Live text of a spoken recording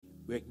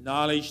We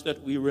acknowledge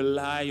that we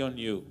rely on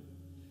you.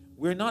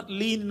 We're not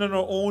leaning on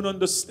our own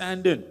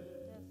understanding,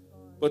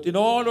 but in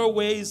all our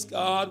ways,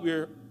 God,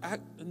 we're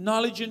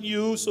acknowledging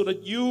you so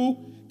that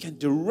you can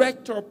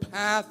direct our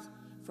path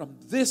from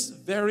this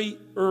very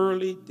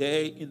early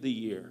day in the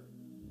year.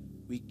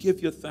 We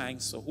give you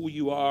thanks for who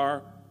you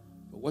are,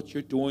 for what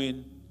you're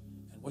doing,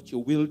 and what you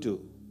will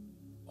do.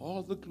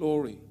 All the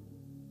glory,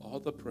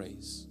 all the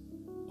praise,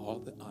 all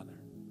the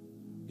honor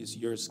is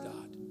yours,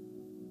 God.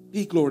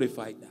 Be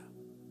glorified now.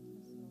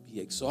 Be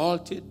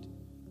exalted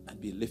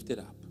and be lifted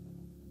up.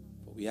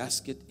 For we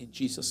ask it in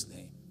Jesus'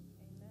 name.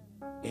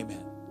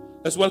 Amen.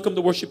 Let's welcome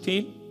the worship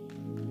team.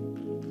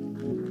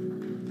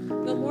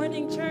 Good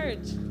morning,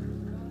 church.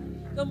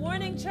 Good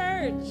morning,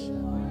 church.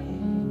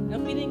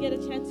 And we didn't get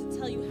a chance to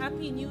tell you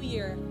Happy New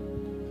Year.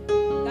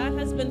 God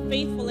has been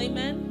faithful,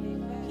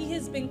 amen? He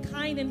has been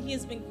kind and He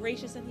has been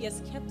gracious and He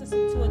has kept us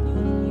into a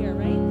new year,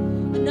 right?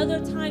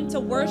 Another time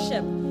to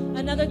worship,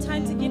 another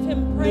time to give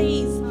Him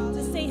praise,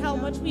 to say how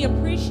much we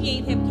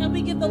appreciate Him. Can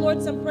we give the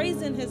Lord some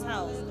praise in His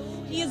house?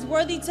 He is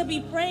worthy to be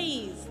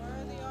praised.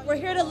 We're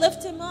here to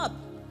lift Him up.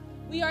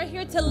 We are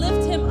here to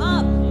lift Him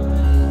up.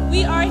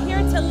 We are here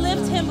to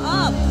lift Him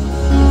up.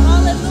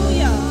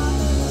 Hallelujah.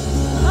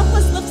 Help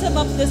us lift Him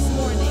up this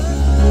morning.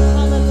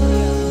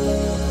 Hallelujah.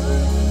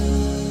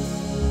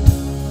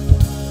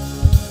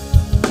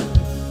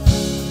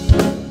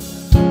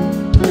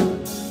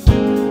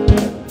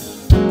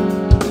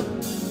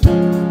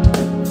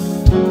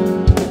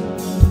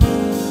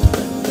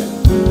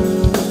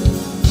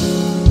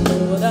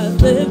 Lord, I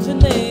lift your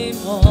name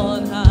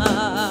on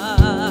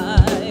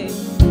high.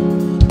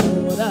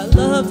 Lord, I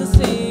love to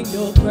sing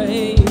your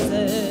praises.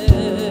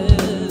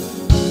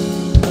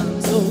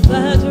 I'm so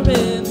glad you're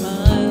in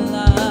my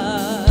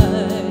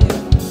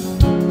life.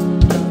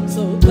 I'm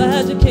so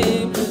glad you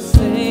came to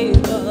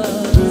save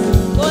us.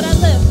 Lord,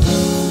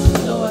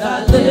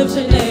 I lift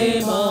your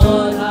name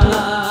on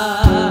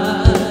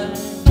high.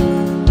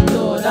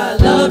 Lord, I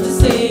love to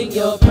sing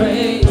your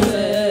praises.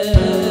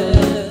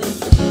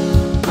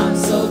 I'm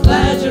so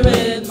glad you're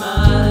in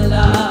my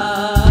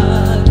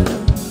life.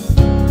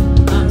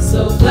 I'm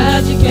so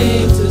glad you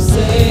came to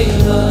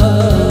save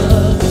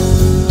us.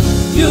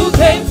 You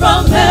came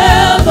from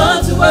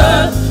heaven to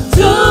earth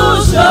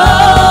to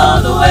show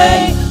the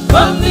way,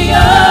 from the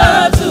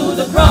earth to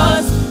the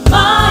cross.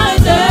 My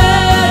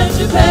debt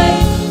you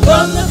paid,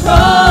 from the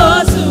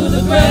cross to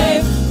the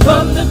grave,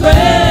 from the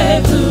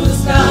grave to the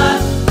sky.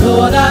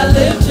 Lord, I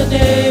lift your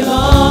name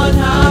on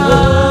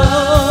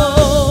high.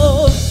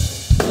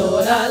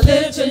 Lord, I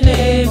lift your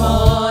name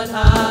on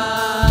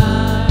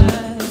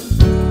high.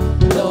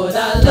 Lord,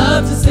 I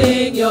love to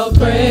sing your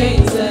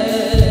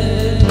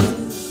praises.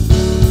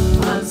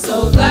 I'm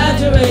so glad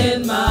you're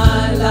in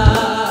my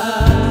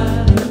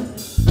life.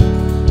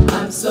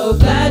 I'm so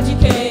glad you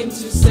came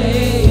to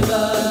save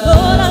us.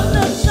 Lord, I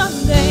lift your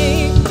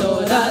name.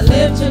 Lord, I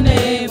lift your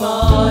name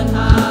on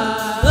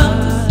high. Love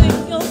to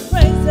sing your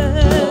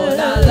praises. Lord,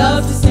 I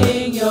love to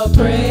sing your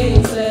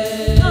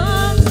praises.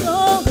 I'm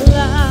so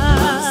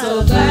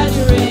glad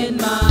you're in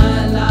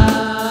my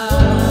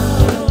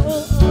life.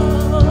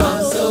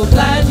 I'm so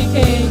glad you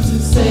came to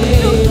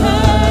save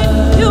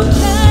us.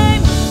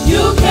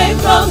 You came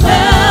from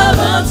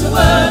heaven to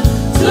earth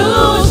to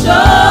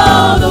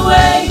show the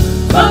way,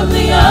 from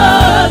the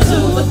earth to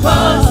the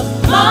cross.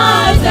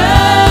 My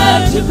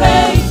debt you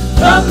paid,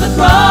 from the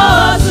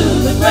cross to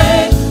the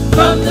grave,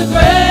 from the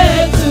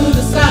grave to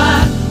the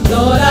sky.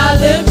 Lord, I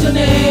lift your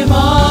name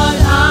on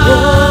high.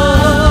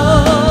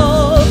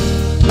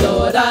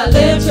 Lord, I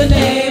lift your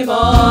name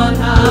on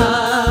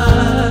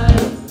high.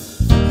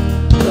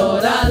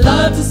 Lord, I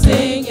love to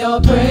sing your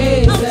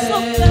praises.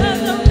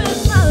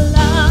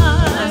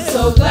 I'm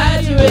so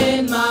glad you're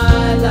in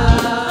my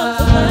life.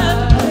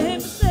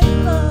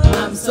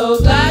 I'm so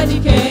glad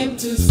you came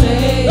to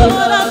save us.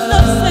 Lord, I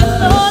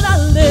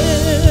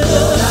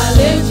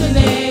lift your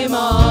name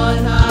on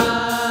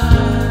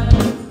high.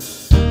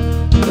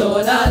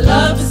 Lord, I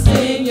love to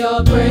sing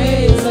your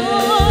praises.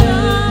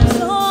 I'm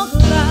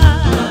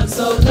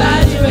so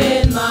glad you're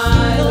in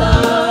my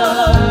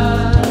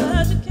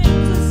life.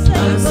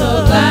 I'm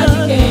so glad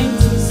you came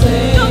to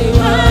save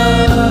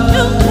us.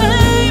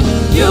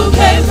 You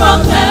came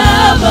from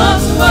heaven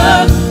to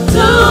earth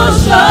to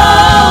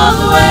show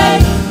the way,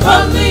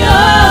 from the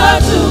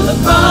earth to the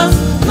cross.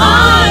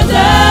 My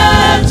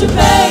debt you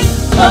paid,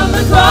 from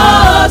the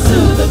cross to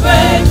the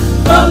grave,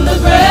 from the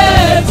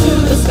grave to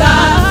the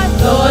sky.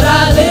 Lord,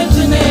 I lift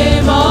your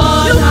name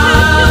on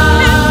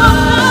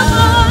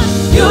high.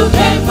 You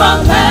came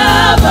from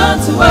heaven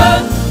to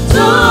earth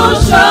to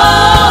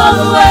show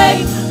the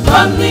way,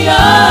 from the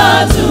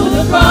earth to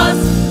the cross.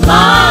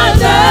 My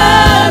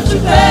debt you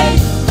paid,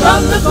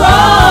 from the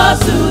cross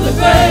to the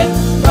grave,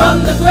 from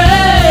the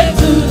grave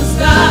to the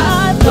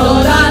sky.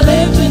 Lord, I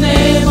lift your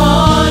name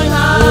on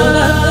high. Lord, I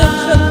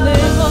lift your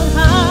name on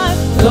high.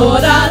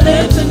 Lord, I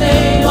lift your name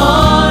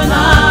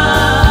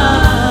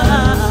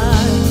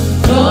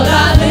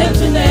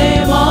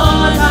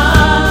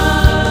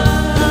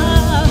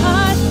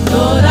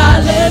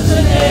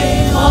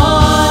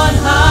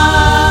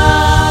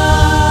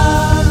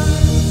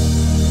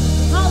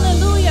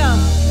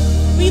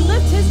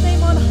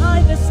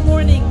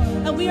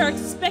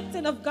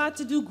God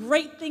to do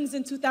great things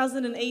in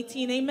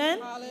 2018? Amen?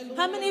 Hallelujah.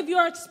 How many of you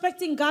are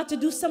expecting God to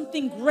do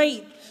something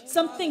great,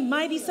 something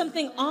mighty,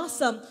 something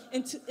awesome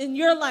in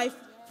your life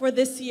for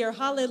this year?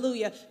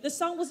 Hallelujah. The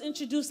song was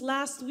introduced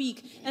last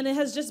week, and it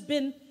has just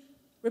been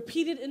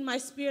repeated in my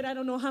spirit. I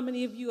don't know how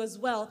many of you as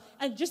well.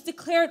 And just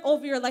declare it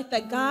over your life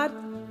that God,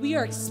 we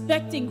are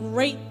expecting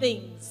great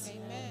things.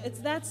 Amen. It's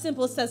that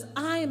simple. It says,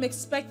 I am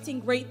expecting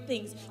great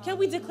things. Can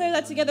we declare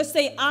that together?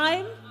 Say,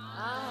 I'm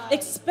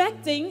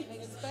expecting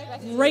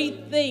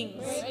great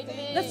things.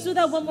 Let's do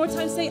that one more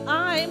time. Say,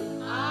 I'm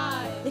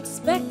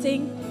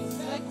expecting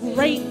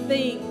great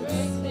things.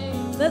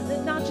 Let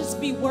it not just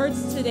be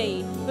words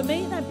today, but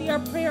may that be our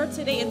prayer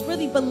today, and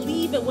really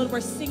believe it when we're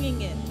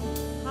singing it.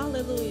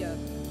 Hallelujah.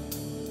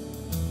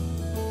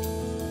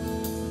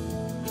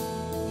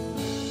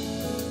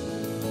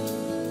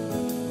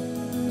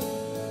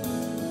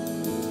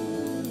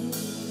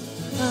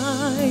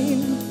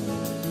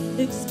 I'm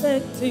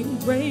expecting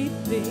great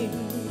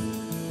things.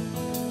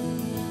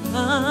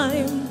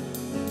 I'm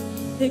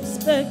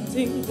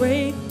expecting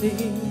great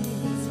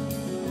things.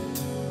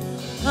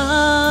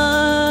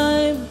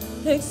 I'm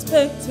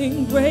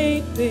expecting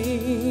great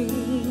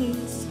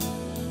things.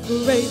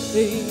 Great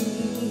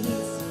things.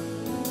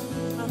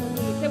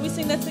 Hallelujah. Can we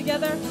sing that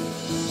together?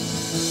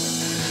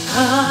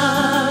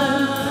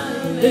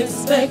 I'm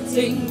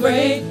expecting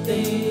great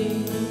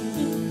things.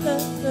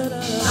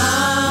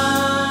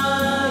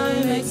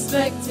 I'm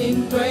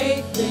expecting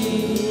great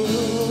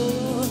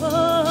things.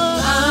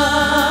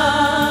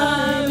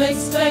 I'm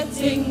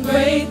expecting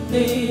great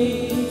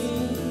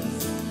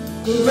things.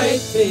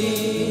 Great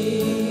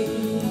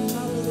things.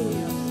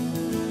 Hallelujah.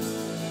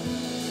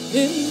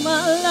 In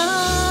my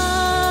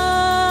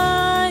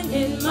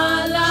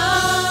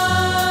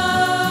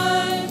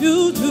life,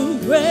 you do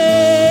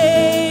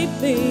great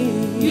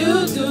things.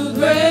 You do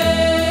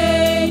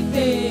great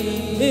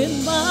things.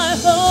 In my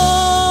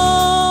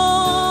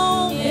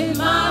home,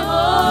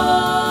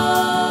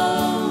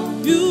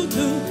 you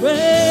do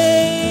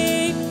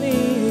great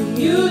things.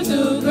 You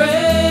do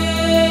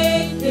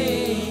great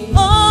things.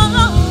 All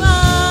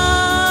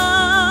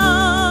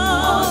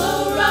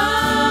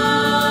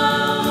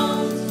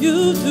around,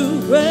 you do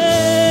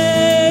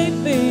great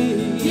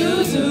things.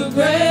 You do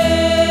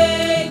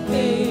great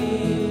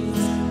things.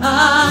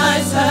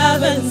 Eyes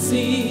haven't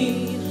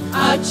seen,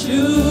 I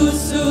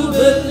choose to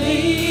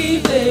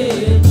believe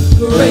it.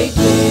 Great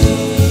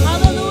things.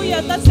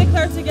 Hallelujah. Let's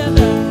declare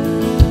together.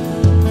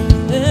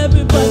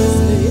 Everybody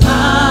say,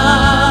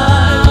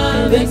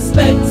 I'm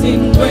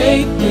expecting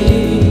great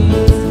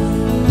things.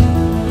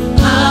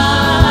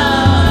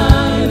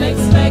 I'm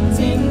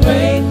expecting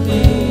great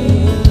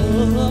things.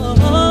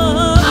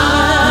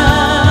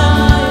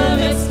 I'm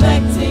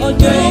expecting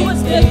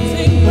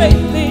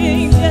great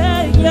things.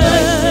 Yeah,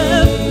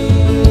 yeah.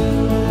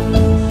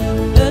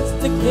 Let's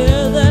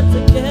declare that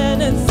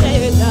again and say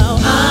it now.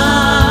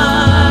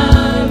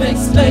 I'm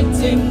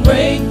expecting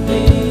great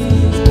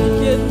things.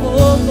 Get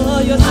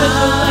over your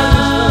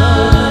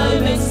situation.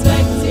 I'm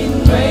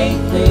expecting great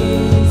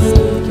things.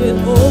 Get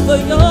over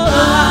your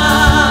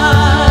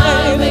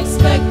life. I'm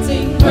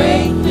expecting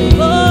great things.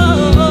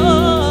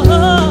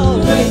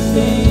 Oh, great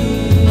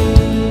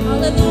things.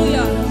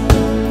 Hallelujah.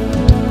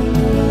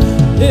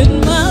 In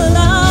my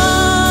life,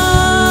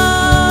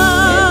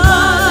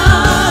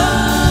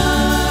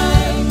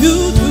 you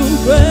do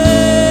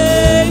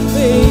great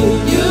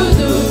things. You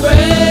do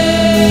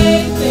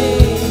great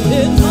things.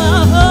 In my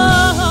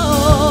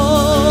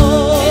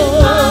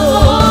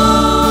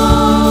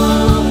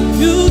home,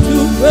 you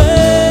do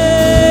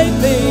great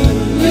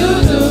things. You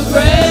do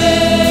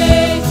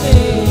great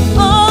things.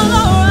 All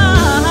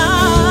around,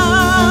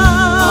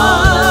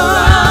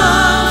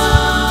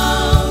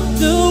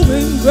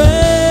 doing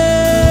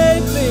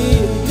great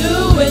things.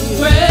 Doing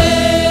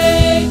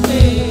great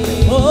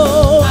things.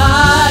 Oh,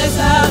 eyes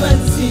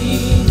haven't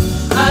seen,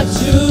 I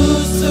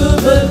choose to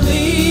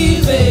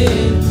believe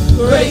in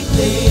great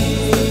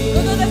things.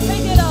 We're gonna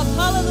take it up.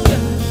 Hallelujah.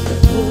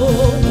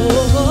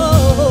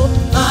 Oh,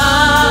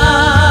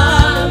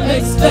 I'm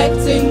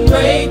expecting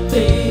great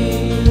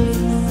things.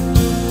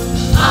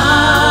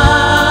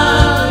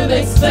 I'm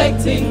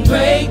expecting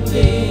great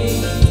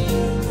things.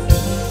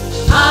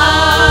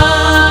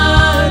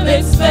 I'm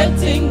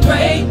expecting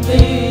great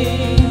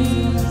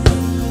things.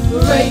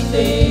 Great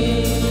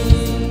things.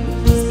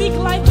 Speak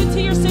life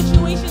into your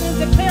situation and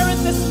declare it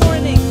this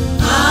morning.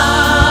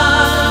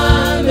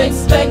 I'm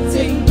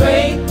expecting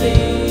great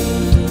things.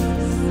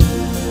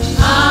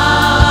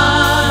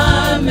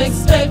 I'm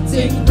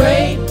expecting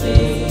great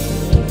things.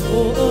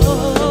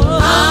 Oh,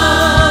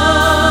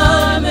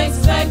 I'm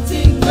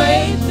expecting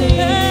great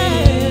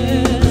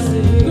things.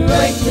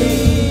 Great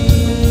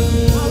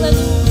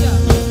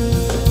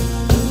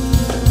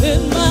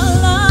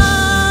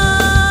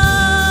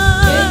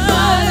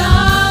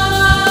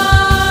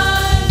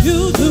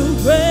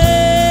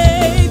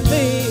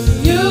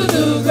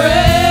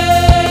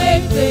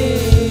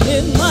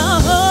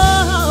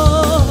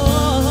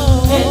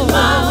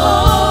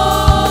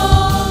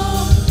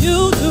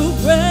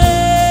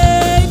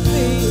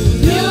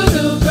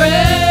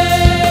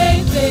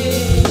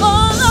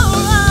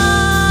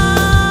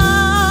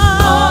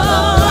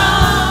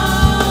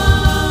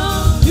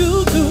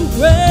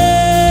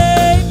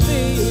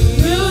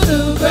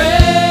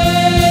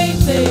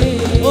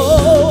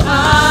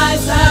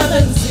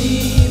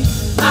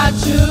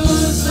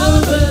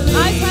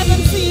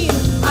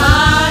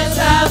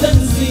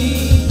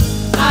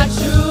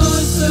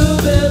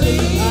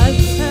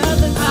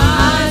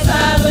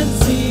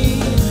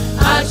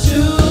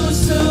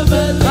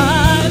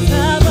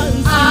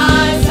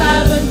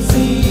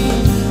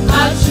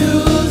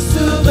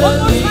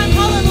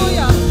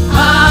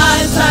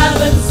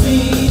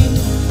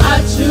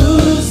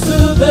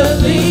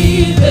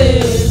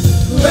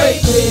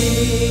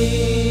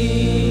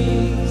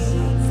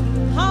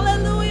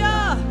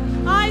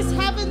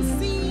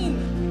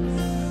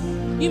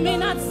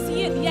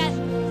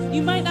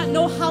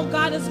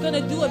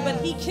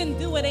can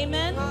do it.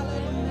 Amen.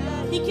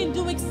 He can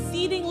do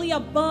exceedingly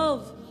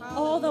above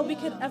all that we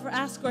could ever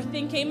ask or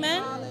think.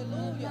 Amen.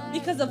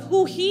 Because of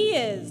who He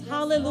is.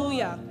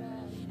 Hallelujah.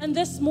 And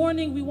this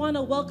morning we want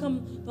to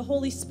welcome the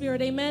Holy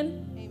Spirit.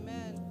 Amen.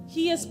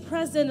 He is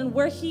present, and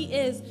where He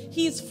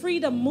is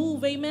free to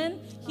move. Amen.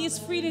 He is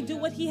free to do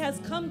what He has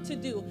come to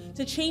do,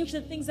 to change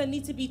the things that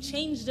need to be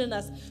changed in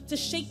us, to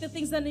shake the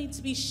things that need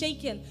to be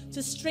shaken,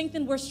 to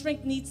strengthen where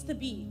strength needs to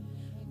be.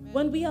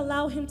 When we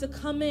allow Him to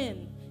come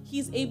in,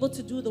 He's able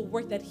to do the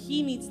work that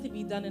He needs to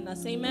be done in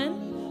us.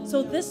 Amen.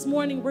 So this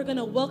morning we're going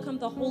to welcome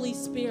the Holy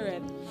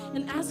Spirit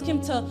and ask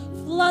Him to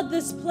flood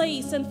this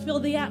place and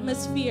fill the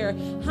atmosphere.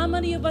 How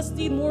many of us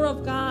need more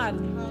of God?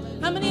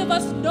 How many of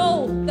us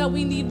know that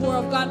we need more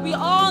of God? We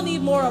all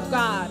need more of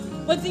God.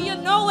 But do you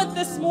know it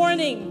this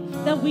morning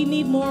that we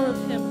need more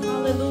of Him?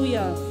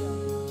 Hallelujah.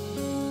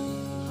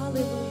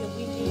 Hallelujah.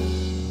 We need.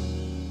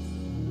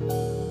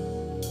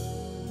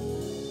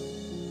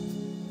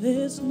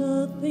 There's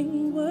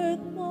nothing worth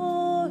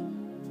more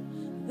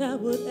that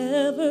would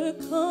ever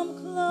come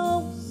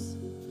close.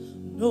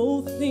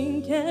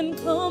 Nothing can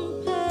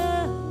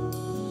compare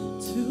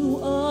to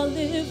our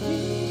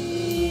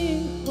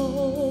living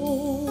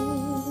hope.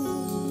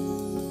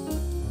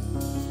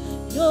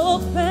 Your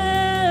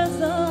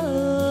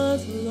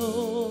presence,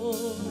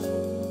 Lord.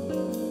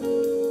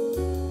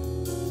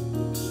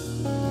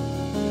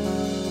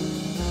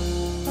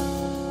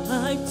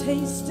 I've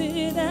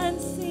tasted and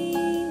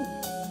seen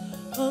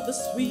of the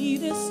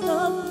sweetest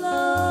of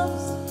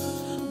loves,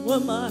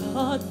 when my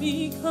heart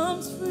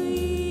becomes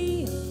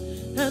free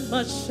and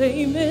my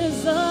shame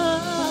is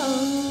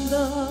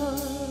undone.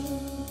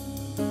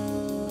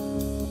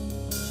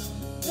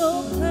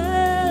 Your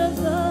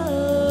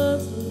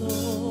presence,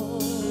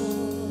 Lord.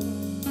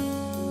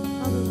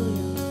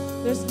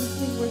 Hallelujah. There's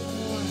nothing worth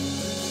more.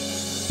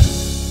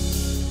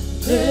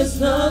 There's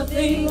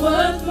nothing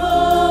worth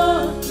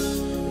more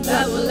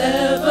that will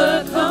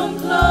ever come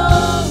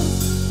close.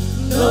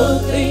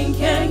 Nothing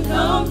can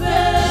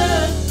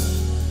compare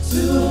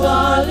to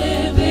our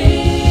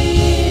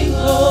living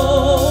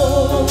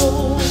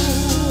hope.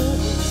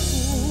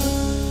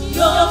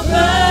 Your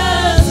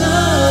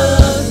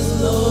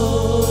presence,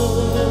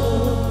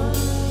 Lord.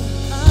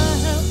 I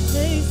have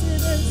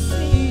tasted and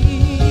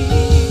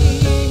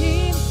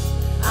seen.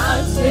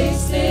 I've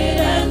tasted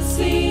and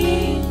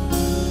seen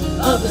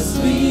of the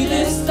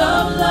sweetest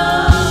of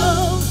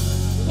love,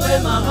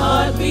 where my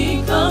heart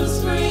becomes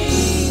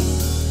free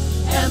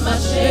and my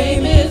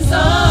shame is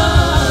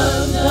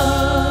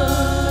undone.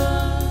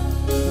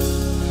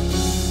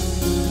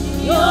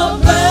 Your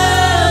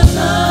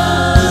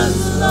presence,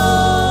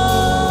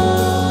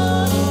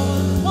 Lord.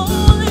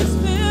 Holy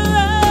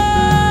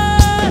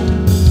Spirit,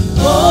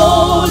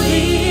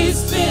 Holy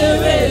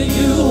Spirit,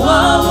 you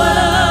are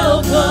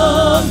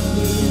welcome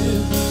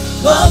here.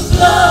 Come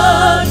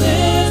flood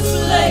this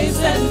place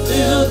and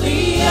fill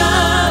the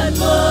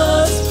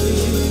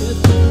atmosphere.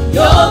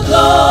 Your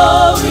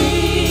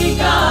glory,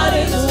 God,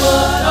 is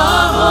what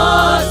our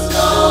hearts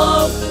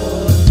long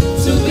for,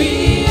 to be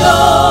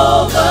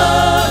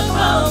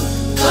overcome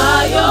by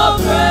your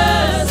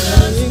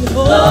presence,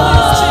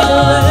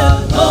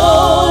 Lord.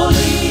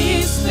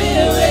 Holy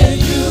Spirit,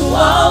 you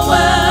are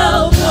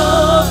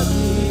welcome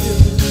here.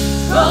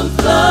 Come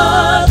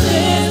flood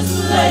this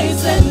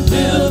place and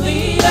fill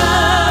the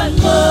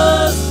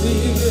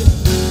atmosphere.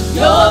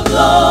 Your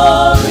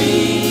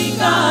glory,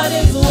 God,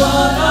 is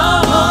what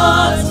our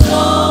hearts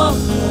long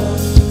for,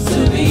 to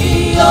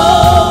be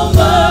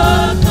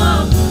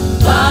overcome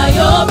by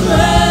your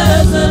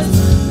presence,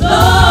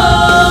 Lord.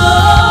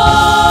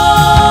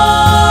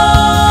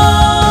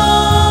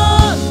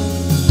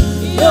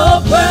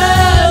 Your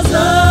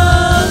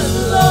presence,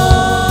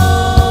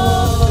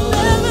 Lord.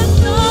 There is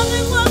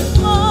nothing worth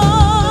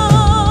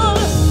more.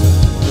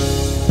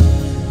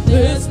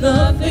 There is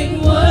nothing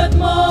worth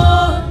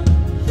more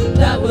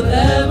that will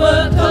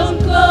ever come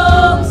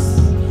close.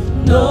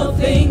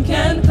 Nothing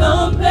can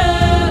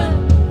compare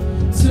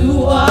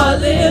to our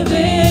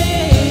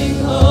living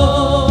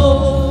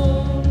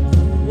hope.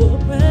 Your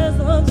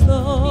presence,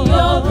 Lord.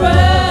 Your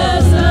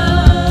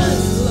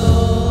presence,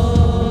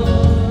 Lord.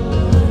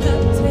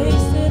 I've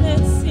tasted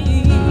and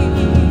seen.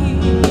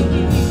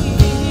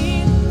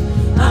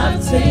 I've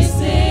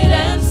tasted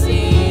and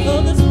seen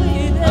of the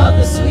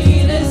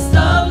sweetest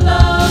of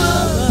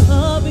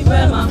love, where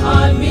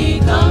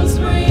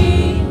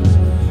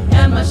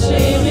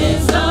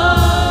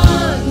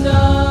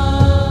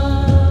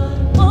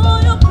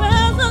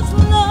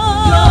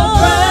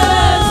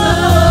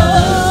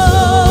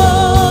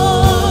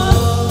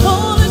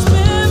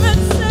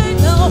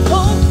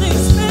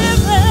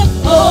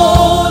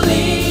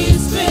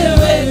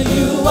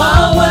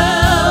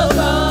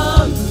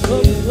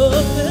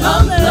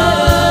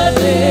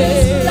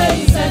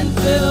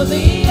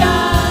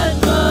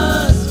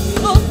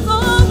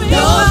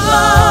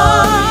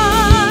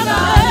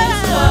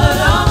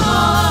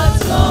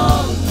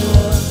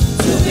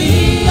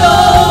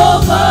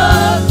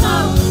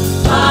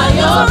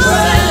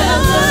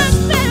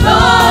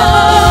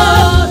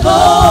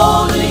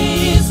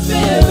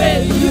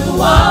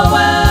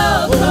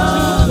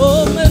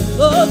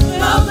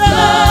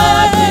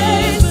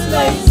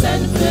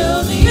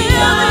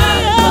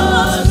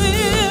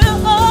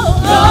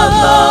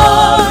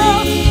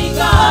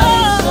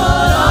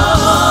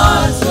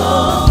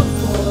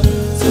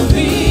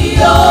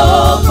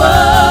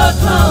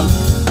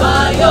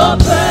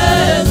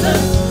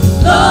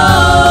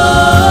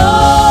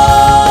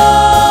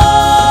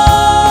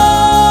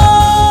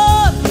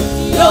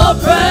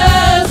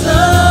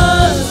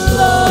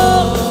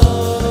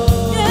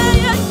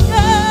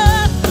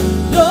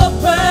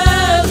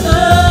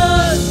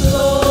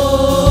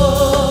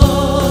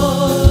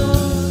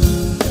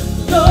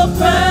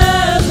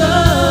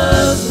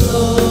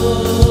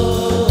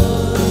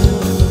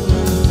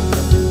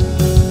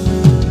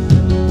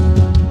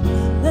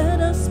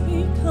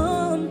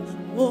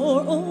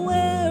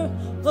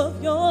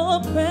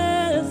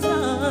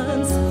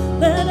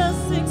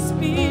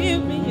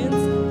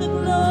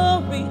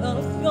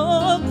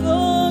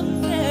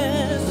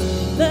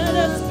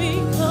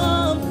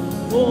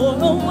more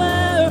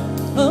aware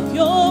of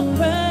your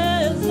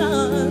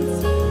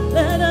presence.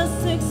 Let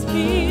us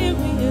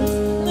experience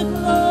the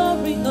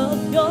glory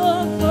of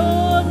your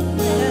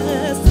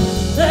goodness.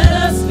 Let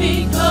us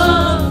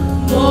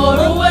become more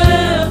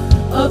aware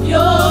of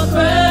your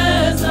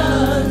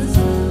presence.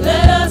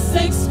 Let us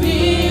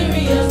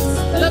experience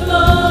the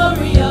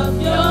glory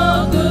of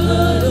your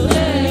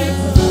goodness.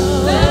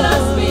 Let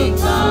us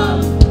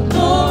become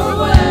more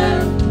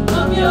aware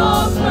of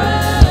your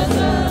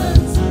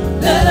presence.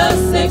 Let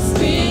us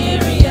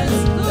experience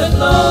the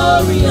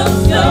glory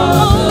of your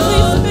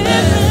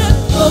goodness.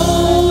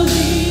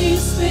 Holy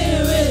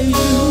Spirit,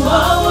 you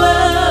are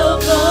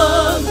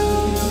welcome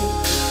here.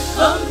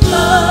 Come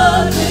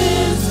flood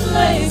this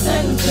place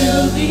and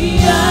fill the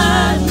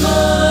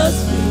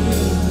atmosphere.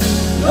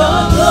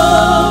 Your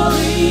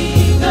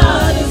glory,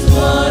 God, is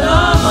what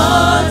our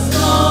hearts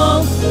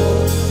long for.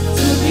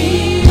 To be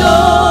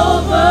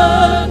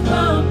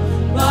overcome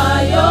by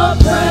your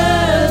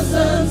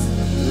presence,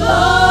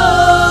 Lord.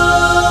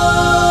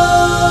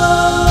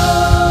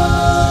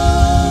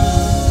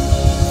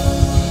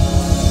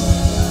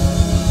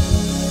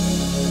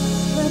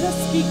 Let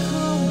us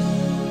become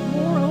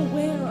more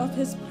aware of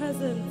his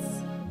presence.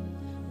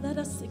 Let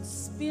us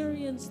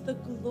experience the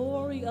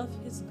glory of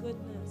his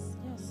goodness.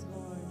 Yes,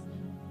 Lord.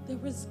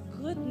 There is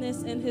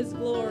goodness in his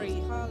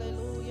glory.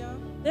 Hallelujah.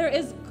 There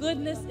is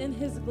goodness in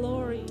his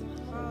glory.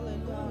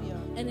 Hallelujah.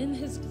 And in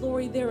his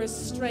glory there is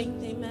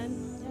strength.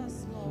 Amen.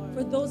 Yes, Lord.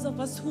 For those of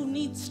us who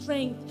need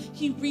strength,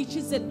 he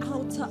reaches it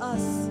out to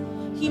us.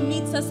 He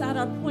meets us at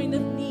our point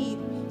of need.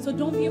 So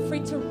don't be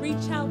afraid to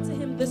reach out to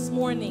him this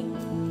morning.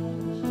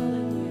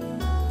 Hallelujah.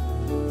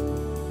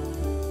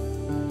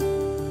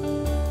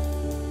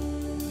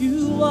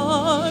 You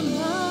are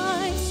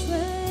my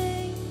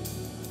strength,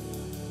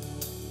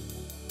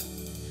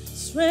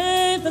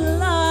 strength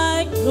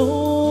like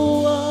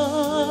no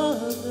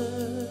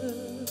other,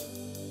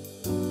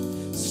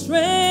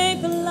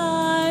 strength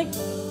like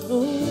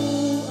no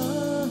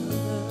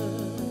other,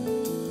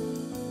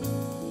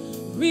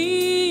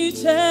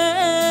 reaches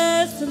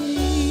to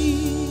me.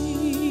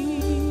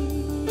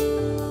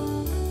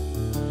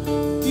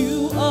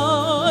 You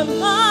are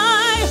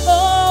my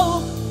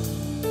hope,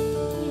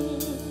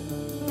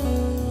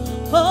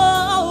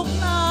 hope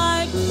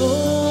like no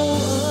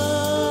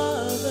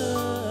other,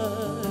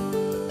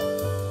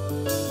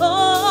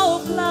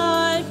 hope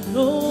like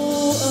no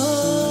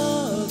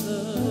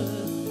other,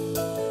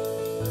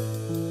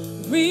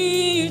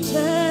 reaches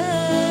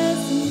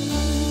to me.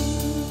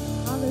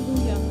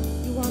 Hallelujah.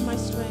 You are my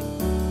strength.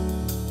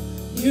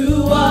 You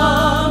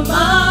are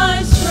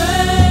my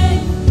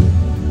strength,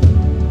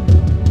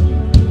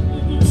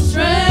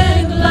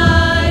 strength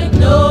like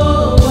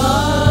no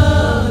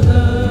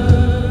other,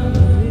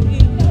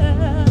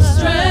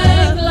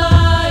 strength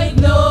like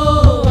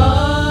no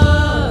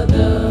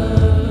other,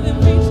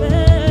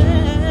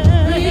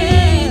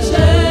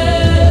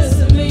 reaches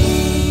to me.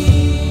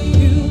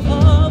 You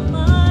are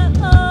my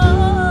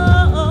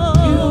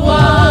hope, you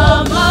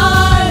are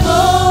my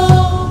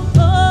hope,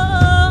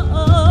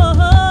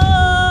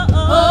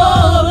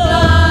 hope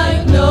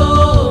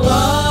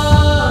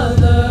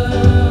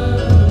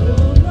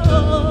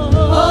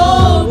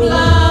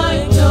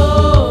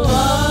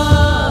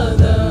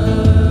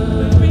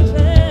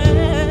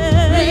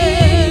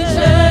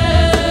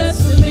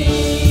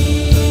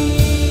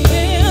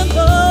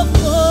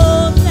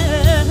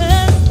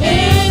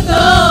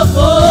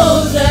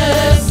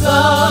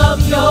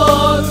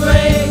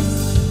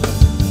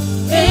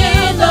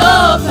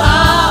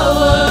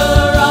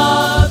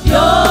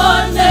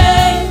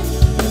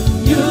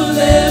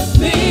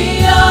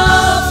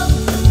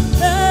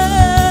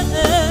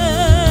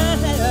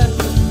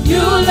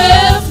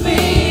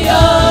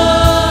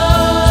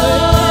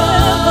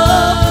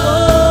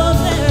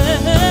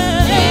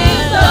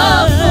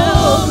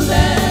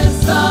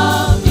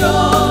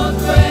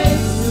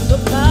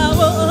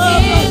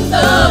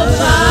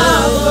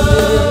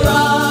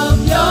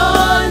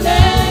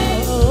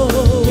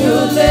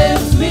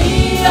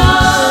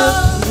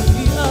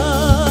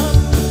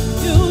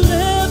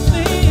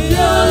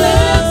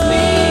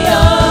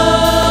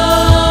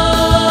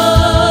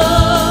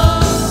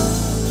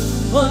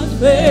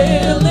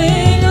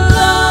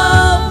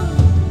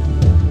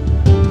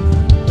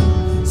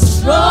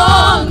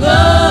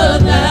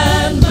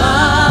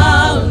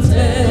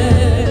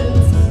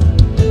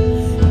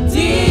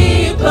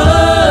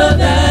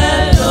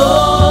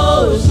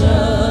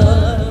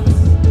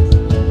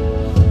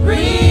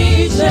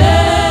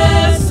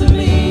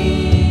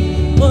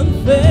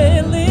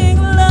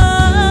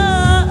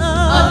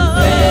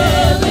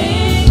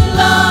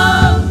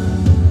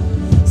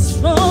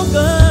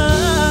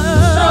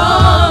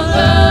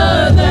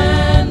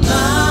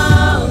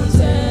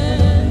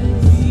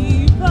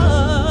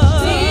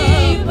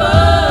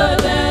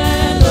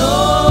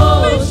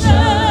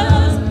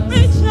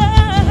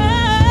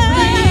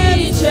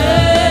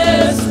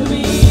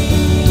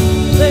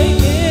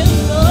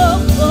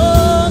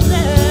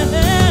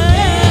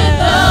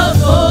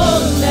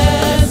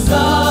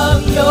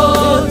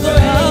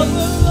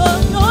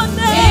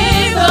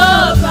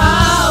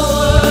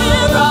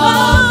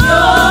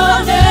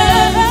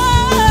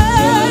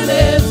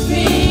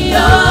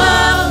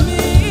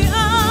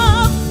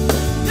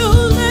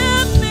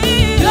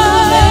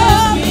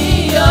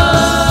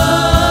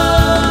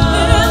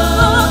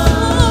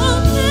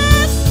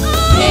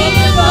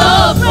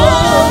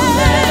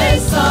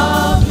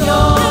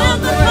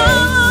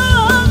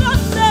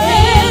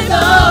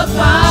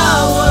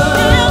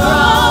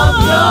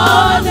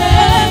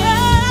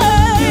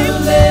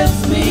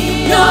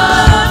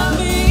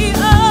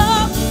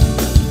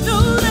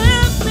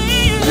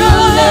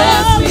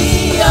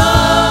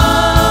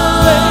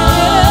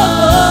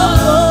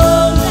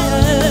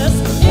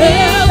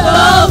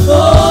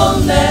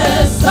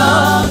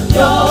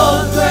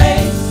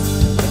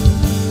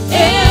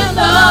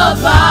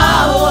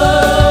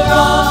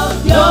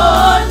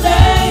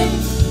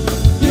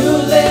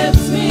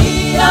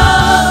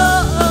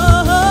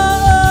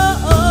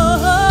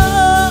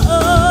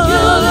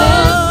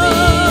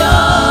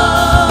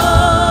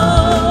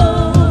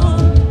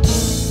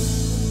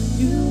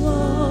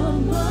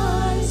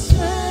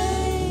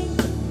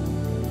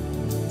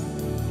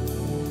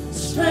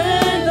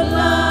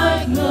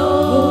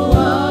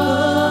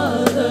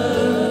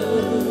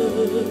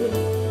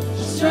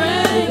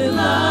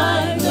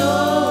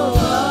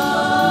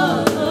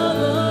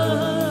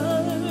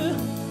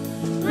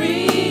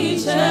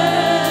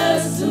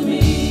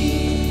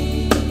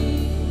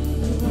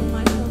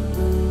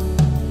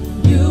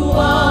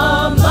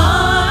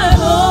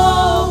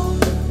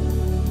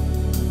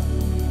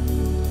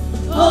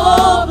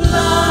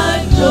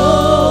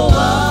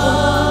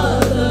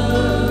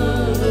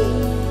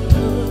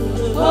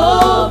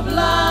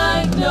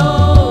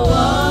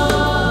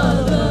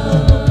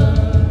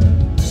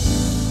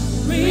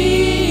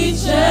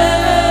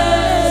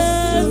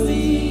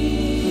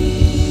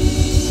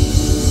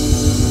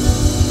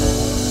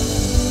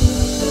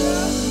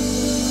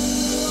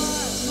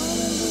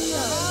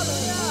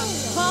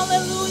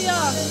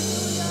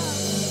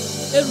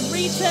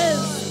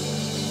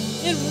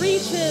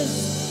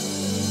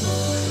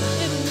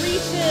It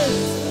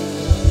reaches.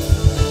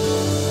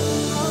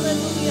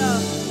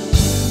 Hallelujah.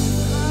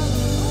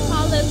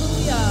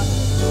 Hallelujah.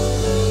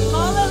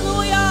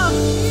 Hallelujah.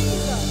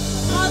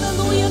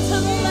 Hallelujah to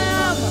the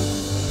Lamb.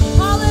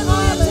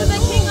 Hallelujah to the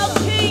King of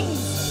Kings.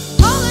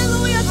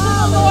 Hallelujah to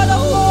the Lord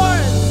of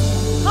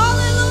Lords.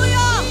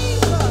 Hallelujah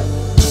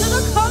to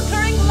the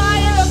conquering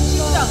Lion of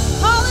Judah.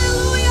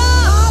 Hallelujah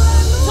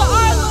to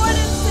our Lord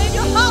and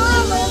Savior.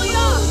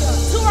 Hallelujah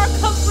to our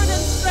comfort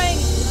and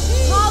strength.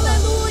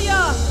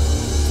 Hallelujah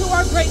to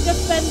our great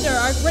defender,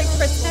 our great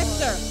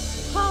protector.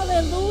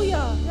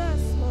 Hallelujah. Yes,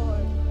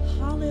 Lord.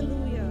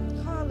 Hallelujah.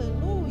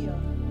 Hallelujah.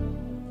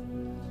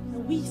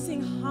 And we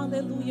sing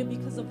hallelujah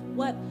because of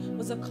what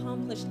was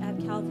accomplished at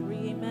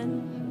Calvary.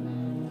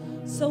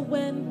 Amen. So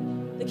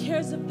when the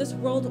cares of this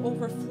world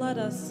overflood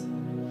us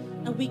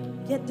and we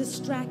get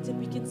distracted,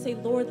 we can say,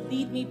 Lord,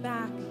 lead me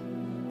back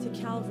to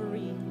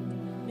Calvary.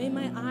 May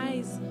my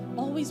eyes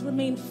always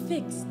remain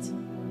fixed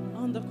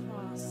on the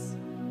cross.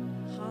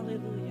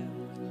 Hallelujah.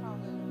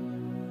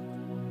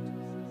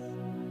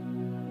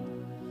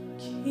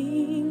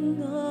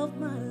 King of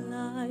my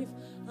life,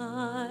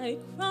 I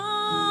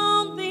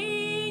crown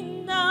thee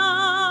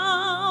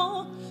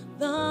now.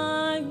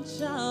 Thine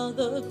shall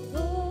the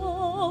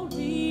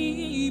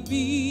glory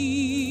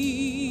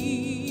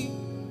be.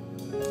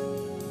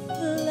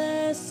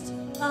 Lest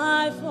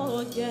I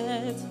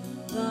forget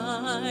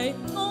thy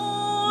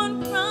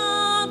own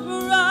crown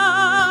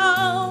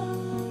brow.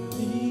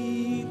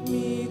 Lead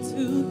me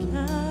to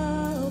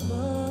Calvary.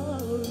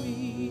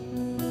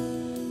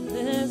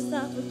 Lest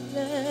I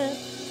forget,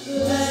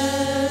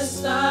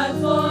 lest I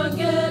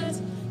forget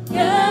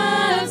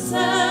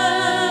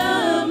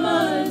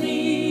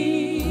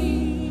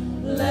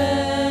Gethsemane,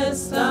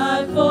 lest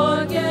I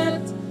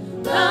forget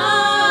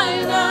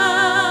thine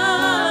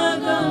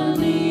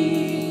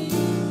agony,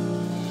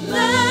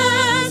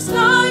 lest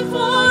I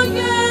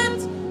forget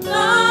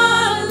thine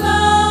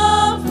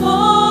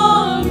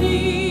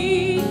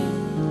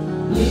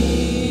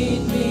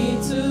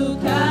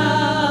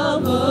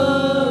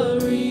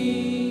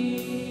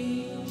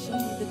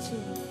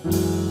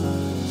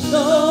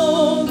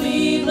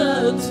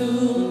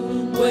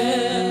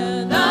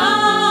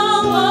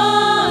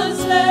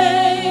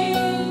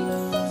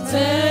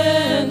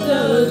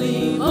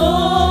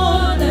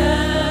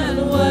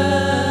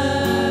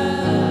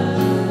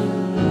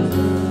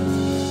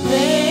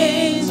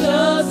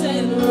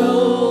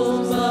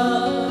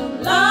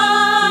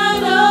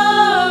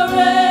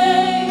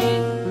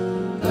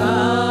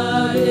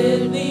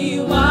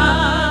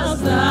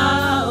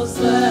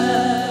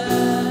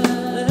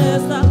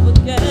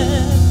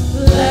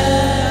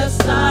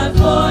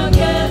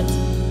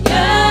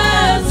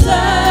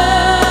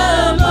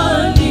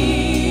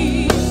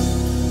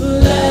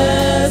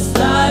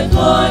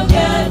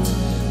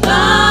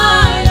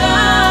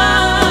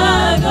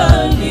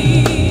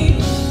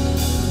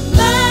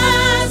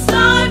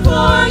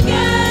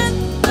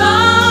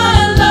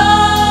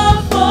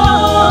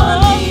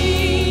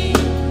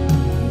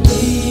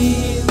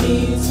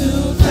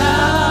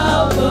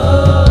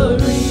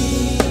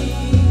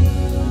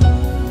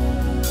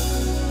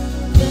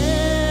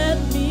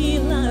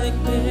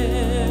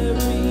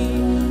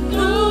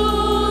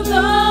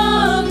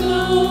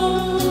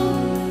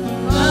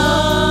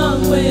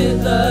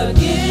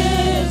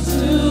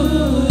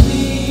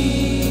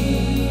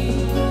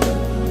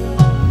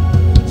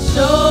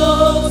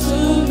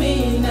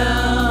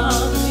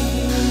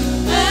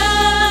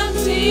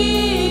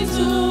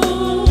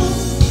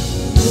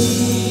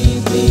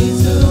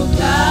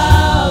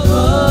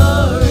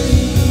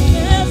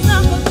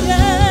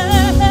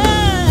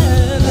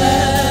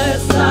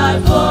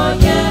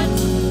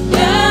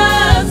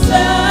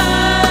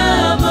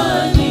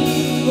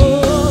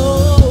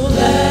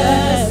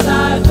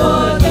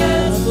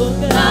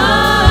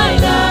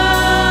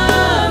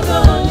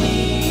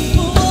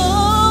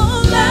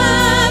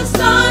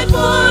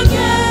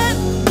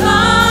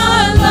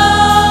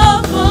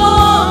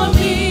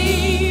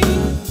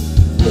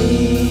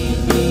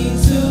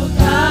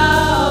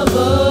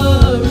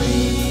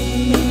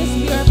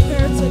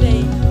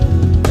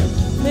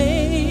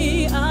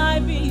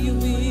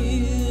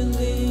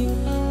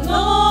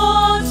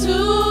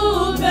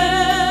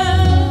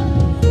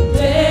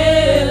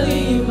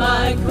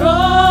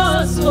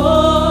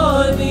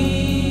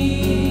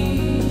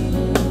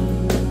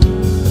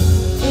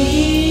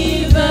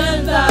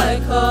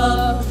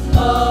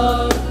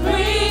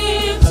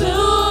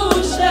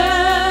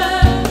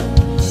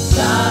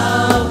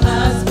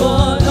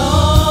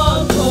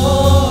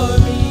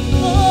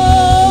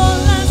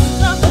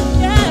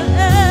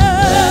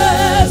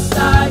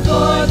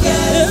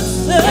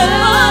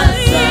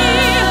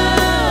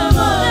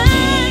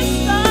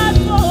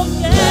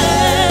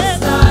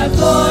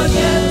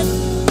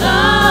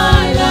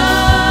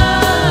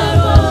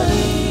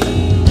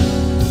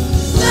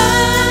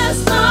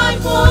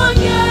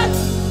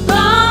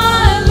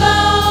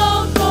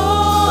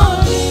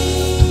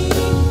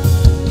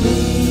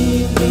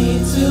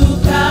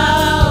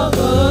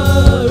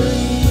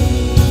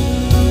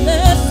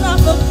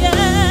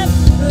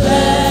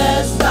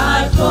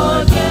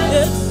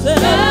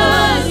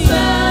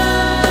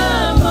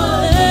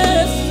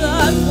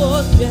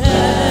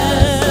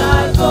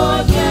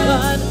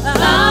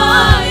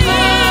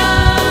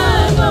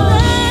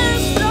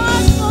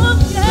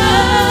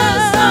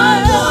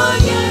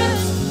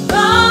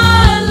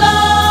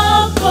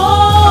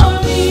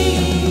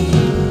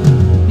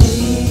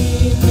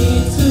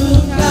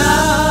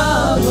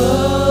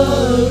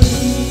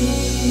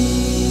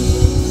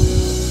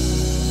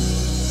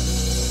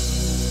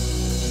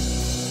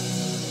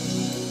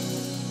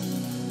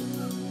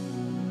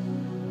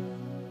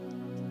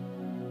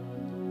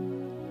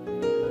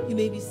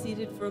may be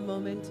seated for a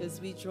moment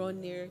as we draw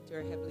near to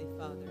our Heavenly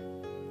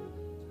Father.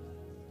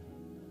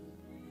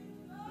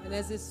 And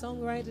as his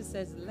songwriter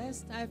says,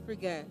 lest I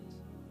forget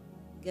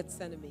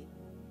Gethsemane,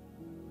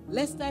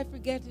 lest I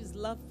forget his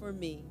love for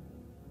me,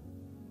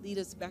 lead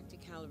us back to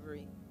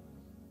Calvary.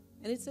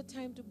 And it's a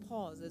time to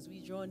pause as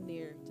we draw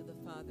near to the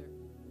Father,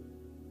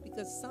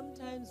 because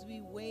sometimes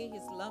we weigh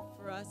his love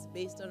for us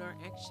based on our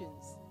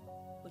actions,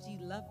 but he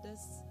loved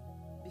us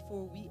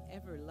before we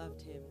ever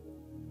loved him,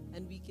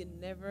 and we can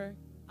never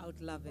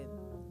outlove him.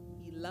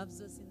 He loves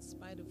us in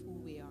spite of who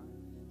we are.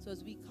 So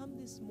as we come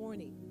this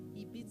morning,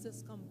 he bids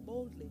us come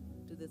boldly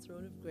to the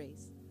throne of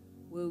grace,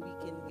 where we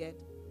can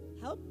get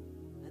help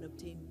and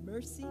obtain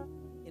mercy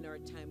in our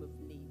time of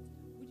need.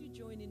 Would you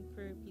join in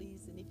prayer,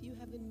 please? And if you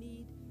have a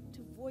need,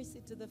 to voice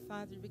it to the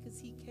Father, because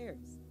he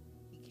cares.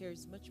 He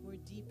cares much more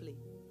deeply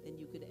than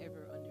you could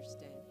ever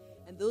understand.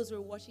 And those who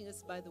are watching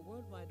us by the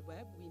World Wide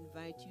Web, we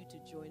invite you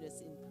to join us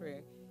in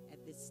prayer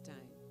at this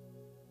time.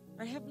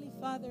 Our Heavenly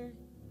Father,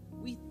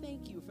 we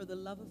thank you for the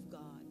love of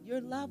God, your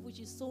love which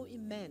is so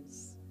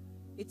immense.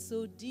 It's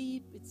so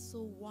deep, it's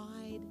so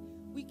wide.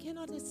 We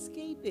cannot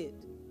escape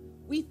it.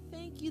 We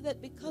thank you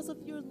that because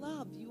of your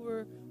love, you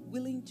are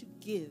willing to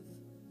give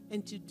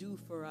and to do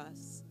for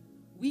us.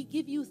 We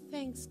give you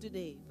thanks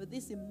today for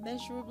this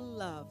immeasurable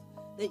love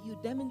that you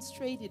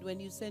demonstrated when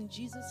you sent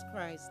Jesus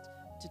Christ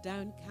to die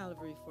on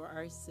Calvary for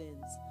our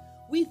sins.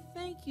 We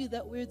thank you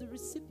that we're the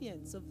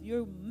recipients of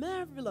your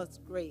marvelous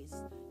grace,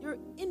 your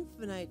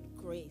infinite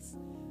grace.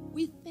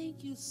 We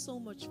thank you so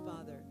much,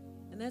 Father.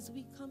 And as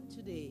we come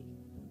today,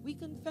 we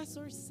confess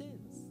our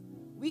sins.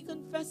 We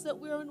confess that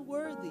we're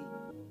unworthy.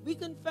 We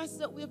confess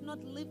that we have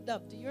not lived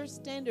up to your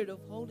standard of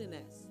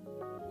holiness.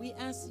 We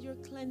ask your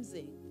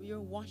cleansing, for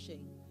your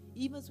washing,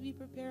 even as we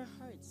prepare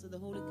our hearts to the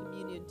Holy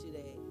Communion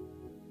today.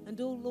 And,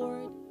 oh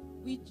Lord,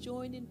 we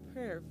join in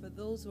prayer for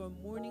those who are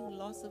mourning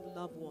loss of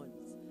loved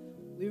ones.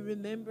 We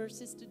remember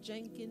Sister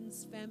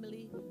Jenkins'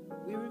 family.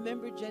 We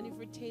remember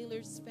Jennifer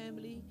Taylor's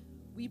family.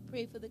 We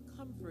pray for the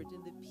comfort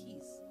and the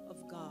peace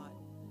of God.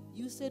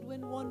 You said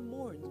when one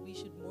mourns, we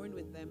should mourn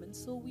with them. And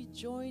so we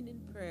join in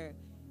prayer,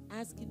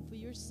 asking for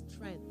your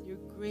strength, your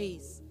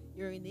grace,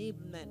 your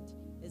enablement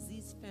as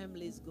these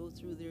families go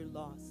through their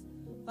loss.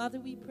 Father,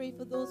 we pray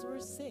for those who are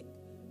sick.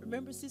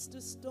 Remember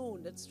Sister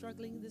Stone that's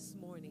struggling this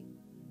morning.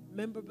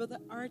 Remember Brother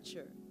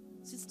Archer,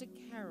 Sister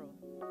Carol,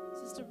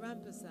 Sister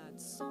Rampasad,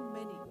 so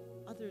many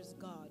others,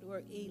 God, who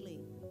are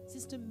ailing.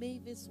 Sister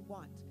Mavis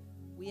Watt,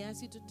 we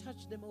ask you to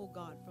touch them, oh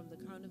God, from the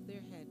crown of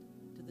their head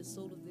to the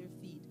sole of their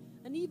feet.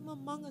 And even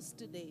among us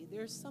today,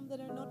 there are some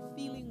that are not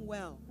feeling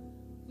well.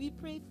 We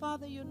pray,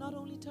 Father, you not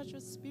only touch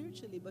us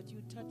spiritually, but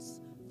you touch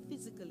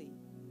physically.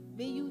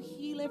 May you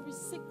heal every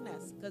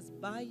sickness, because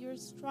by your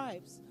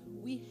stripes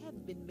we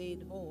have been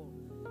made whole.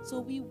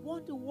 So we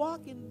want to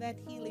walk in that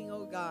healing,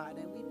 oh God,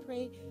 and we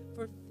pray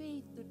for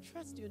faith to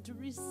trust you and to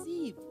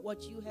receive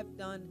what you have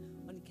done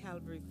on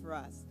Calvary for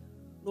us.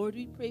 Lord,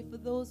 we pray for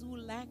those who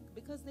lack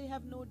because they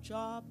have no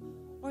job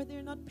or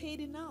they're not paid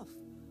enough.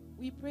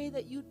 We pray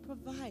that you'd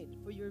provide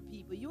for your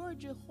people. You are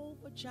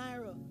Jehovah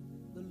Jireh,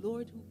 the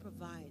Lord who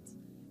provides.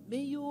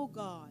 May you, oh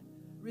God,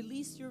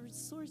 release your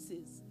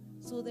resources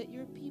so that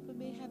your people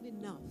may have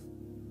enough.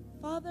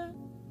 Father,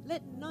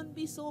 let none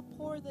be so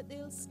poor that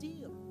they'll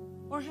steal,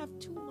 or have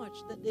too much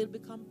that they'll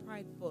become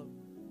prideful.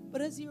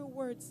 But as your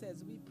word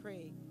says, we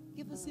pray,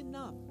 give us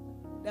enough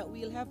that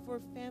we'll have for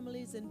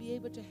families and be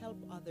able to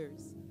help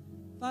others.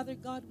 Father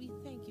God, we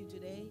thank you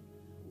today.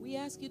 We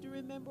ask you to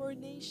remember our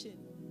nation,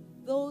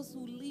 those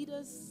who lead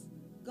us,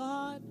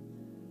 God,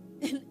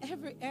 in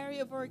every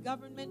area of our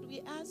government.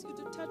 We ask you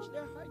to touch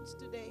their hearts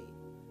today.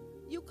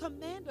 You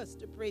command us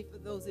to pray for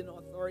those in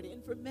authority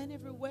and for men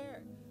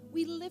everywhere.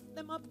 We lift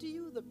them up to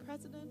you, the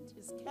president,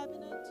 his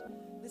cabinet,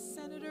 the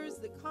senators,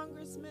 the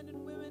congressmen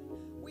and women.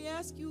 We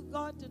ask you,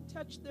 God, to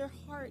touch their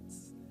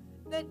hearts.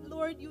 That,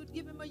 Lord, you would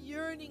give them a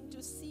yearning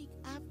to seek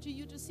after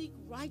you, to seek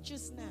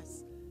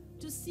righteousness,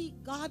 to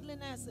seek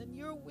godliness and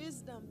your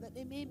wisdom, that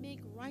they may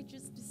make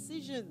righteous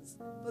decisions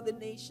for the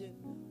nation.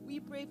 We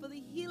pray for the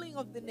healing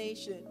of the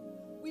nation.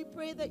 We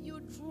pray that you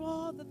would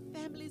draw the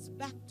families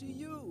back to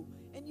you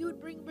and you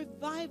would bring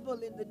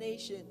revival in the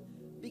nation.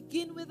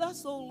 Begin with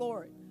us, O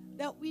Lord,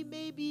 that we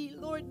may be,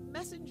 Lord,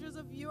 messengers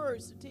of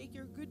yours to take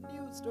your good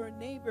news to our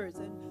neighbors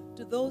and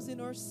to those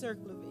in our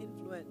circle of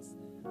influence.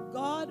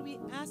 God, we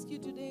ask you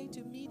today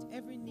to meet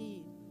every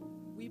need.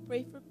 We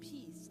pray for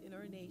peace in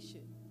our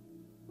nation.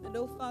 And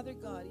oh, Father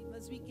God, even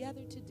as we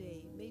gather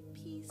today, may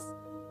peace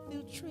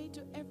filtrate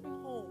to every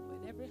home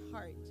and every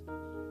heart.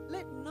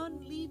 Let none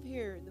leave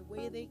here the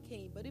way they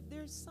came. But if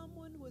there's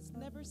someone who has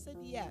never said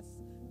yes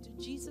to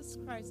Jesus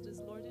Christ as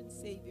Lord and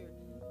Savior,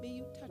 may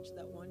you touch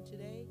that one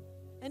today.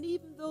 And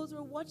even those who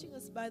are watching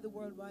us by the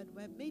World Wide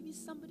Web, maybe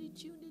somebody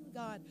tuned in,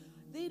 God,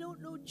 they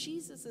don't know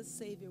Jesus as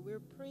Savior.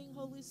 We're praying,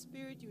 Holy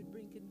Spirit, you would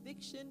bring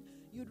conviction,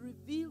 you'd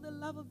reveal the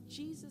love of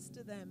Jesus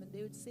to them, and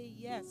they would say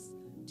yes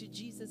to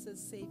Jesus as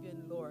Savior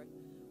and Lord.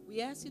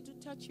 We ask you to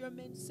touch your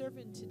man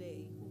servant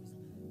today,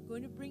 who's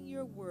going to bring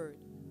your word.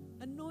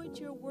 Anoint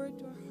your word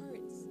to our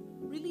hearts.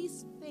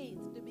 Release faith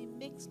to be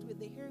mixed with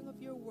the hearing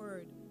of your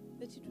word,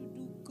 that it will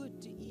do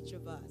good to each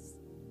of us.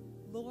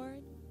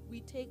 Lord,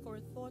 we take our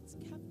thoughts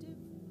captive.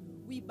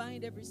 We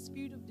bind every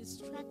spirit of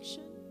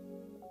distraction.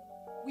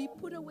 We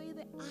put away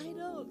the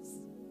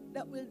idols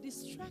that will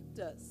distract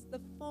us,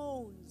 the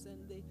phones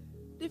and the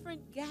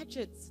different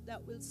gadgets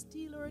that will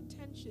steal our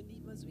attention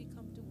even as we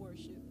come to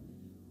worship.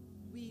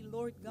 We,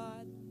 Lord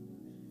God,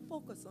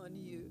 focus on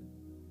you.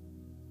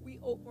 We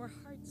open our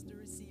hearts to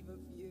receive of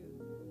you.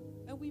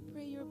 And we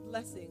pray your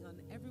blessing on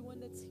everyone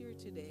that's here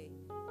today.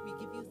 We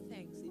give you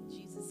thanks in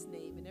Jesus'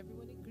 name. And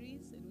everyone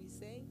agrees and we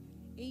say,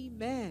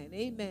 amen.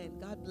 Amen.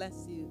 God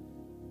bless you.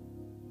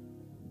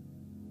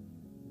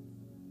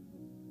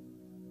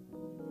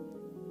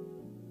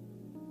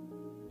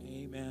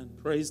 Amen.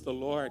 Praise the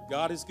Lord.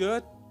 God is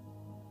good.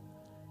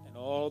 And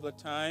all the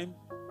time.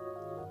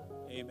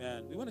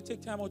 Amen. We want to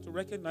take time out to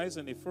recognize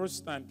any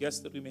first-time guests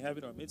that we may have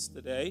in our midst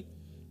today.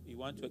 We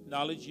want to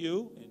acknowledge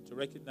you and to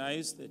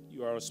recognize that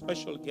you are a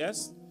special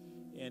guest.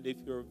 And if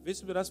you're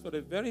visiting with us for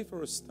the very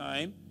first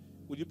time,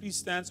 would you please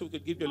stand so we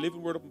could give you a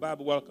living word of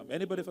Bible welcome?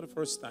 Anybody for the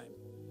first time?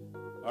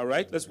 All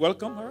right, let's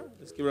welcome her.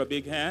 Let's give her a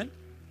big hand.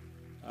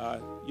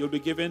 You'll be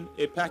given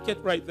a packet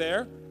right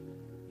there.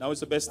 Now is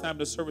the best time of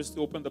the service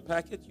to open the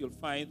packet. You'll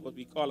find what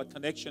we call a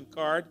connection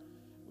card,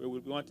 where we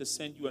want to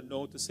send you a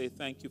note to say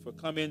thank you for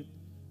coming.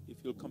 If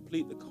you'll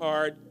complete the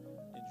card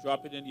and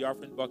drop it in the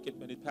offering bucket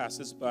when it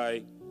passes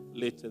by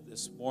later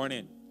this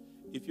morning.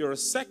 If you're a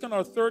second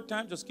or third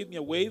time, just give me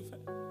a wave.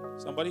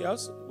 Somebody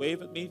else,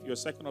 wave at me if you're a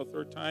second or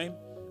third time.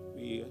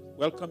 We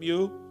welcome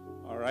you,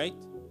 all right?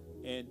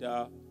 And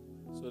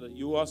so that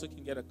you also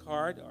can get a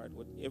card. All right,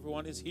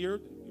 everyone is here.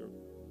 You're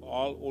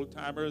all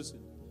old-timers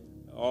and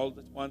all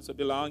the ones that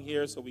belong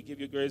here, so we give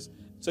you grace.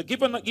 So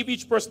give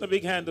each person a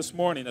big hand this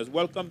morning as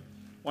welcome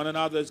one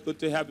another. It's good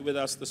to have you with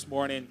us this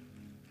morning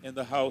in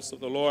the house of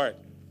the Lord.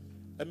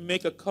 Let me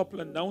make a couple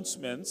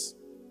announcements.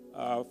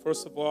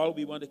 First of all,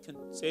 we want to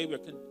say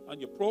on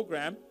your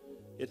program,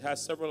 it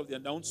has several of the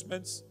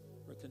announcements.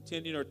 We're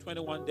continuing our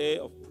 21 day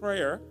of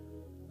prayer.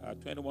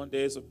 21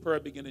 days of prayer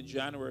beginning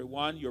January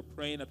 1. You're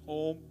praying at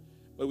home.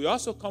 But we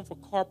also come for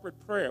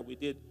corporate prayer. We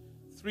did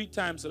 3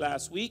 times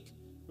last week.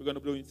 We're going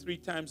to be doing 3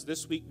 times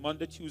this week,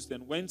 Monday, Tuesday,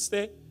 and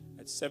Wednesday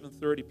at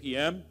 7:30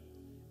 p.m.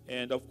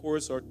 And, of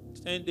course, our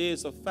 10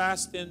 days of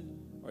fasting,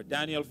 our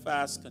Daniel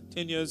fast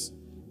continues.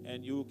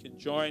 And you can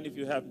join if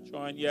you haven't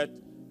joined yet.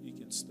 You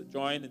can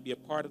join and be a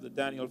part of the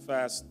Daniel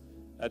fast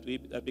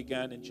that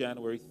began in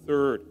January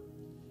 3rd.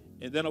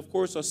 And then, of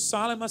course, a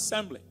solemn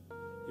assembly.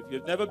 If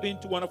you've never been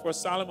to one of our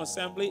solemn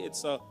assembly,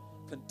 it's a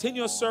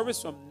continuous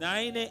service from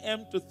 9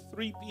 a.m. to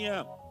 3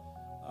 p.m.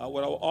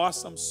 What an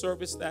awesome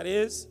service that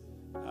is.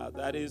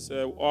 That is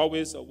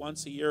always a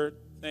once-a-year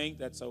thing.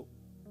 That's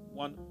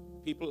one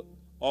people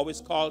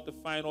always call to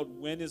find out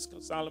when is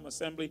solemn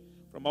assembly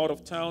from out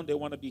of town. They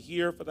want to be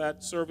here for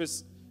that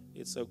service.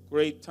 It's a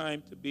great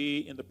time to be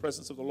in the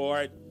presence of the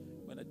Lord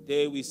when a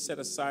day we set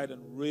aside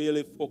and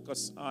really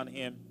focus on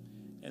Him.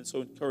 And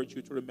so encourage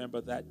you to remember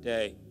that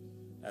day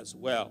as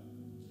well.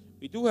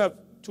 We do have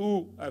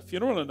 2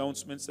 funeral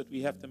announcements that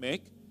we have to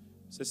make.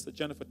 Sister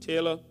Jennifer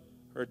Taylor,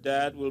 her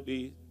dad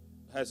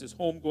has his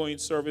homegoing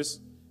service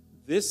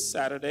this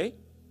Saturday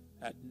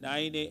at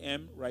 9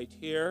 a.m. right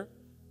here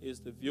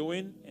is the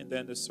viewing, and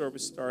then the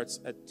service starts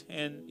at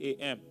 10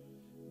 a.m.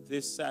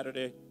 this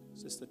Saturday,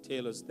 Sister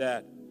Taylor's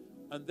dad.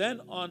 And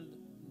then on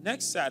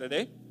next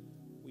Saturday,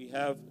 we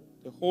have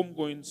the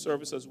homegoing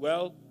service as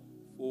well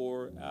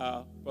for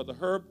Brother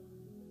Herb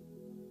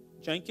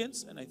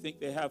Jenkins, and I think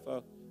they have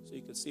so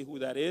you can see who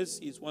that is.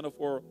 He's one of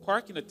our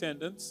parking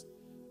attendants,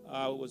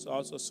 was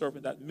also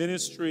serving that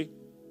ministry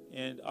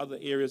and other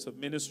areas of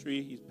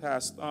ministry. He's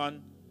passed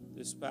on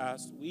this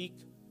past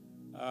week,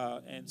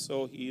 and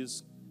so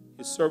his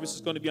service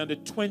is going to be on the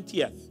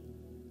 20th.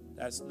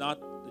 That's not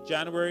the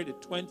January, the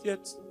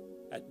 20th.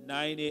 At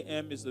 9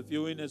 a.m. is the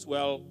viewing as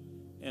well,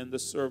 and the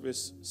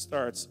service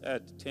starts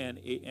at 10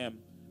 a.m.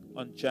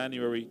 on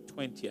January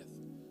 20th.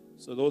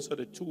 So those are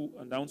the 2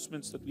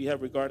 announcements that we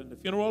have regarding the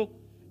funeral.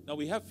 Now,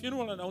 we have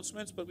funeral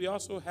announcements, but we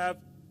also have,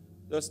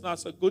 that's not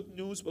so good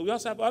news, but we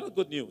also have other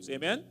good news.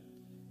 Amen?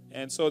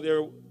 And so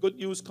there are good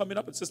news coming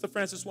up, and Sister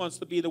Francis wants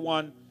to be the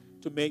one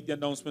to make the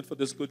announcement for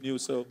this good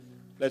news, so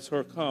let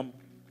her come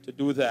to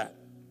do that.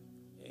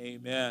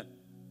 Amen.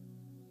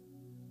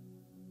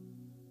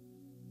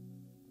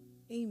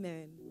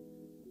 Amen.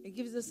 It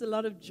gives us a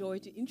lot of joy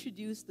to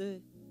introduce the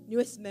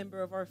newest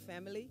member of our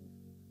family,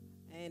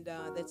 and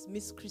that's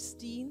Miss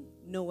Christine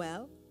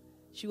Noel.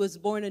 She was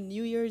born on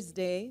New Year's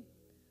Day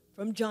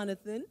from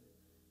Jonathan,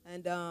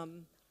 and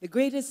the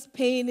greatest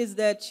pain is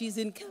that she's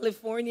in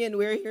California and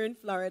we're here in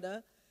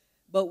Florida,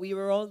 but we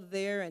were all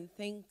there, and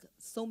thank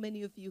so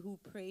many of you who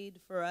prayed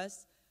for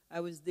us. I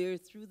was there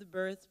through the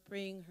birth,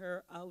 praying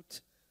her out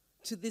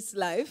to this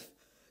life.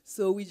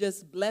 So we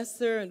just bless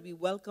her and we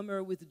welcome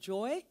her with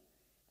joy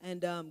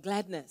and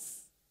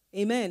gladness.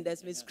 Amen.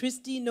 That's Miss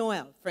Christy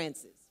Noel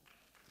Francis.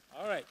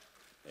 All right.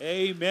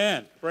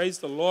 Amen. Praise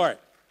the Lord.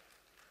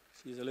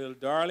 She's a little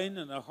darling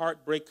and a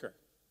heartbreaker.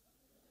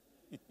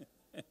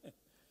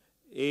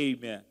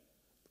 Amen.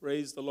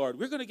 Praise the Lord.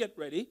 We're going to get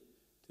ready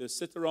to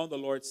sit around the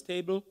Lord's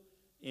table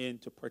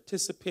and to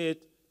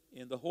participate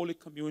in the Holy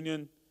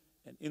Communion,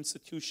 an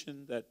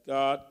institution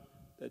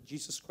that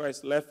Jesus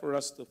Christ left for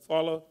us to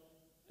follow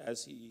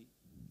as he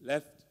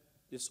left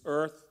this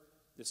earth.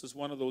 This is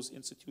one of those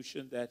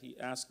institutions that he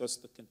asked us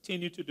to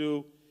continue to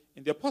do.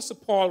 And the Apostle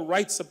Paul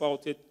writes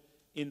about it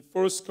in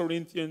 1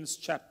 Corinthians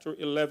chapter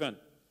 11.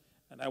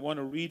 And I want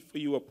to read for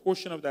you a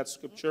portion of that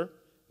scripture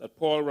that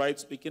Paul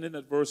writes, beginning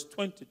at verse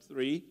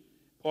 23.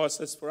 Paul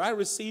says, "For I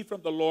received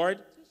from the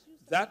Lord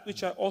that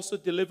which I also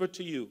delivered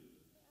to you,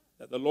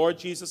 that the Lord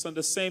Jesus, on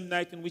the same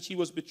night in which he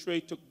was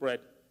betrayed, took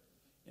bread.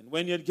 And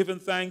when he had given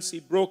thanks,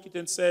 he broke it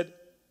and said,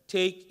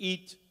 'Take,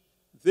 eat.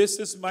 This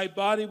is my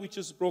body which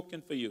is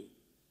broken for you.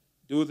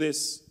 Do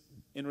this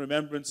in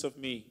remembrance of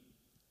me.'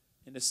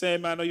 In the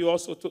same manner, you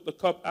also took the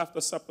cup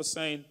after supper,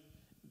 saying,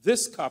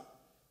 'This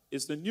cup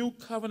is the new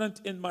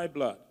covenant in my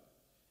blood.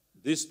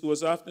 This do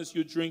as often as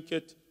you drink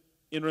it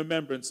in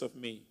remembrance of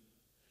me.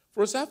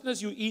 For as often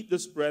as you eat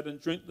this bread and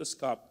drink this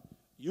cup,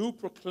 you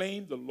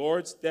proclaim the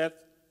Lord's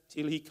death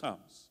till he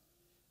comes.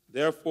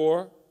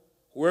 Therefore,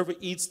 whoever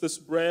eats this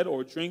bread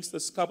or drinks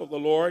this cup of the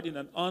Lord in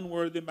an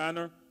unworthy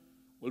manner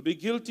will be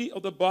guilty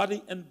of the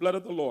body and blood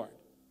of the Lord.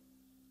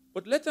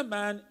 But let a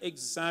man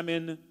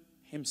examine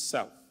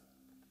himself,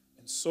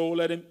 and so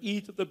let him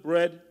eat of the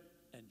bread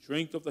and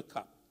drink of the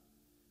cup.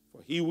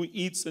 For he who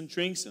eats and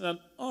drinks in an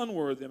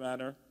unworthy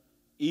manner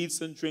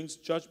eats and drinks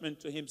judgment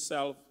to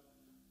himself,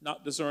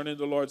 not discerning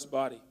the Lord's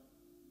body.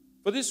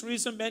 For this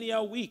reason many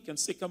are weak and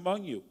sick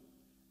among you,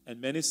 and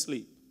many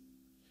sleep.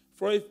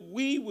 For if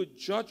we would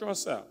judge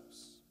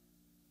ourselves,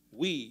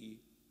 we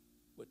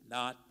would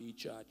not be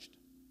judged.'"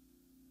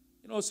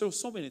 You know,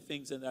 so many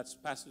things in that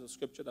passage of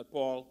scripture that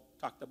Paul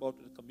talked about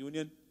in the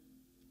communion.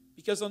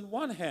 Because on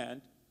one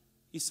hand,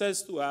 he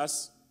says to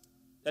us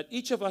that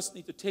each of us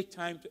need to take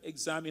time to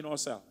examine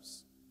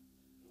ourselves.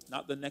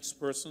 Not the next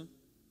person.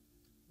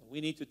 But we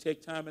need to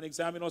take time and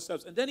examine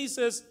ourselves. And then he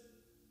says,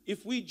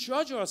 if we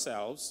judge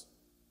ourselves,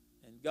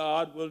 then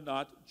God will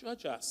not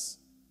judge us.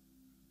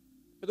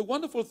 But the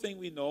wonderful thing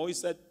we know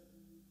is that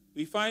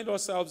we find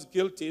ourselves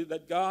guilty,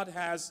 that God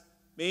has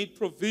made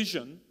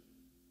provision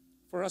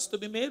for us to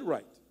be made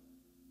right.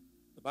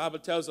 The Bible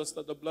tells us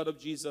that the blood of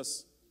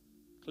Jesus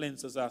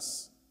cleanses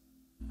us,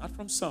 not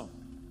from some,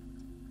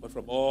 but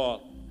from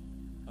all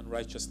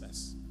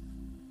unrighteousness.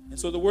 And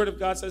so the Word of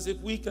God says,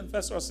 if we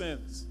confess our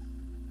sins,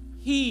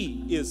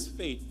 he is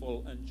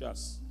faithful and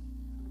just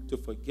to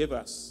forgive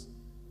us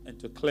and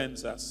to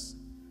cleanse us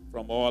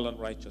from all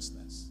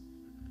unrighteousness.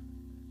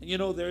 And you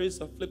know, there is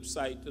a flip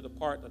side to the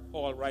part that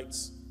Paul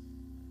writes.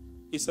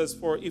 He says,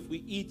 for if we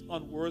eat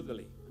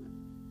unworthily,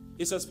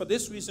 he says, for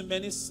this reason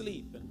many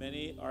sleep and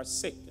many are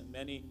sick and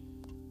many,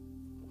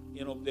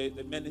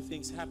 many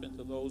things happen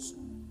to those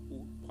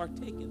who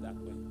partake in that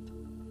way.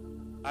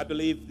 I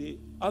believe the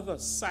other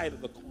side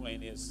of the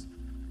coin is,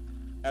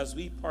 as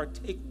we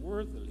partake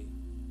worthily,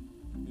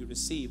 we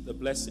receive the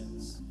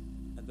blessings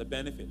and the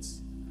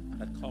benefits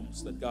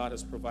that God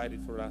has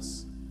provided for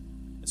us.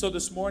 And so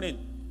this morning,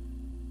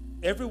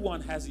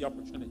 everyone has the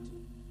opportunity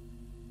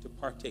to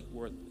partake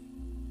worthily.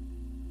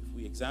 If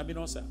we examine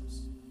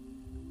ourselves,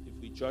 if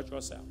we judge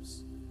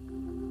ourselves,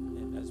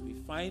 and as we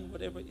find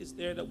whatever is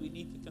there that we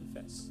need to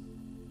confess,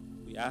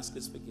 we ask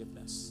his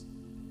forgiveness.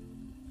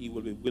 He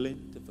will be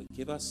willing to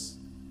forgive us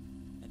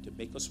and to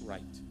make us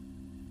right,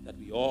 that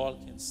we all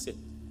can sit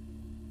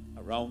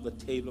around the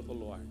table of the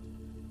Lord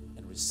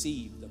and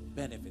receive the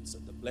benefits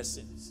and the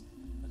blessings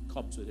that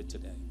comes with it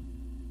today.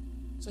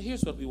 So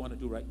here's what we want to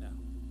do right now.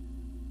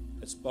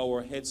 Let's bow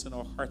our heads and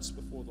our hearts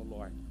before the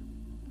Lord.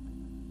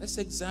 Let's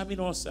examine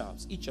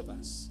ourselves, each of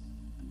us.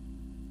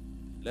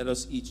 Let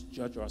us each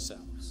judge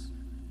ourselves.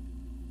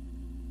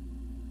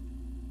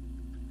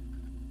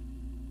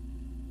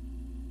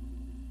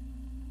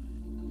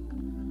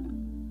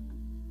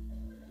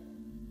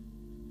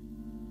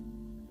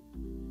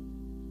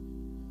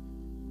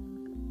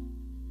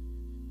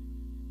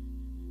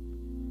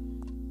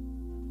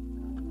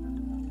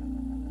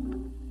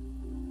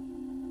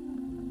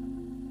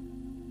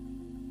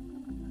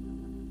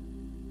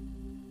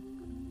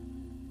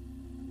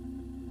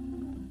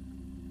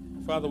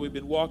 Father,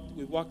 we've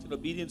walked in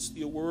obedience to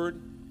your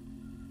word.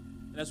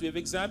 And as we have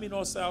examined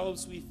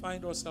ourselves, we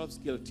find ourselves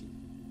guilty.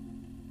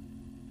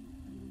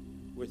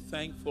 We're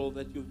thankful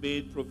that you've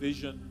made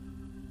provision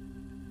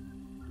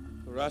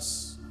for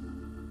us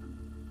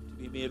to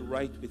be made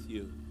right with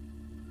you.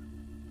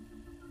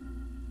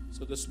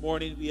 So this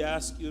morning we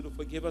ask you to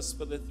forgive us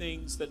for the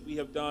things that we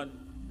have done,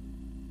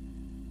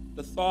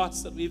 the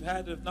thoughts that we've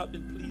had that have not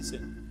been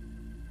pleasing,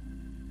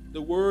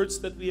 the words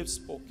that we have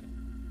spoken,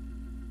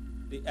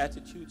 the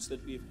attitudes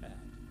that we've had.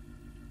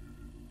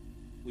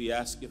 We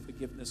ask your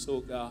forgiveness,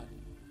 oh God.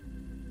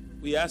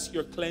 We ask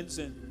your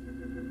cleansing.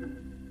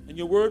 And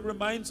your word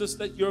reminds us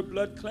that your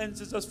blood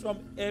cleanses us from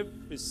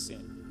every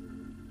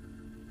sin.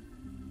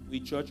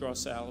 We judge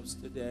ourselves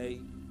today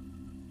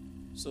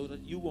so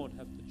that you won't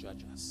have to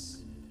judge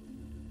us.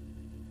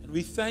 And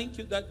we thank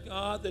you that,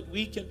 God, that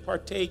we can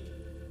partake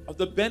of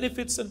the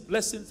benefits and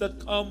blessings that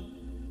come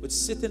with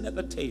sitting at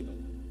the table.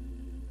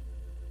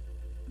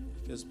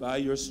 Because by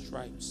your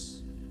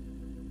stripes,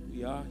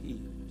 we are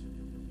healed.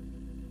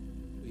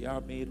 We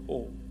are made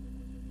whole.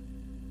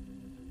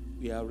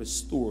 We are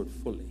restored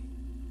fully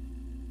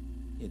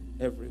in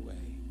every way.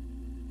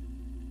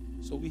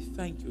 So we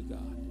thank you,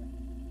 God,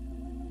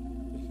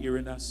 for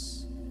hearing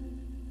us,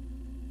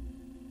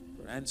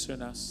 for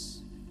answering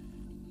us,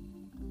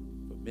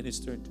 for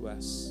ministering to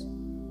us.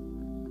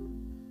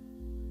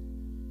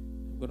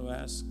 I'm going to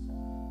ask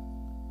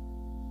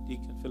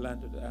Deacon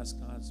Philander to ask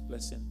God's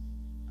blessing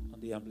on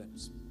the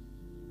emblems.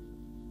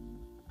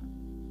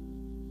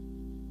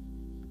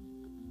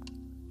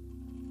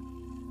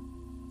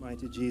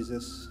 Mighty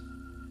Jesus,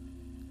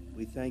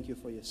 we thank you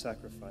for your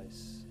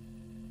sacrifice.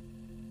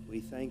 We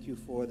thank you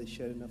for the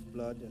shedding of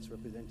blood that's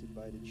represented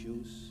by the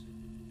juice,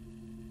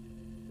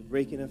 the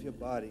breaking of your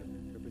body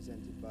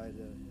represented by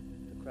the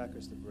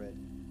crackers, the bread.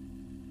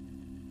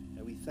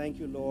 And we thank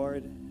you,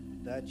 Lord,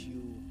 that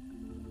you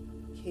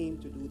came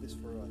to do this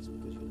for us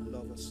because you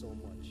love us so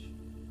much.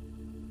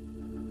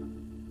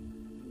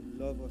 You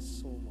love us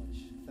so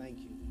much. Thank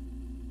you.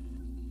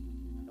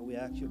 And we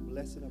ask your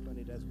blessing upon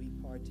it as we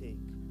partake.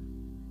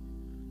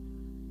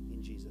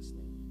 In Jesus'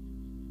 name,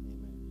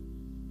 amen.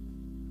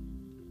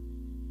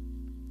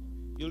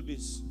 You'll be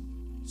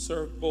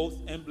served both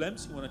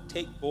emblems. You want to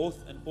take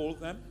both and hold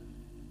them.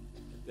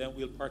 And then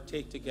we'll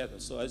partake together.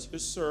 So as you're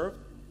served,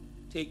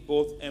 take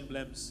both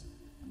emblems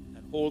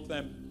and hold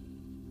them,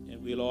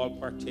 and we'll all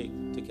partake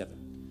together.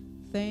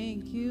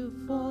 Thank you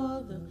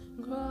for the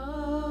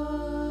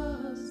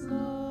cross,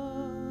 Lord.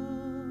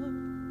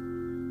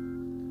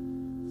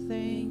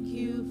 Thank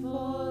you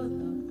for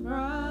the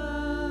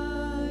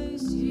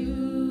price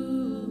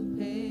you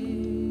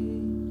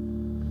paid,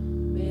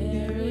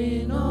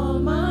 bearing all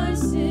my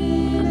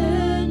sin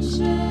and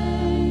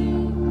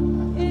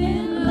shame.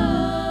 In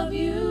love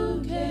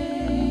you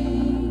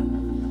came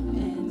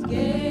and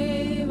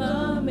gave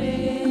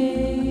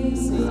amazing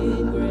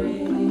grace.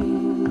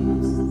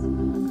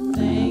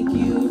 Thank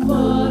you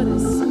for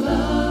this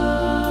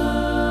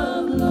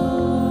love,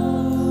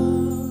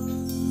 Lord.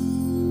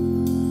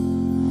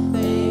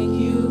 Thank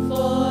you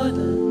for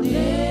the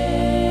day.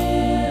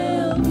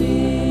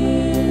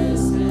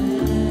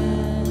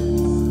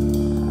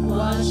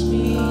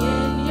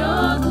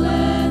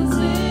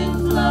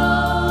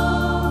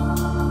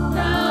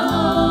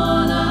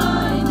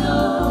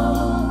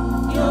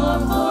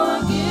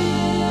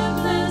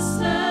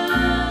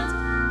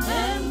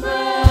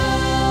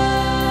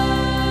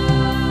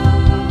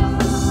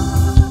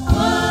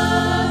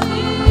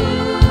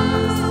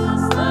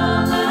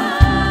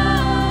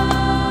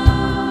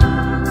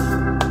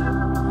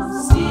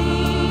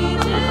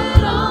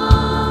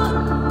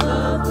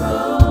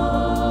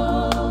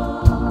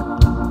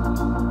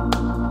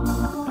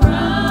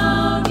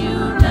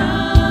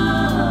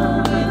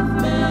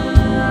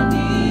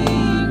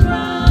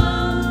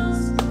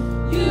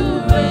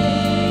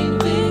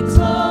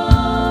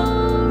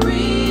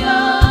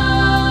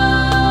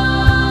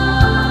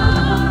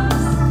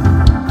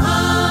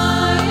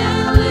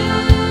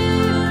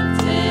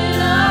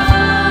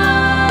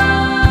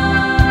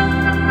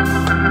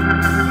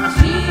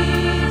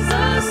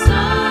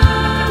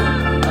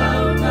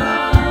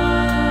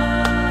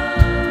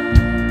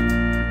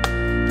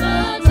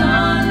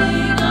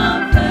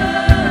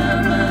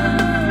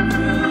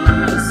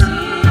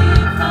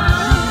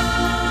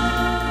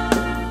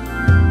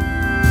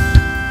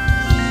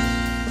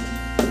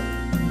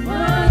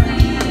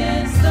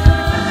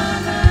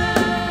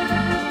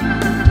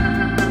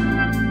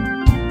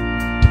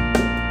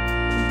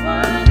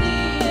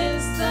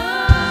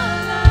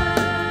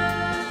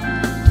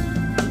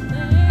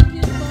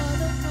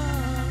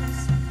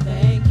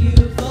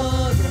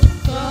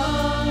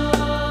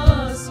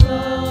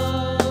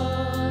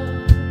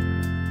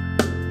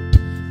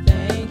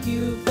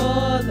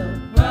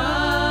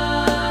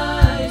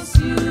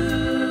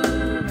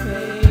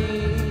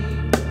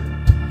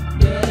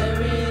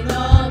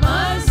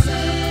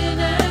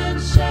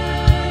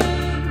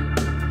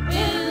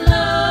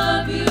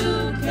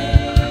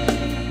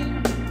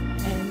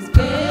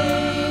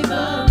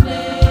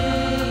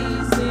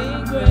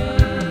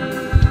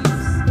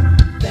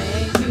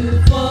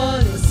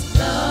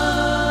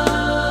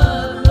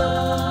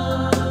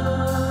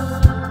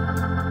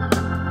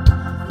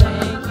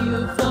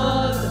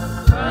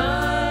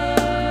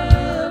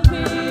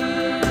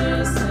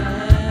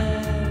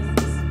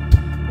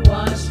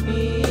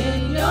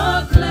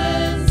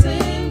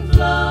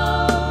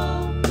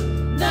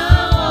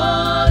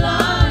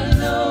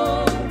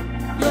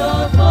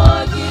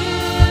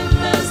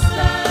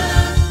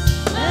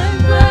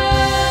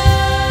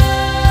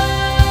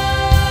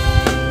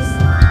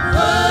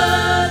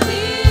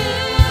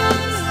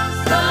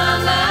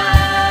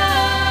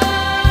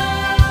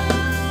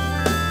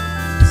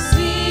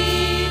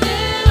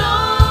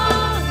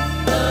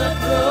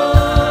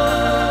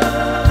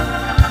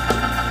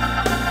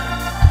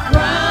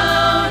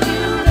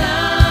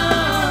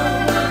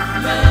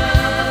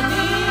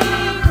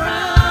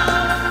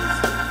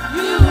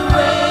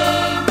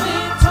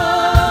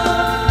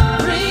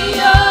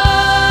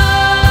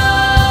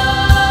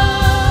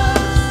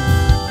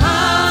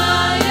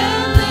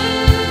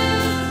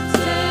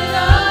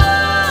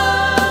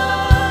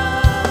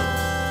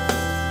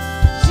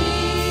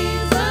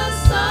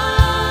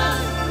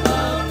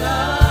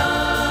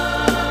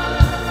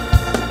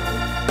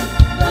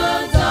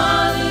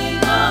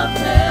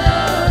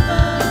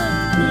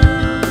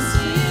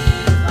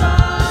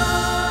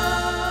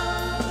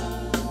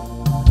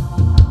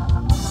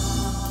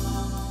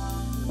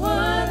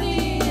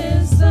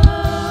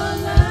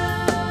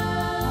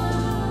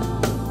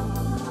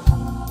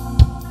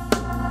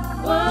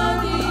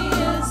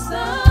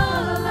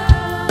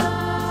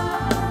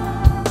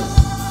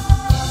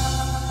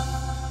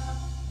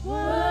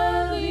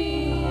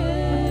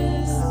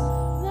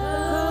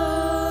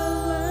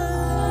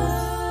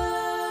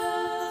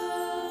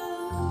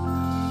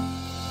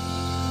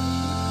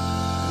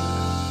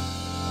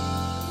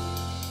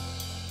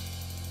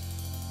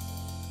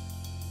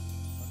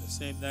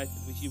 same night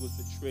in which he was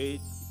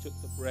betrayed, he took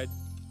the bread.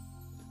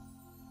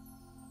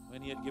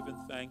 When he had given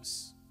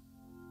thanks,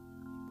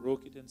 he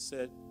broke it and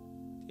said,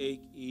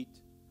 "Take, eat.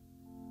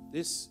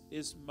 This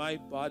is my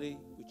body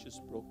which is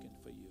broken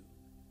for you.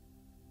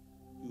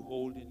 You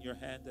hold in your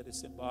hand that is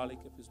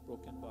symbolic of his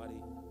broken body.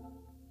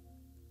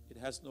 It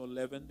has no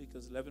leaven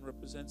because leaven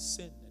represents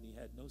sin, and he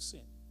had no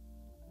sin.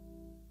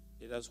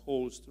 It has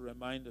holes to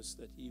remind us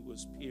that he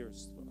was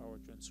pierced for our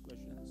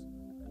transgressions.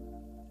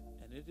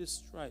 And it is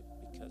striped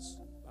because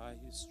by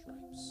his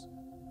stripes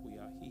we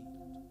are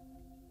healed."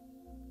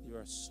 There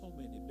are so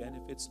many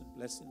benefits and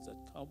blessings that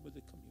come with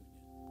the communion.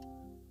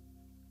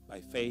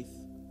 By faith,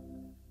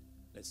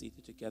 let's eat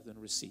it together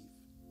and receive.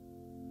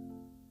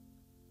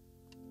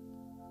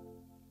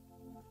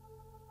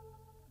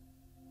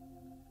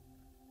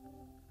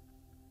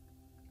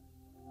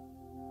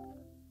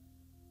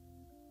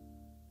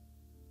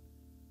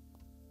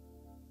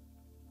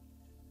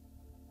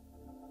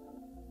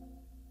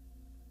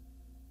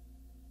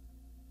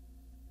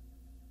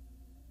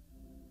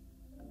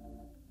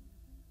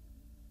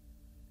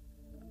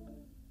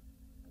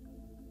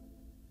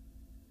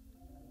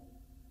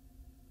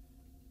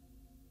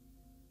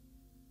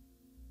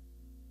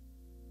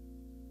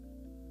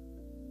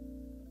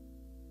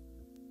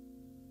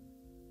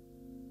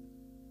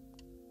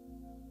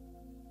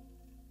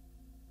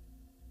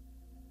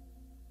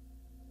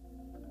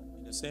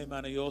 In the same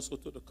manner, he also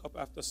took the cup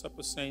after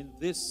supper, saying,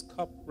 "This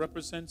cup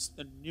represents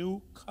the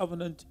new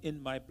covenant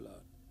in my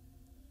blood."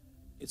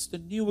 It's the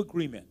new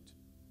agreement.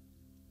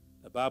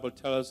 The Bible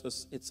tells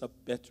us it's a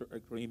better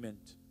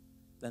agreement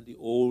than the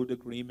old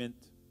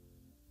agreement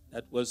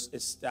that was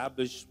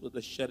established with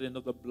the shedding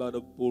of the blood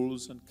of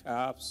bulls and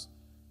calves,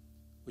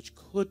 which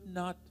could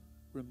not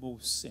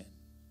remove sin.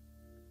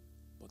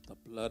 But the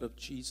blood of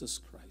Jesus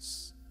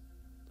Christ,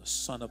 the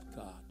Son of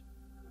God,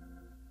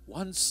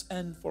 once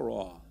and for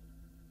all,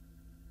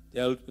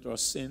 dealt with our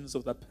sins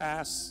of the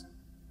past,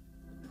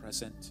 the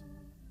present,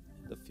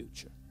 and the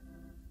future.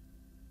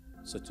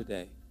 So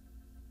today,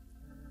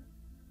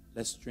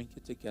 let's drink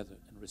it together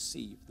and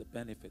receive the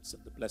benefits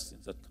and the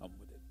blessings that come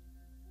with it.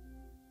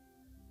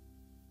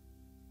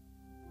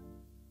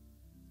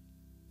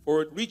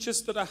 For it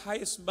reaches to the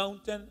highest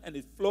mountain and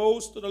it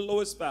flows to the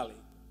lowest valley,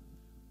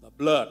 the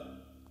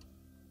blood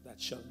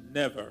that shall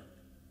never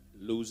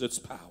lose its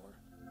power.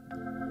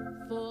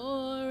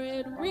 For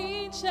it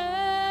reaches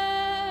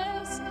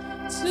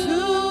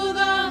to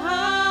the highest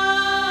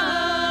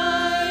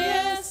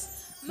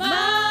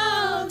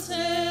mountain,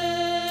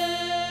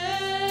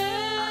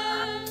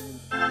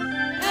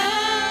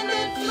 and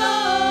it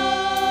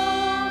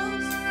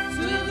flows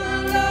to the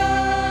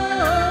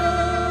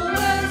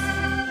lowest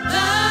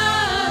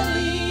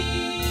valley.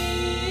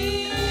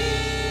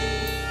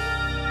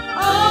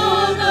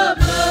 Oh, the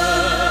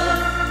blood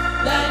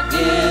that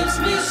gives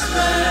me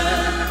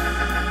strength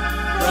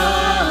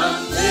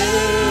from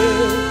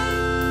day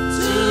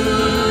to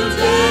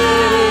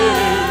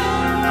day,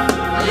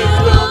 it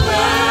will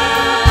never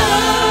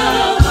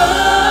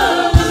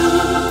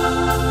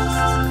lose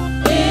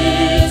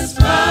its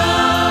power.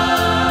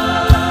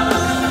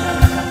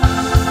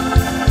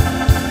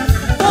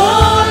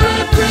 For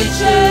it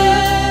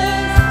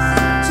reaches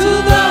to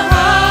the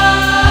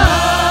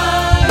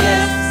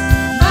highest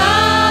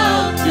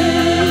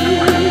mountain,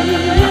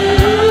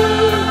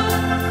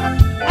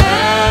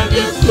 and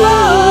it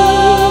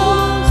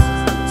flows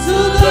to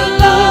the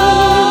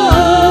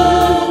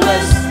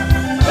lowest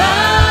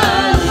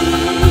valley.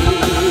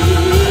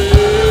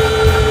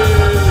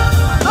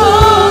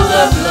 Oh,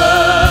 the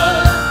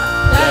blood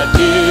that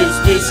gives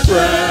me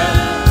strength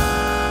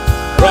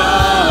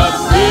from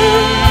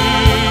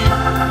day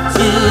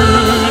to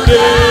day,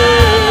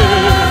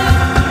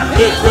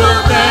 it will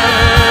never,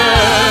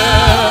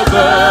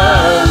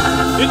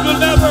 It will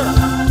never.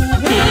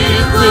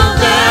 it will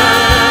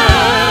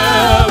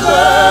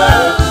never,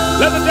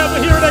 Let the devil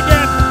hear it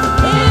again.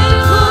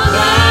 it will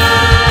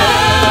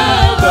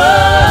never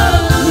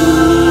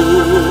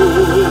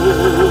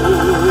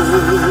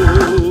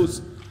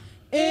Lose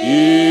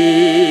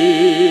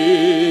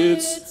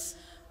its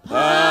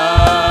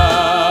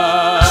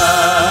power.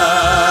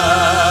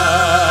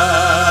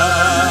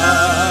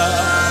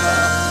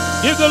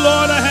 Give the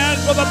Lord a hand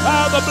for the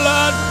power of the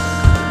blood.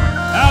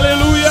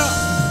 Hallelujah.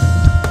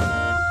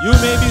 You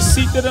may be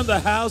seated in the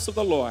house of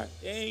the Lord.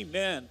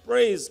 Amen.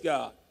 Praise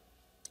God.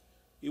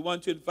 We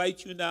want to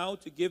invite you now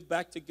to give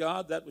back to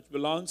God that which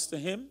belongs to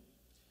him,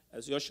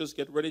 as the ushers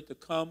get ready to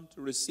come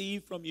to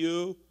receive from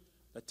you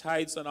the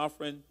tithes and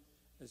offering.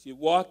 As you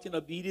walk in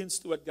obedience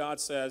to what God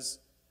says,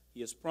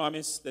 he has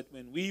promised that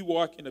when we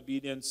walk in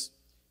obedience,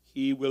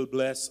 he will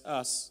bless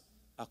us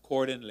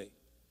accordingly.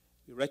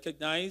 We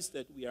recognize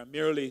that we are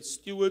merely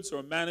stewards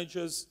or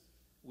managers.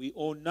 We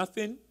own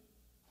nothing.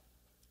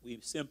 We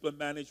simply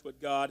manage what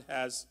God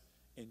has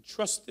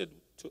entrusted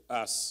to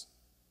us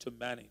to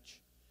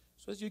manage.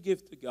 So as you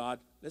give to God,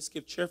 let's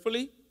give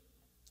cheerfully.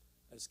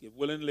 Let's give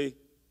willingly.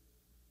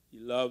 He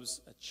loves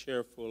a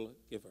cheerful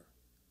giver.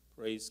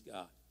 Praise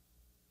God.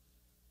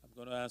 I'm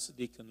going to ask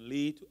Deacon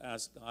Lee to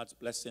ask God's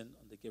blessing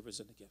on the givers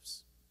and the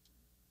gifts.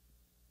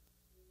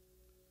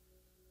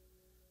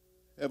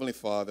 Heavenly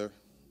Father,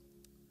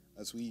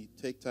 as we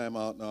take time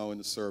out now in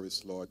the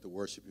service, Lord, to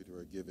worship you to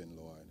our giving,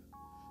 Lord,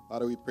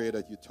 Father, we pray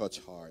that you touch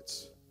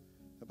hearts.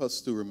 Help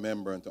us to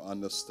remember and to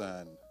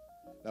understand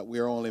that we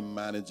are only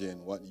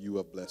managing what you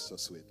have blessed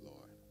us with,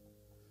 Lord.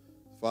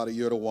 Father,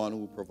 you're the one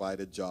who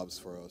provided jobs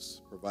for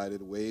us,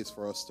 provided ways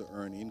for us to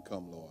earn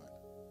income, Lord.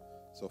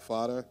 So,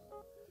 Father,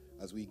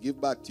 as we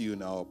give back to you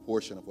now a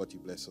portion of what you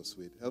bless us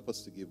with, help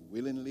us to give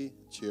willingly,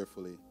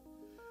 cheerfully,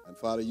 and,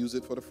 Father, use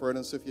it for the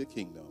furtherance of your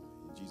kingdom.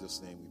 In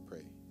Jesus' name we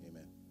pray.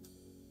 Amen.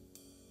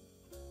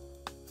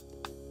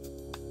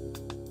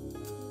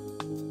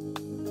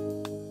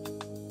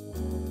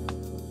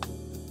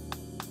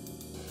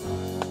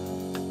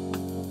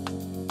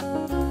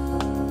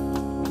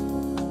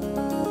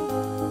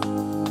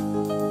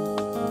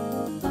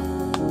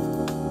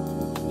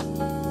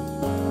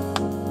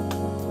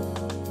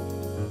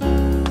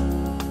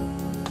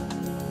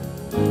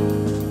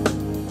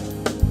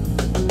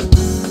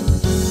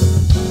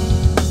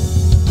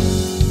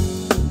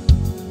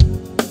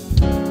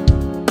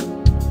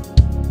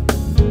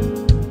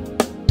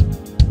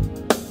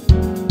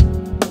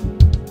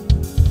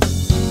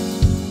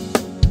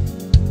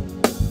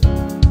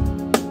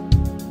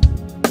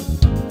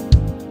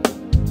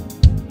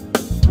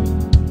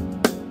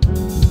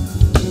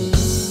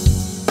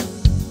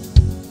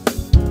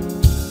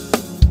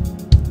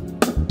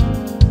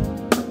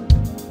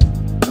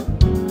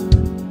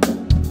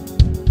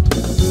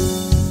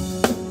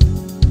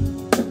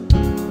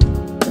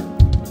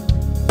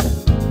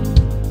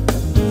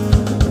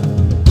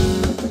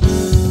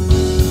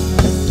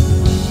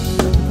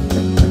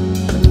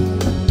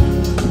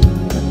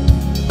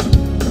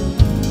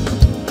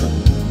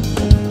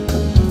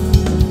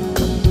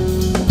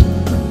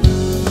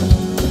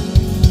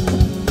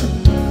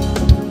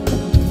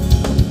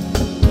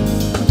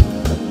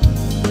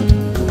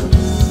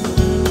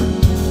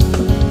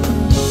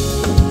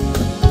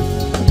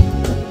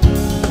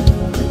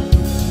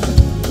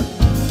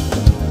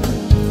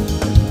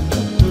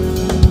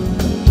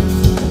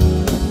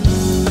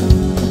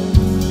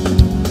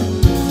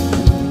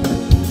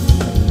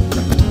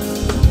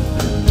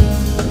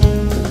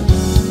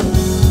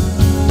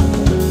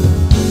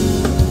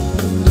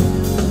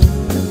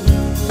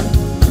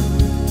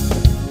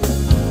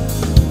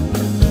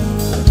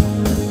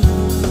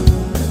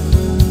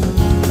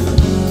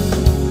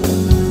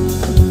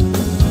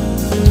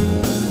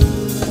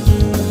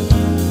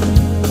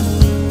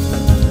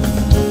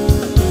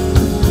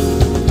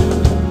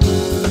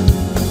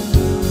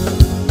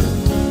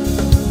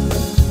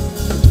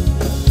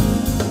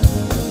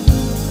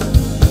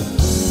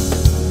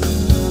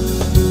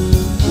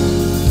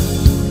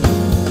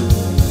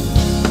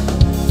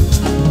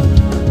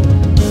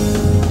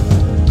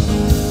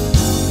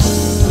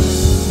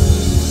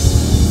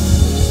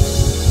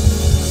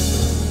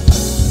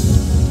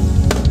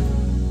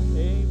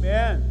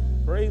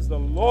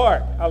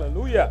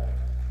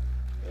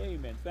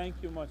 Thank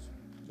you much,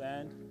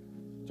 band.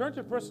 Turn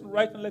to the person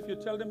right and left. You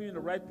tell them you're in the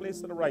right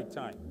place at the right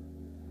time.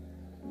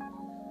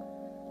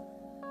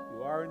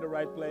 You are in the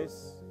right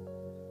place,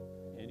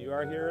 and you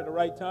are here at the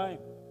right time.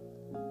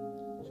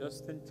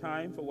 Just in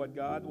time for what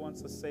God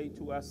wants to say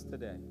to us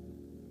today.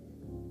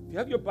 If you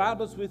have your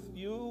Bibles with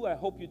you, I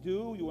hope you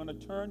do. You want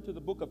to turn to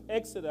the book of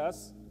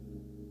Exodus,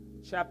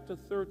 chapter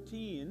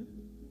 13.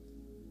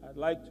 I'd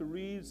like to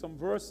read some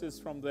verses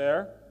from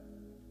there.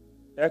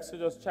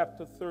 Exodus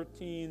chapter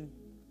 13,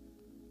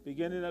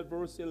 beginning at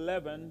verse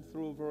 11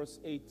 through verse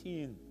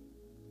 18.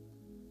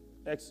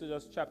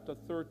 Exodus chapter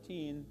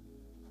 13,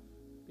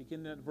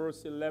 beginning at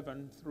verse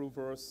 11 through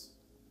verse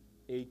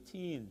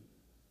 18.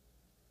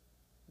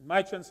 In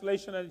my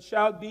translation, and it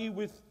shall be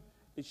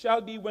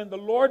when the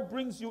Lord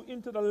brings you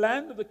into the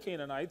land of the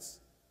Canaanites,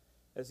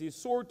 as he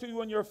swore to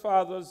you and your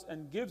fathers,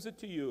 and gives it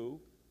to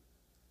you,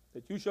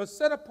 that you shall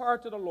set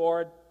apart to the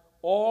Lord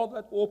all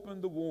that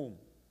open the womb.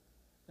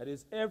 That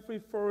is, every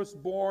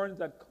firstborn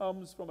that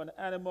comes from an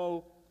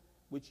animal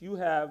which you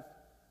have,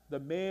 the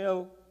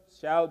male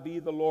shall be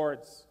the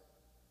Lord's.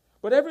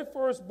 But every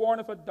firstborn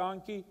of a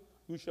donkey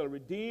you shall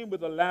redeem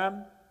with a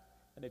lamb,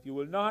 and if you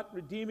will not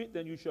redeem it,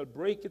 then you shall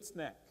break its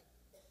neck.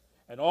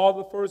 And all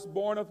the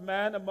firstborn of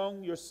man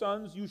among your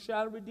sons you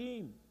shall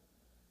redeem.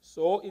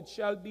 So it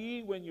shall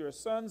be when your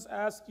sons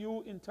ask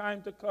you in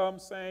time to come,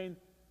 saying,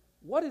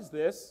 what is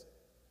this?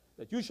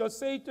 That you shall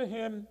say to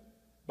him,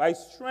 by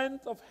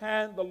strength of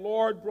hand the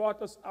Lord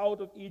brought us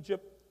out of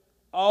Egypt,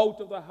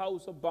 out of the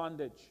house of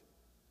bondage.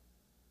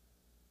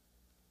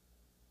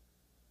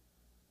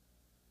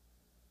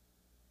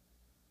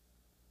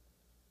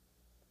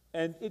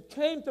 And it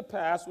came to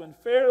pass, when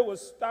Pharaoh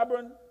was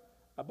stubborn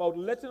about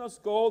letting us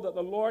go, that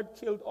the Lord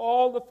killed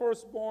all the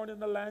firstborn in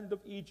the land of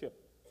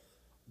Egypt,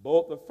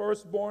 both the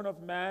firstborn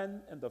of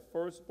man and the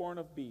firstborn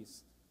of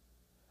beast.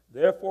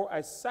 Therefore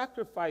I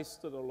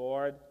sacrificed to the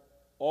Lord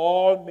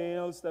all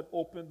males that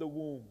opened the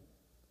womb.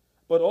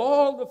 But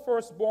all the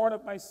firstborn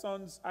of my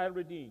sons I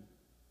redeem.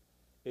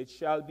 It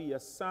shall be a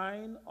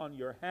sign on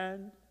your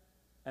hand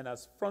and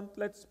as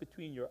frontlets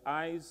between your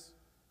eyes,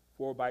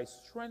 for by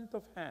strength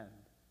of hand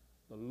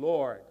the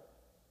Lord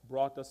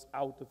brought us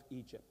out of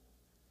Egypt.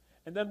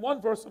 And then one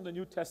verse from the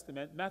New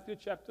Testament, Matthew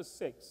chapter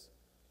 6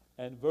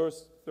 and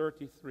verse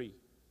 33.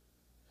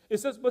 It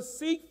says, "But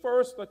seek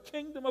first the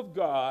kingdom of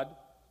God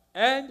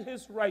and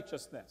his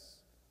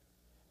righteousness,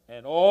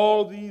 and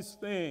all these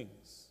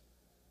things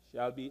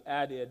shall be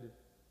added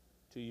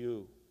to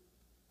you."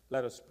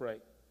 Let us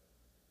pray.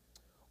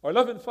 Our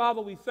loving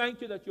Father, we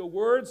thank you that your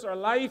words are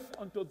life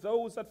unto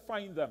those that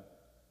find them,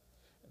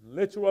 and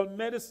literal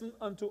medicine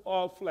unto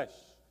all flesh.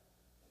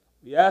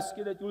 We ask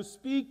you that you'll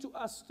speak to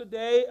us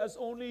today as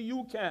only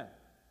you can,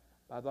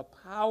 by the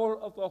power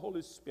of the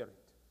Holy Spirit.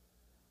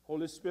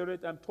 Holy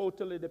Spirit, I'm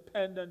totally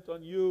dependent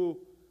on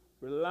you,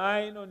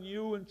 relying on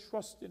you and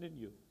trusting in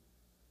you,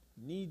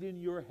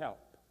 needing your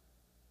help,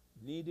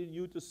 needing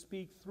you to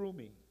speak through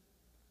me,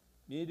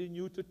 needing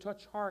you to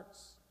touch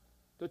hearts,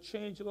 to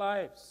change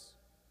lives,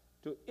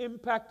 to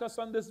impact us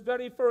on this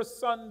very first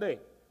Sunday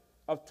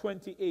of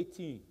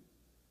 2018.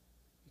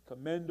 We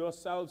commend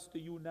ourselves to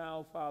you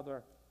now,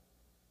 Father.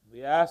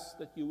 We ask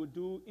that you would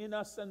do in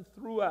us and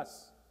through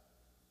us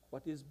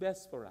what is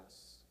best for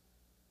us,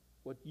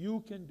 what you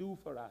can do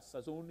for us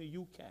as only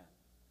you can.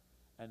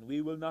 And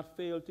we will not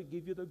fail to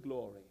give you the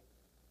glory,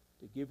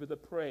 to give you the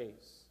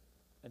praise,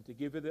 and to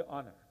give you the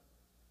honor.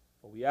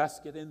 For we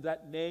ask it in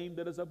that name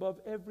that is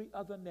above every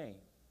other name,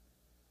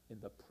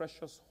 in the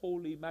precious,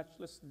 holy,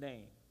 matchless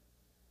name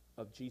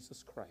of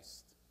Jesus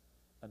Christ.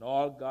 And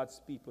all God's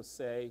people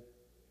say,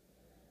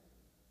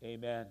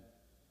 amen.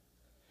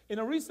 In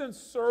a recent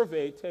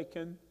survey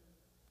taken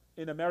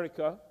in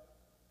America,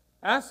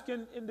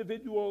 asking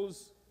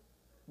individuals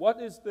what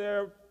is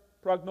their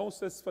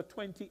prognosis for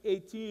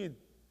 2018,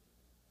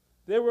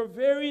 there were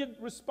varied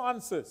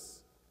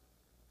responses.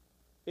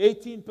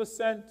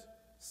 18%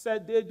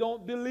 said they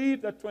don't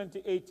believe that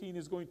 2018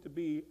 is going to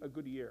be a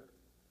good year.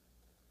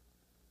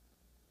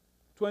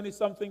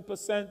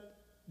 20-something%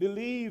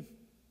 believe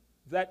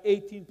that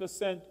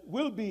 18%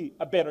 will be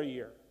a better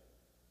year.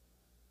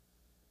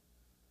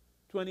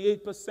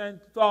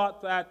 28%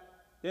 thought that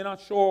they're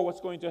not sure what's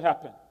going to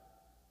happen.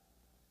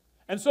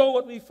 And so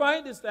what we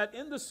find is that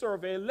in the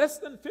survey, less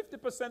than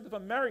 50% of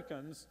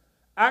Americans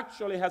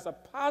actually has a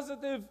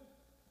positive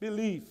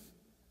belief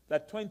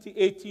that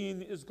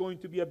 2018 is going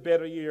to be a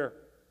better year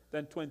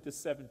than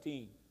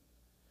 2017.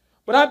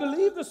 But I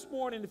believe this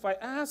morning, if I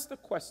ask the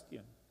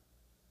question,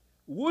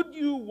 would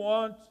you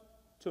want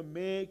to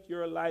make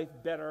your life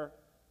better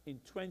in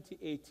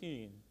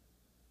 2018?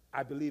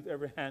 I believe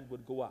every hand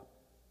would go up.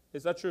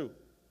 Is that true?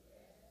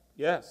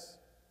 Yes.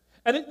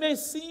 And it may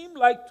seem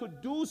like to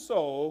do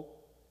so,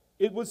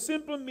 it would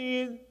simply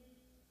mean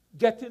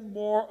getting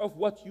more of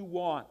what you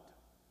want.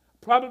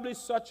 Probably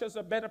such as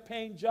a better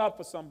paying job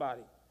for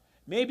somebody.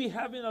 Maybe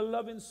having a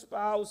loving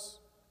spouse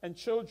and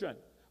children.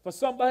 For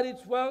somebody,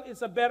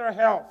 it's a better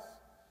health.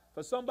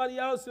 For somebody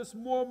else, it's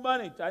more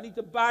money. I need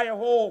to buy a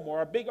home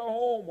or a bigger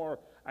home, or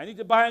I need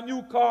to buy a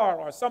new car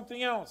or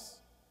something else.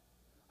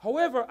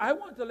 However, I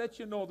want to let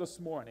you know this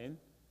morning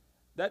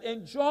that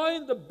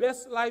enjoying the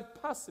best life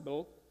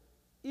possible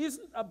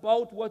isn't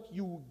about what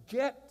you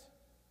get.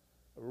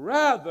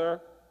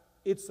 Rather,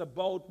 it's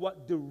about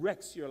what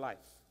directs your life.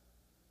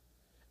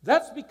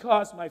 That's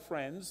because, my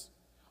friends,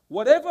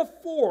 whatever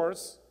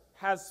force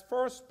has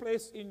first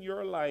place in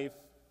your life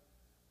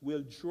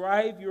will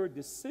drive your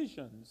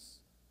decisions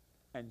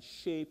and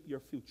shape your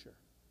future.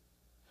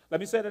 Let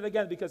me say that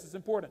again because it's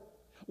important.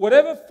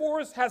 Whatever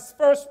force has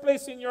first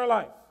place in your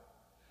life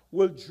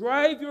will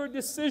drive your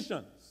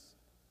decisions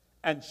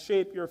and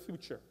shape your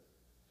future.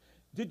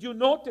 Did you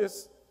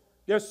notice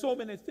there's so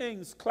many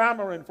things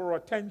clamoring for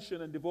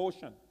attention and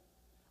devotion?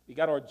 We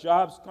got our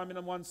jobs coming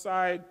on one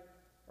side,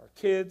 our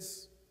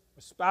kids,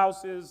 our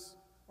spouses,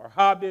 our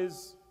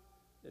hobbies,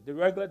 the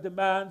regular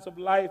demands of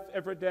life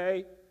every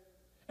day.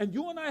 And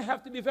you and I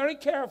have to be very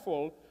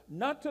careful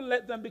not to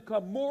let them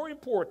become more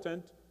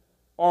important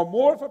or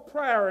more of a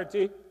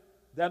priority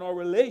than our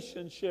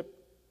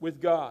relationship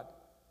with God.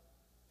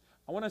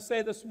 I want to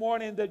say this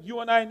morning that you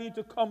and I need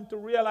to come to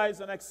realize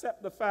and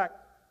accept the fact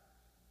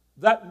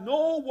that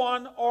no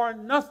one or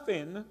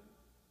nothing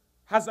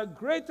has a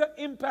greater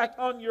impact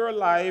on your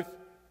life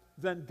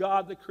than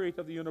God, the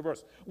creator of the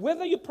universe.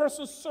 Whether your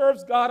person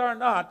serves God or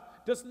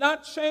not does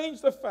not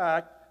change the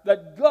fact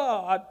that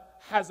God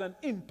has an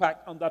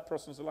impact on that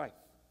person's life.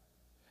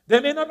 They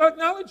may not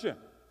acknowledge him,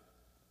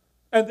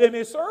 and they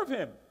may serve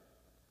him.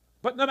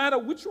 But no matter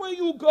which way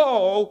you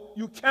go,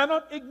 you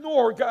cannot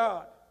ignore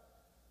God.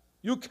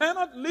 You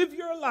cannot live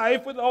your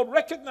life without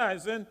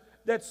recognizing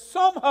that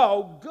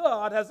somehow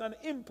God has an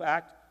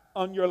impact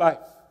on your life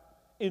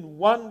in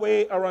one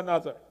way or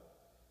another.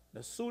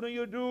 The sooner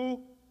you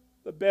do,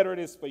 the better it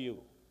is for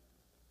you.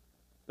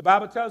 The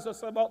Bible tells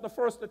us about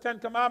the 10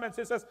 commandments.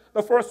 It says,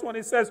 the first one,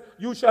 it says,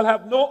 you shall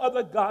have no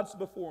other gods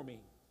before me.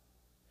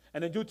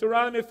 And in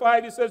Deuteronomy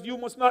 5, it says, you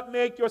must not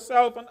make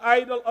yourself an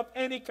idol of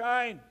any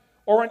kind,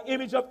 or an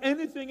image of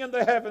anything in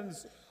the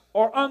heavens,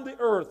 or on the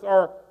earth,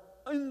 or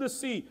in the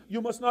sea. You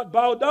must not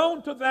bow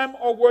down to them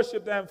or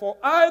worship them. For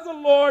I, the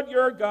Lord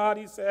your God,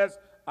 he says,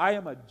 I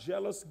am a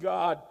jealous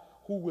God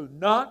who will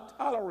not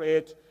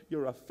tolerate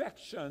your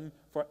affection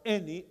for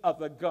any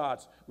other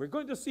gods. We're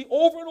going to see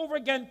over and over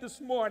again this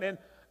morning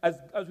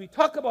as we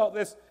talk about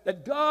this,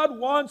 that God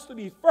wants to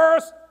be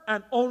first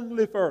and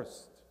only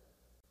first.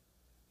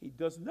 He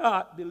does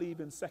not believe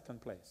in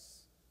second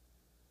place.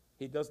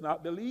 He does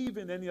not believe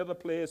in any other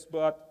place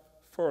but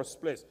first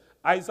place.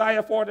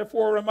 Isaiah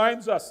 44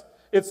 reminds us,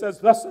 it says,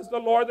 "Thus says the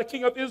Lord, the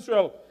King of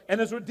Israel,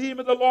 and his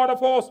Redeemer, the Lord of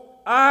hosts,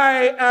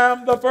 I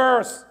am the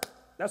first."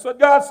 That's what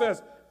God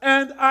says.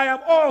 "And I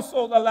am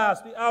also the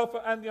last, the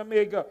Alpha and the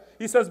Omega."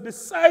 He says,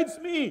 "Besides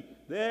me,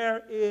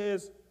 there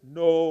is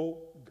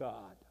no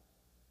God."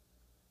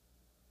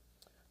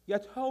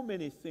 Yet how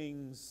many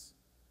things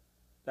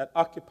that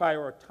occupy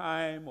our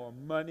time or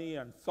money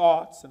and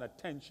thoughts and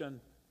attention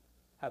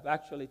have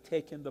actually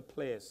taken the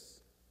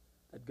place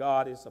that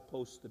God is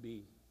supposed to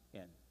be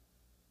in?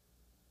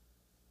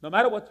 No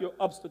matter what your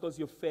obstacles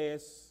you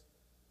face,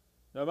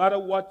 no matter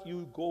what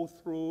you go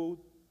through,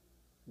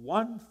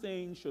 one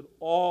thing should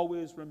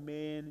always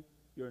remain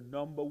your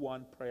number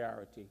one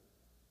priority,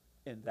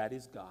 and that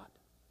is God.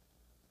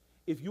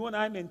 If you and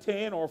I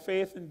maintain our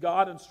faith in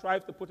God and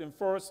strive to put Him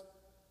first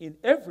in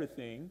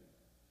everything,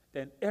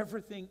 then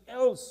everything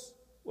else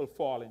will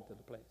fall into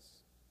the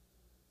place.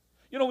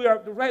 You know, we are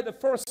right the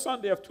first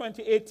Sunday of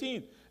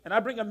 2018, and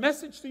I bring a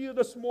message to you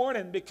this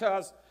morning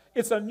because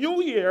it's a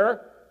new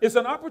year. It's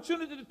an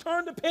opportunity to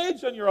turn the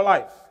page on your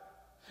life.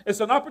 It's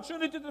an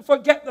opportunity to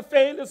forget the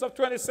failures of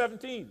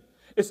 2017.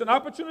 It's an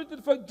opportunity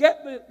to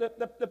forget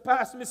the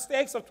past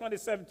mistakes of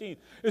 2017.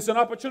 It's an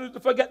opportunity to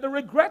forget the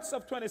regrets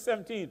of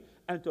 2017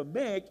 and to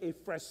make a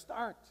fresh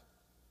start.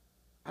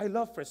 I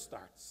love fresh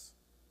starts.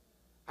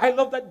 I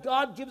love that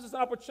God gives us an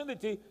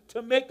opportunity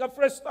to make a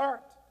fresh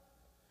start.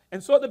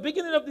 And so at the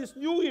beginning of this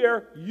new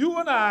year, you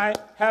and I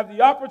have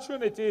the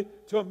opportunity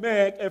to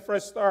make a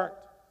fresh start.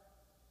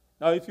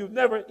 Now, if you've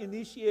never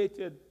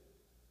initiated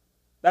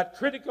that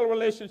critical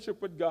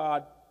relationship with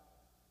God,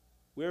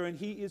 wherein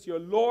He is your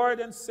Lord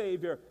and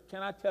Savior,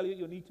 can I tell you,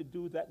 you need to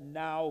do that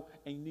now,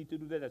 and you need to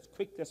do that as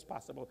quick as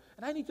possible.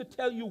 And I need to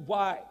tell you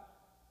why,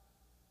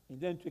 and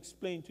then to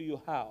explain to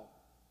you how.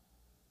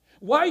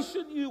 Why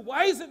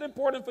is it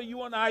important for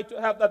you and I to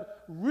have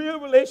that real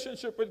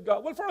relationship with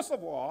God? Well, first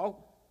of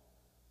all,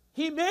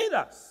 He made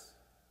us.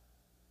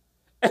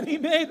 And He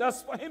made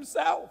us for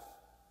Himself.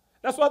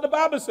 That's what the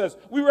Bible says.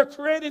 We were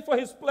created for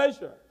His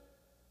pleasure.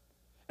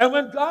 And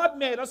when God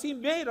made us, He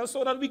made us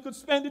so that we could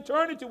spend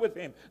eternity with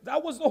Him.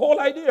 That was the whole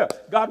idea.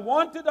 God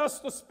wanted us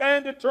to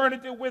spend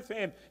eternity with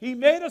Him. He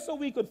made us so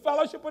we could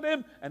fellowship with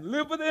Him and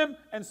live with Him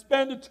and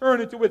spend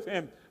eternity with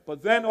Him.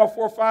 But then our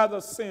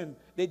forefathers sinned.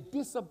 They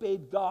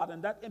disobeyed God,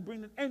 and that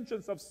bring an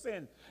entrance of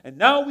sin. And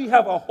now we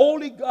have a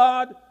holy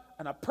God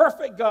and a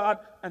perfect God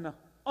and an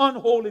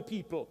unholy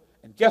people.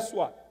 And guess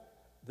what?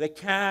 They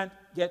can't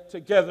get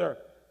together,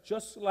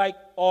 just like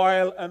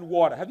oil and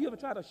water. Have you ever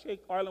tried to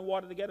shake oil and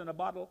water together in a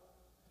bottle?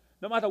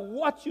 No matter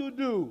what you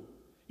do,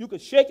 you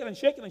could shake it and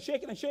shake it and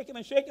shake it and shake it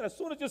and shake it. As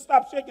soon as you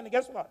stop shaking it,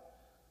 guess what?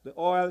 The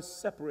oil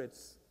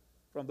separates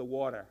from the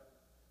water.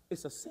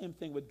 It's the same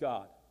thing with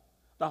God.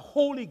 The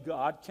holy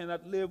God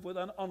cannot live with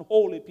an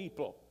unholy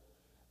people.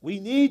 We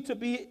need to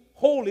be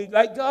holy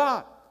like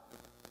God.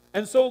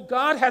 And so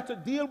God had to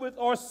deal with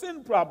our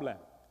sin problem.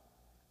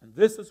 And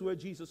this is where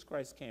Jesus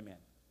Christ came in.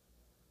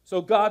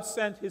 So God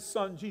sent His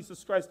Son,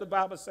 Jesus Christ, the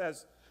Bible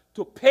says,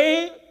 to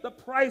pay the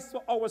price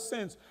for our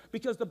sins.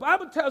 Because the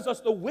Bible tells us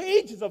the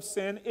wages of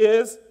sin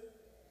is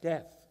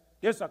death.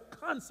 There's a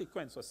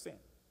consequence of sin.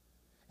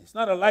 It's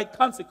not a light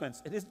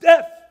consequence. It is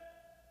death.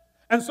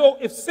 And so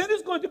if sin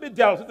is going to be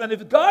dealt with, and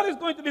if God is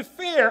going to be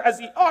fair as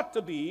He ought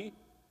to be,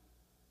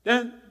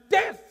 then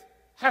death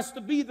has to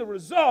be the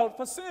result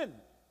for sin.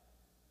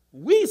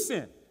 We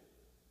sin.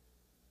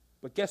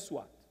 But guess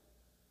what?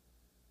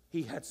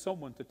 He had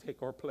someone to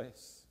take our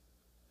place.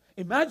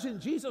 Imagine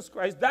Jesus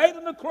Christ died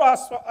on the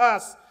cross for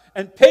us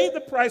and paid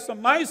the price of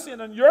my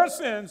sin and your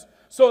sins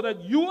so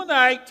that you and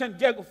I can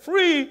get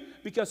free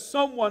because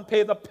someone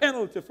paid the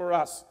penalty for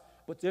us.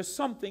 But there's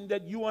something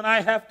that you and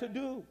I have to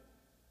do.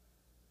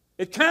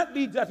 It can't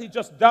be that He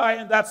just died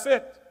and that's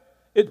it.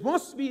 It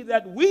must be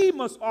that we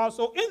must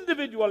also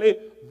individually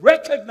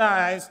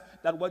recognize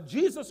that what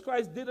Jesus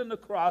Christ did on the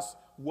cross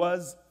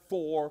was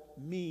for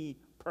me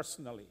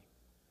personally.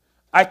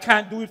 I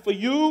can't do it for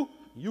you.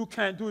 You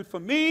can't do it for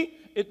me.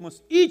 It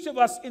must each of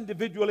us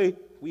individually,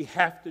 we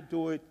have to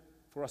do it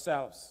for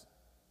ourselves.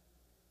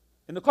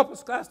 In the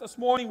couples class this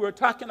morning, we were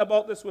talking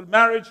about this with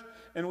marriage,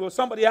 and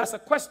somebody asked a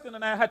question,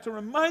 and I had to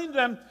remind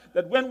them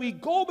that when we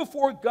go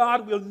before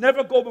God, we'll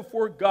never go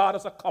before God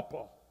as a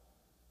couple.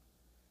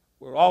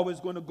 We're always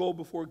going to go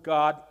before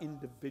God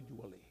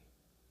individually.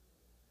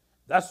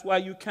 That's why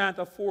you can't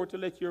afford to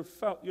let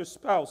your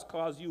spouse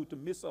cause you to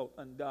miss out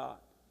on God.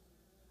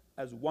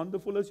 As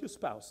wonderful as your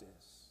spouse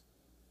is,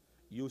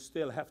 you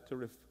still have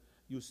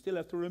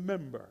to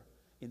remember,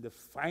 in the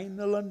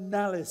final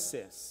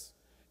analysis,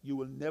 you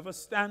will never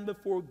stand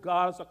before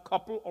God as a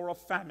couple or a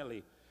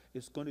family.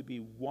 It's going to be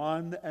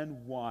one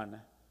and one.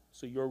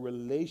 So your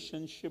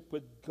relationship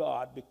with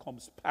God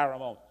becomes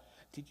paramount.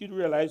 Did you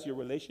realize your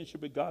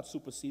relationship with God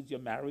supersedes your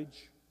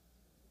marriage?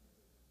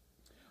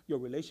 Your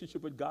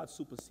relationship with God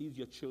supersedes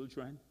your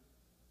children.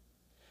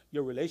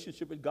 Your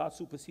relationship with God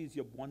supersedes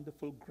your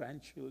wonderful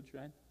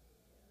grandchildren.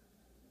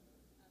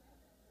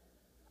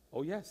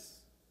 Oh, yes.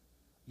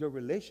 Your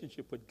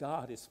relationship with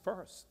God is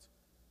first.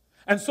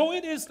 And so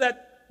it is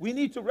that we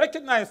need to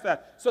recognize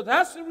that. So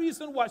that's the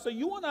reason why. So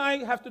you and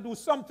I have to do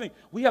something.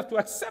 We have to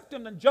accept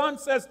him. And John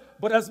says,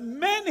 but as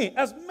many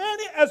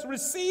as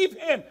receive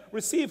him,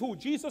 receive who?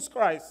 Jesus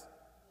Christ.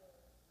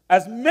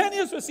 As many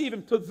as receive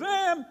him, to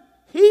them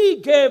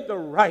he gave the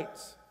right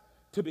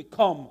to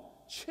become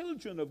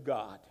children of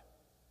God.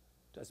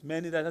 To as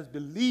many that has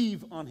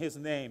believed on his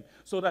name.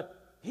 So that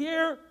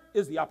here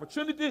is the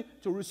opportunity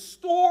to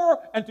restore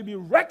and to be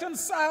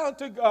reconciled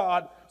to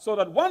God, so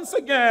that once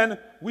again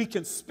we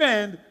can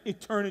spend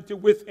eternity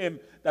with him.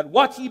 That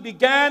what he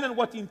began and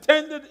what he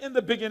intended in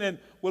the beginning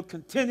will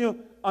continue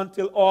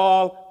until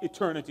all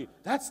eternity.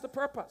 That's the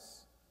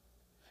purpose.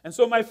 And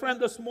so, my friend,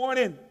 this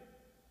morning,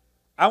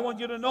 I want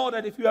you to know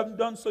that if you haven't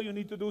done so, you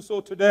need to do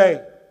so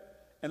today.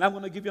 And I'm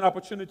going to give you an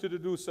opportunity to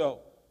do so.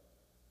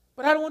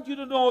 But I want you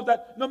to know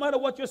that no matter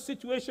what your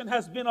situation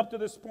has been up to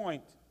this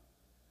point,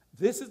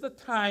 this is the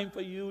time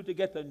for you to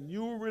get a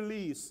new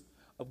release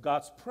of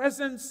God's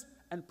presence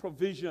and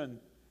provision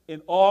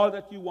in all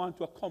that you want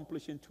to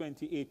accomplish in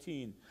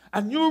 2018.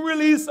 A new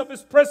release of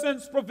his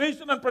presence,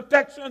 provision, and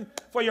protection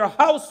for your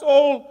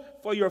household,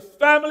 for your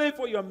family,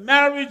 for your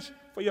marriage,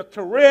 for your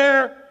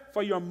career,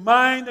 for your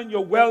mind and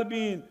your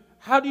well-being.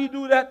 How do you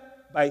do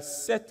that? By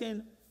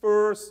setting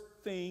first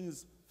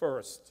things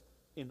first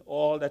in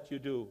all that you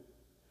do.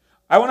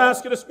 I want to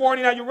ask you this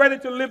morning, are you ready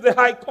to live the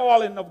high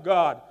calling of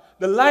God?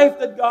 The life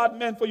that God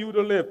meant for you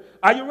to live.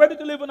 Are you ready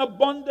to live an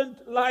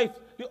abundant life?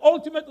 The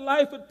ultimate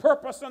life with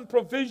purpose and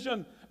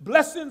provision,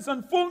 blessings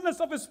and fullness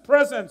of his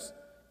presence.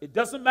 It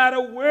doesn't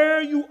matter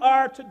where you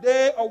are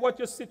today or what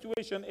your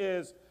situation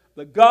is.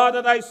 The God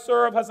that I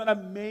serve has an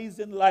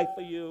amazing life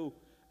for you,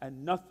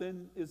 and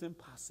nothing is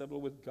impossible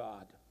with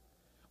God.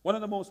 One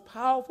of the most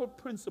powerful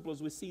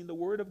principles we see in the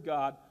Word of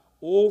God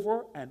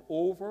over and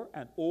over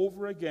and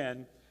over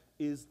again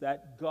is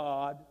that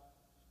God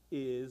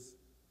is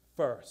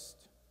first.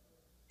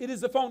 It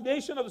is the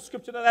foundation of the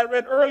scripture that I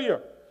read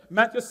earlier.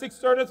 Matthew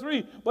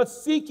 6:33. But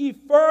seek ye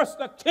first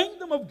the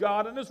kingdom of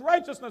God and his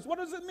righteousness. What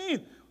does it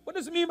mean? What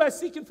does it mean by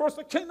seeking first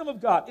the kingdom of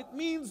God? It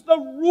means the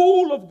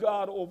rule of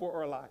God over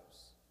our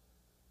lives.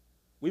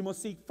 We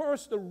must seek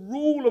first the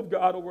rule of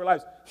God over our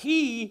lives.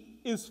 He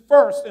is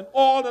first in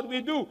all that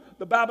we do.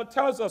 The Bible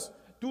tells us,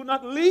 do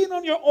not lean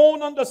on your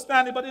own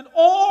understanding, but in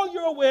all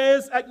your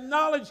ways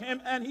acknowledge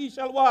him, and he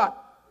shall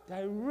what?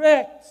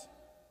 Direct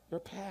your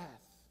path.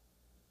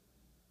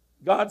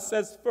 God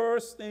says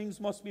first things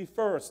must be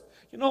first.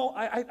 You know,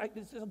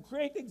 this is a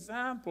great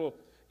example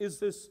is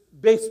this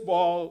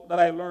baseball that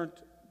I learned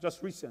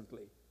just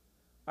recently.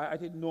 I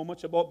didn't know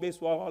much about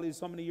baseball all these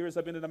so many years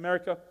I've been in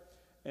America.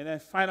 And then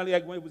finally I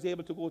was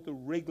able to go to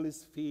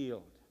Wrigley's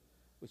Field,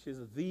 which is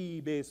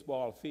the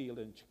baseball field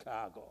in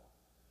Chicago.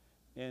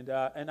 And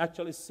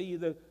actually see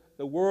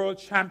the world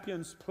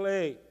champions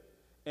play.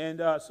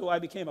 And so I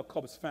became a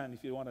Cubs fan,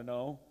 if you want to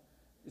know.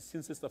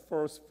 Since it's the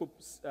first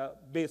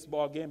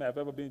baseball game I've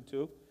ever been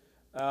to,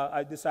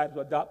 I decided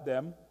to adopt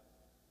them,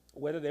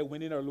 whether they're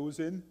winning or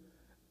losing.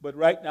 But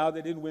right now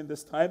they didn't win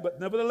this time, but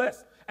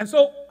nevertheless. And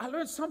so I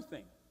learned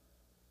something.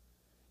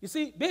 You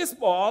see,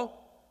 baseball,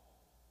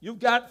 you've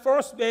got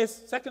first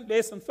base, second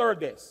base, and third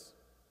base.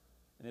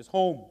 And it's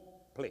home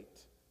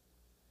plate.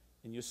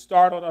 And you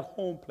start out at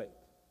home plate.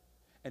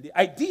 And the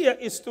idea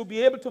is to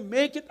be able to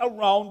make it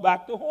around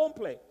back to home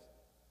plate.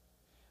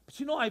 But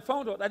you know, I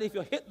found out that if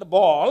you hit the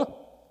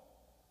ball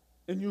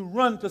and you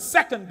run to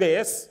second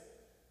base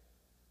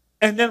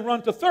and then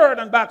run to third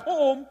and back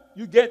home,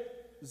 you get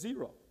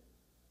 0.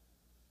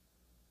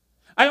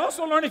 I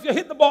also learned if you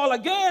hit the ball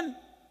again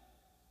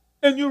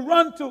and you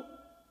run to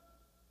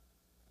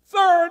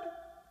third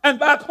and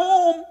back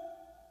home,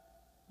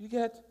 you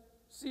get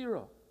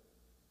 0.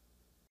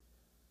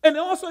 And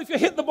also if you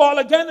hit the ball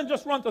again and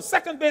just run to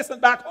second base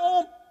and back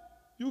home,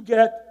 you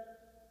get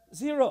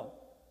 0.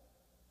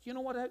 You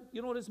know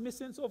what is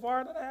missing so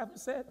far that I haven't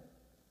said?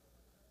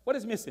 What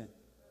is missing?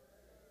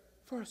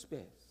 First base.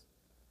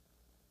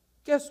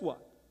 Guess what?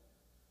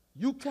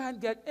 You can't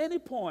get any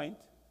point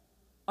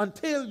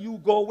until you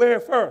go where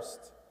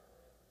first?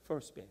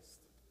 First base.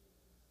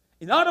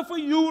 In order for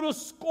you to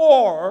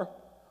score,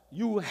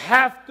 you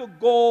have to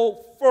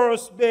go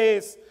first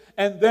base,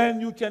 and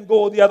then you can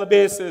go the other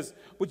bases.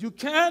 But you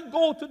can't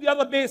go to the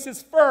other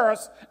bases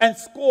first and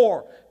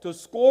score. To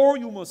score,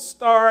 you must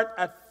start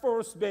at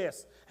first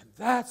base. And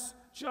that's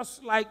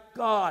just like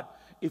God.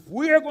 If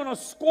we are going to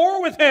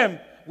score with him,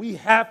 we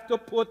have to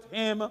put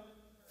him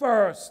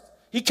first.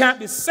 He can't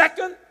be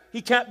second.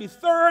 He can't be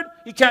third.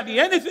 He can't be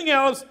anything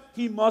else.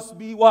 He must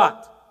be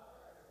what?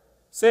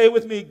 Say it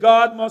with me.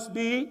 God must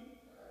be.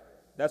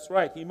 That's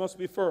right. He must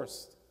be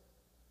first.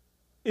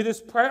 It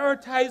is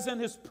prioritizing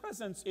his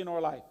presence in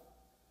our life.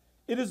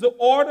 It is the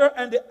order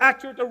and the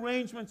accurate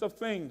arrangements of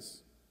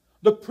things.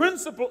 The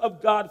principle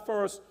of God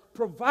first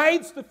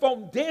provides the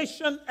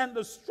foundation and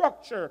the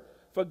structure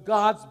for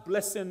God's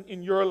blessing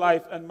in your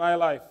life and my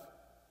life.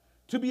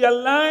 To be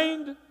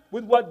aligned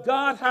with what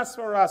God has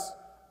for us,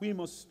 we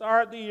must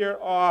start the year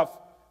off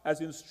as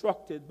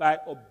instructed by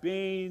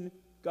obeying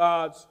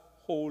God's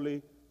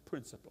holy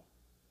principle.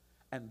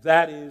 And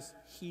that is,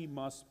 He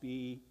must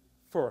be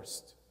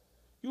first.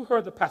 You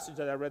heard the passage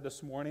that I read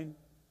this morning.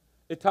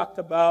 It talked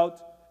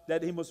about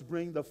that He must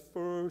bring the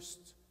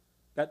first,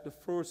 that the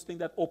first thing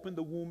that opened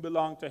the womb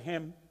belonged to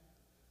Him.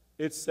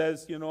 It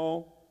says,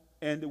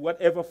 and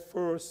whatever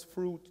first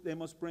fruit they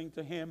must bring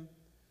to Him.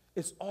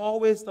 It's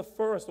always the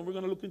first, and we're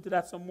going to look into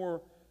that some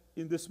more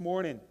in this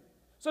morning.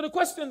 So the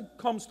question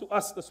comes to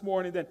us this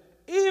morning then,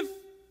 if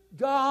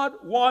God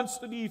wants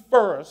to be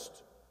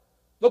first,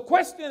 the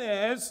question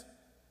is,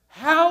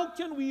 how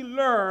can we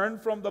learn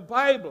from the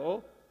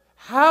Bible,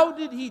 how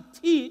did He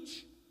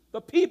teach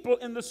the people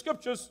in the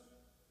Scriptures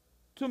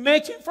to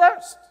make Him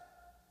first?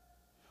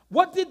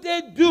 What did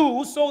they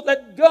do so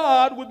that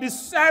God would be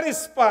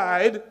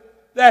satisfied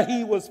that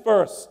He was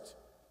first?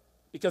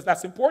 Because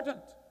that's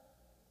important.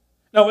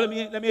 Now, let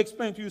me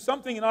explain to you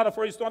something in order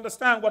for you to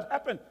understand what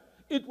happened.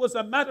 It was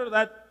a matter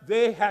that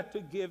they had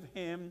to give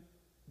Him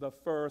the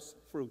first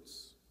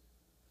fruits.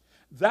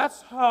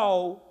 That's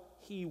how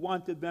He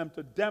wanted them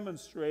to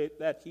demonstrate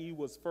that He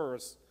was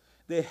first.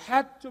 They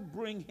had to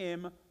bring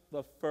Him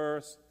the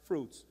first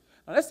fruits.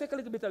 Now let's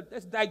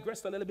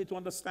digress a little bit to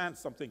understand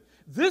something.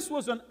 This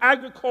was an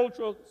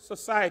agricultural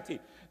society.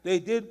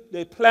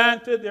 They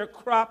planted their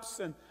crops,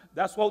 and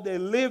that's how they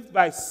lived,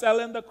 by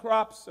selling the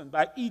crops and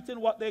by eating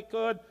what they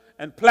could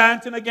and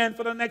planting again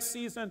for the next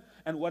season.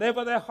 And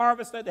whatever they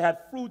harvested, they had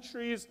fruit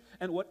trees,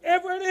 and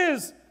whatever it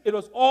is, it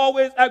was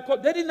always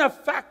agriculture. They didn't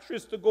have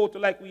factories to go to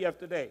like we have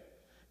today.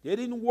 They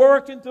didn't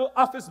work into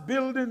office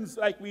buildings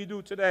like we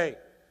do today.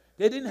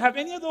 They didn't have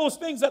any of those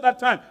things at that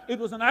time. It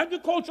was an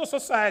agricultural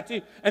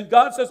society, and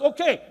God says,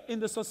 okay, in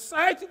the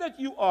society that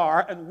you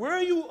are and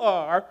where you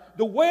are,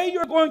 the way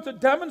you're going to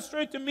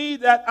demonstrate to me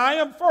that I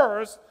am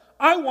first,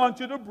 I want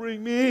you to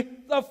bring me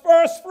the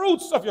first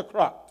fruits of your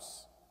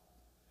crops.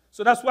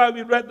 So that's why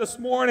we read this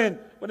morning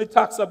when it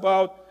talks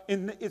about,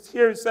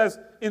 it says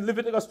in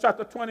Leviticus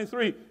chapter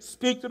 23,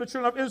 speak to the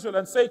children of Israel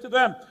and say to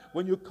them,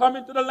 when you come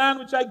into the land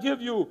which I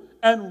give you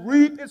and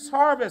reap its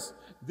harvest,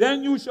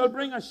 then you shall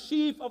bring a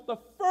sheaf of the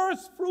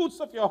first fruits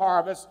of your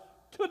harvest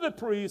to the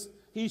priest.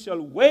 He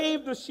shall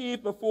wave the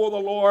sheaf before the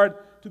Lord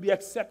to be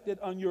accepted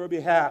on your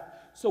behalf.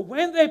 So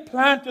when they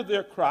planted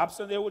their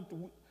crops and they were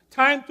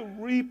time to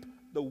reap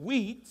the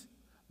wheat,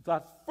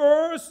 the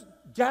first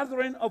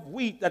gathering of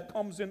wheat that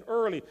comes in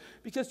early.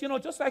 Because,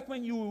 just like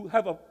when you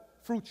have a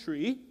fruit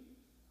tree,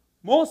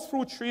 most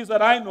fruit trees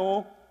that I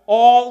know,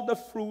 all the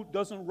fruit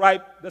doesn't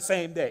ripe the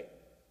same day.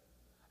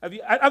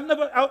 I've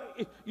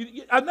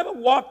never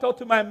walked out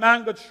to my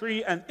mango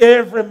tree and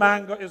every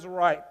mango is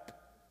ripe.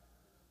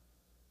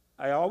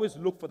 I always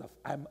look for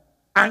I'm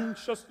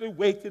anxiously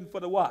waiting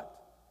for the what?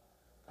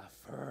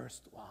 The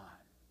first one.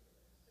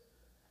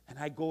 And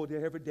I go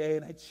there every day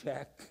and I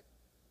check.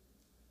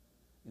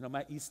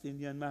 My East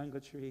Indian mango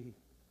tree.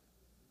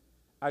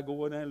 I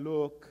go in and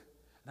look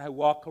and I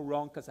walk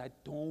around because I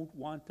don't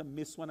want to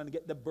miss one and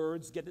get the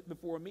birds get it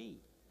before me.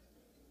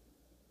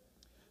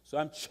 So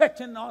I'm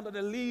checking all of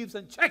the leaves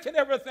and checking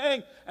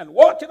everything and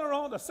walking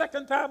around the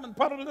second time and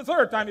probably the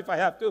third time if I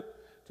have to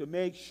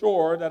make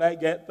sure that I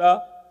get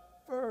the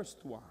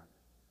first one.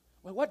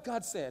 Well, what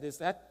God said is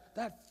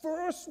that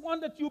first one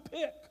that you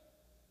pick,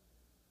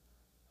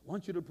 I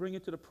want you to bring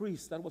it to the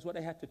priest. That was what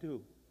they had to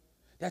do.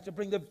 They had to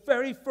bring the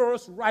very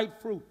first ripe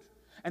fruit.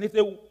 And if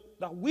the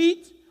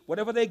wheat,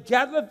 whatever they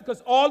gathered,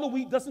 because all the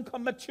wheat doesn't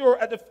come mature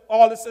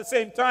all at the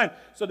same time.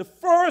 So the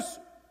first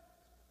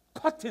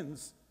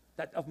cuttings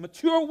of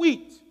mature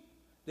wheat,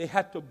 they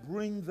had to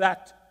bring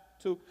that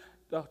to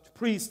the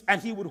priest,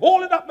 and he would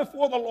hold it up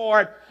before the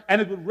Lord,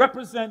 and it would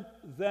represent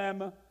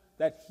them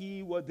that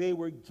they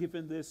were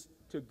giving this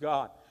to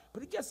God.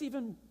 But it gets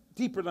even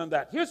deeper than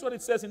that. Here's what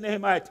it says in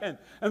Nehemiah 10.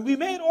 And we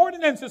made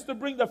ordinances to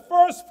bring the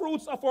first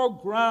fruits of our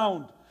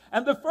ground,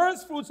 and the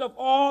first fruits of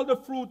all the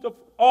fruit of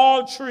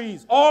all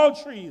trees,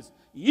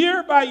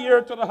 year by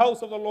year to the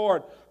house of the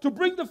Lord, to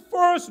bring the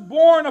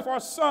firstborn of our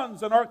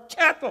sons and our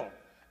cattle,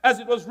 as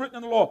it was written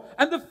in the law,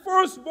 and the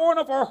firstborn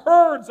of our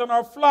herds and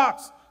our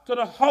flocks to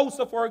the house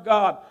of our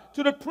God,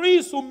 to the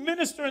priests who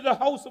minister in the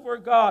house of our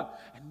God.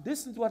 And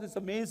this is what is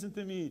amazing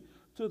to me,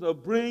 to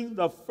bring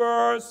the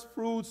first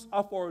fruits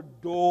of our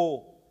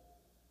dough.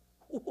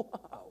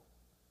 Wow.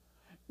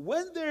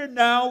 When they're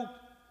now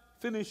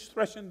finished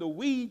threshing the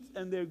wheat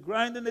and they're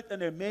grinding it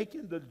and they're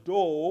making the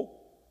dough,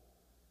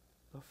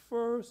 the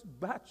first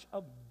batch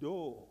of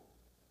dough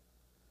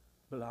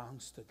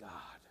belongs to God.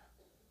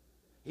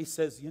 He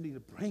says, you need to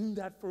bring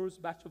that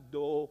first batch of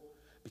dough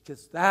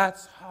because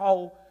that's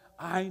how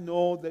I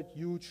know that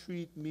you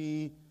treat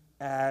me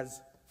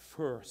as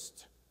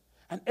first.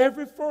 And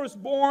every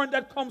firstborn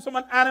that comes from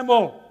an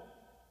animal,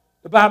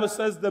 the Bible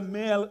says the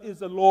male is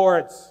the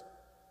Lord's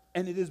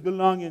and it is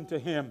belonging to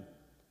Him.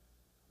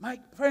 My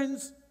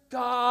friends,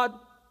 God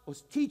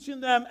was teaching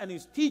them, and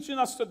he's teaching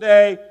us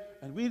today.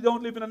 And we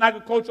don't live in an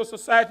agricultural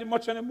society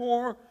much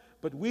anymore,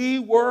 but we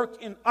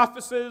work in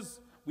offices,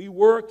 we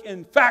work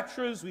in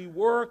factories, we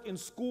work in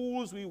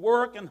schools, we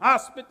work in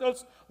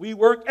hospitals, we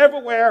work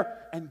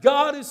everywhere. And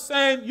God is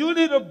saying, you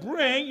need to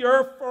bring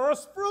your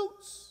first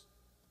fruits.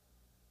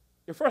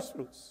 Your first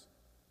fruits.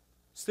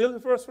 Still the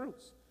first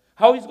fruits.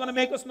 How he's going to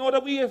make us know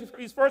that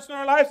he's first in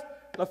our lives?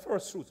 The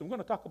first fruits. I'm going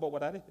to talk about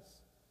what that is.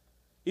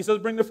 He says,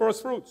 bring the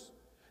first fruits.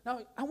 Now,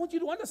 I want you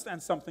to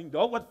understand something,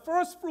 though. What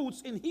first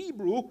fruits in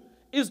Hebrew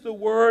is the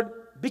word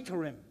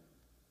bikurim.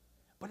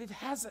 But it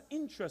has an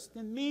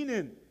interesting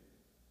meaning.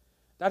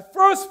 That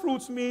first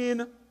fruits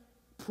mean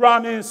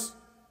promise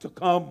to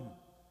come.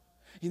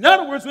 In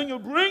other words, when you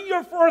bring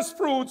your first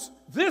fruits,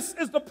 this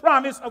is the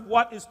promise of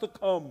what is to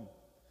come.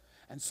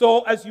 And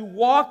so as you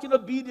walk in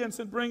obedience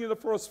and bringing the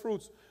first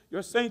fruits,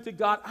 you're saying to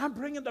God, I'm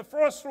bringing the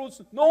first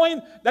fruits,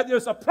 knowing that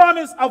there's a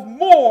promise of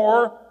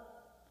more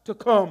to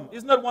come.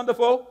 Isn't that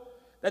wonderful?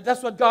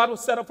 That's what God will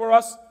set up for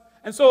us.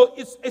 And so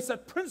it's a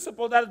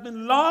principle that has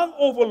been long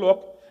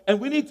overlooked, and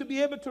we need to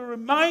be able to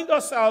remind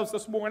ourselves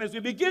this morning as we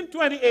begin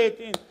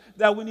 2018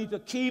 that we need to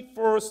keep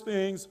first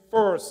things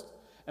first.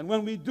 And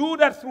when we do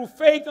that through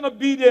faith and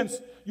obedience,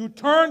 you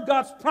turn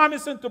God's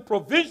promise into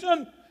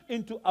provision,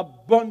 into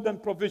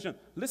abundant provision.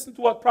 Listen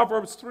to what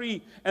Proverbs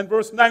 3 and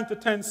verse 9 to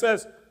 10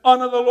 says.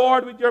 Honor the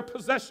Lord with your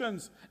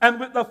possessions and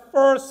with the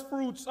first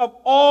fruits of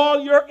all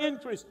your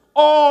increase,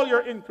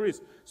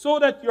 so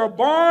that your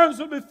barns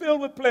will be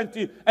filled with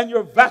plenty and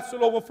your vats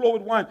will overflow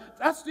with wine.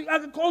 That's the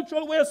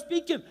agricultural way of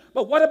speaking.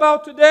 But what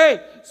about today?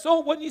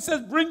 So when he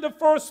says bring the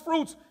first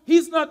fruits,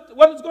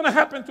 what is going to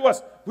happen to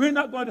us? We're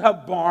not going to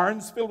have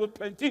barns filled with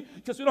plenty,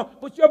 because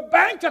but your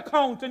bank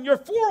account and your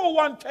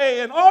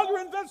 401k and all your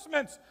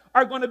investments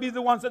are going to be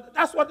the ones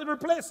that's what it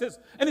replaces.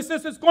 And he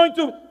says it's going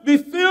to be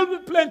filled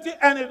with plenty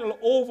and it will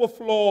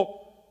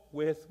overflow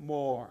with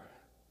more.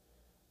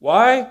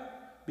 Why?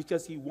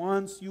 Because he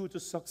wants you to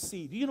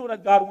succeed. Do you know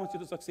that God wants you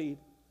to succeed?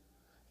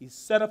 He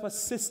set up a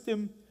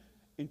system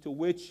into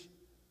which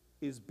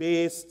is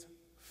based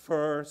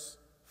first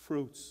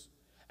fruits.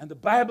 And the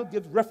Bible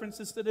gives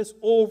references to this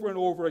over and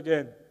over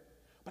again.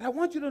 But I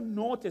want you to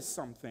notice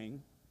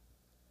something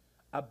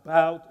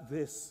about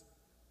this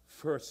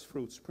first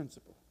fruits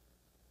principle.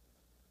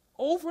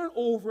 Over and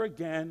over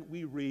again,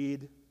 we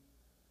read,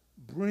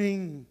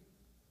 bring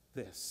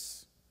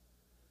this.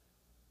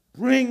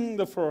 Bring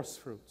the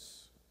first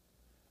fruits.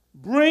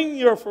 Bring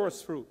your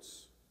first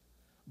fruits.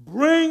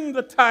 Bring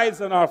the tithes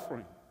and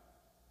offering.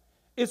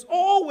 It's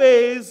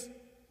always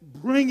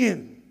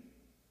bringing.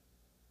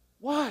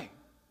 Why?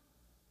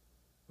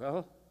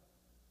 Well,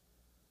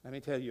 let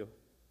me tell you.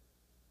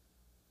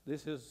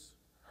 This is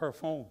her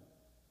phone.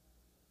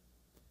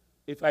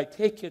 If I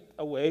take it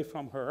away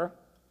from her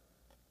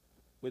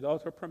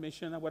without her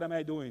permission, what am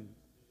I doing?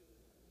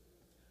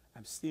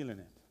 I'm stealing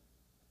it.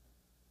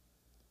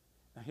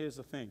 Now here's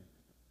the thing.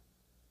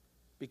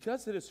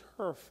 Because it is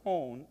her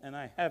phone and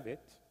I have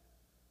it,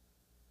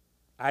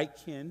 I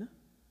can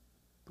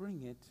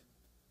bring it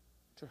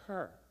to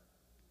her.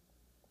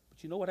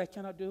 But you know what I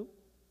cannot do?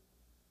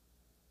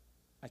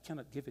 I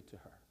cannot give it to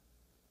her.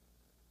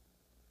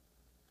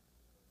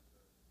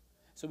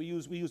 So we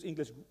use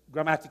English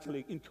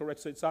grammatically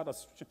incorrect, so it's sort of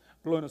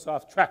blowing us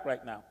off track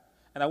right now.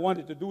 And I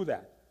wanted to do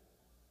that.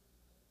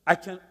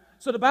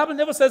 So the Bible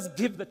never says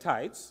give the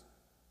tithes.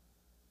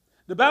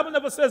 The Bible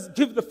never says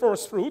give the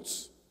first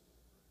fruits.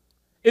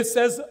 It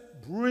says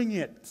bring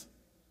it.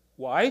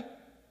 Why?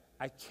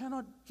 I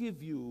cannot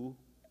give you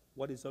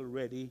what is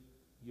already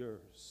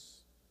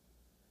yours.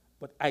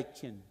 But I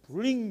can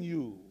bring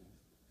you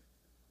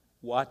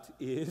what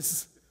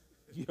is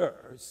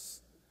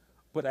yours.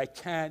 But I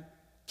can't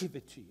give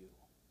it to you.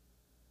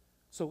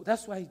 So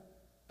that's why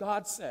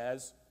God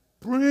says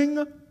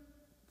bring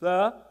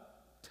the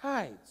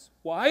tithes.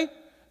 Why?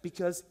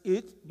 Because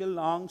it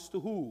belongs to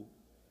who?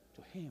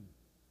 To him.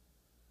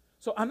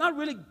 So I'm not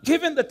really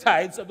giving the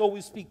tithes, although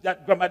we speak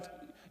that grammar.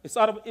 It's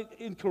sort of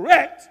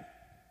incorrect.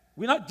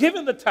 We're not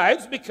giving the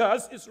tithes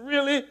because it's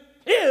really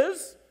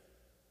his.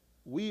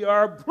 We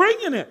are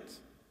bringing it,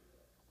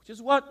 which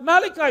is what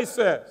Malachi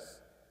says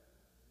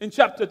in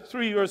chapter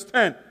 3, verse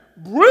 10.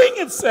 Bring,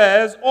 it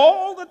says,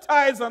 all the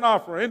tithes and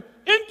offering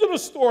into the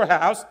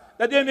storehouse,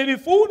 that there may be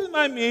food in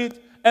my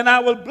meat, and I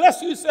will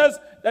bless you. He says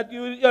that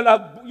you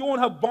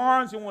won't have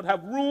barns, you won't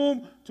have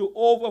room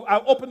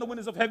I'll open the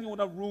windows of heaven, you won't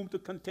have room to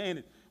contain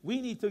it. We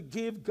need to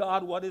give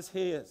God what is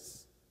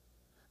his.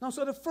 Now,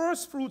 so the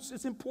first fruits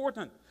is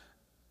important.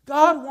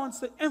 God wants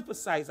to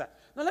emphasize that.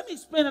 Now, let me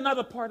explain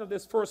another part of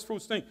this first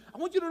fruits thing. I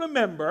want you to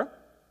remember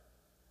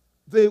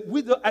the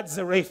widow at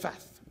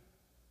Zarephath.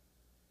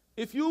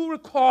 If you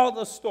recall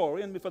the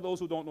story, and for those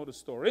who don't know the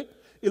story,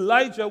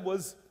 Elijah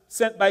was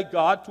sent by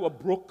God to a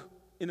brook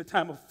in a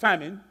time of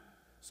famine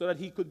so that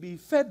he could be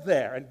fed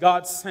there. And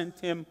God sent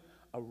him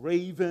a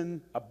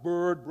raven, a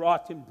bird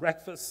brought him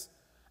breakfast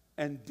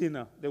and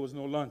dinner. There was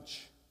no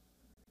lunch.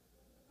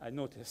 I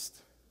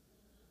noticed.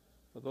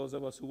 For those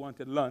of us who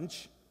wanted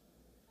lunch,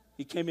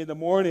 he came in the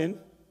morning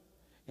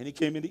And he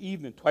came in the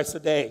evening, twice a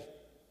day.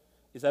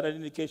 Is that an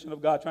indication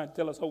of God trying to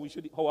tell us how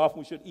often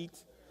we should eat?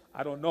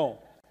 I don't know.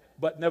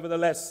 But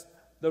nevertheless,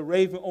 the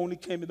raven only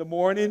came in the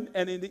morning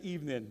and in the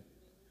evening.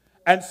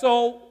 And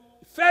so,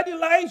 fed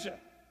Elijah.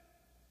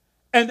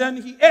 And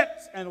then he ate.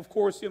 And of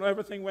course,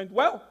 everything went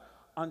well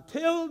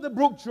until the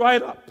brook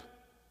dried up.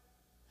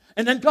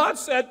 And then God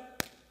said,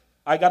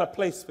 I got a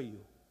place for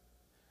you.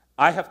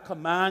 I have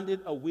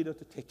commanded a widow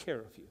to take care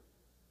of you.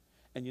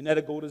 And you need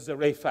to go to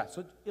Zarephath.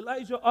 So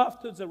Elijah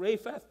off to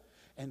Zarephath.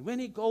 And when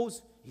he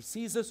goes, he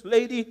sees this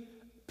lady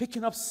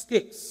picking up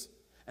sticks.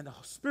 And the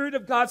Spirit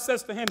of God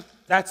says to him,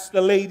 that's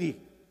the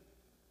lady.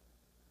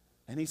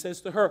 And he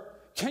says to her,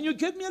 can you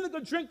give me a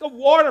little drink of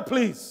water,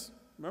 please?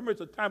 Remember,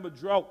 it's a time of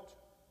drought.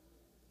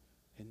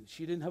 And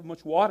she didn't have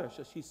much water.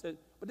 So she said,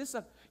 but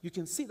you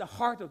can see the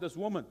heart of this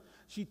woman.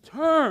 She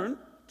turned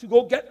to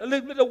go get a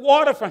little bit of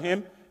water for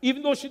him,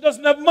 even though she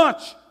doesn't have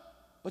much.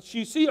 But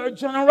you see her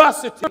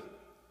generosity.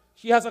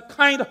 She has a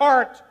kind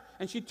heart.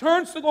 And she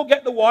turns to go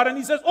get the water. And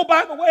he says, oh,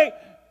 by the way,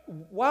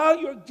 while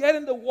you're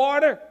getting the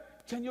water,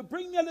 can you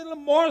bring me a little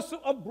morsel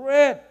of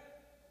bread?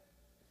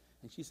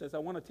 And she says, I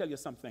want to tell you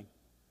something.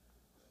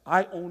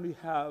 I only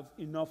have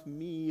enough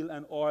meal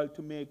and oil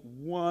to make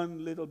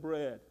one little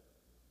bread.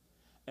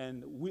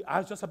 And I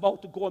was just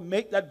about to go and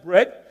make that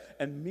bread,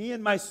 and me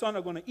and my son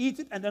are going to eat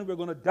it, and then we're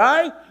going to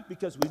die,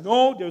 because we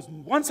know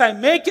once I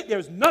make it,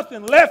 there's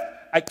nothing left.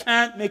 I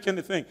can't make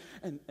anything.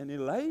 And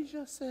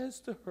Elijah says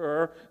to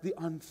her the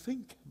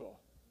unthinkable.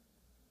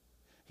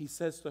 He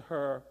says to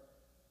her,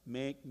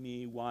 make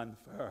me one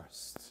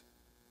first.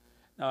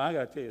 Now, I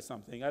got to tell you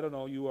something. I don't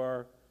know, you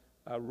are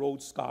a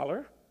Rhodes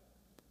Scholar.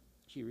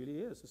 She really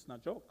is. It's not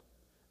a joke.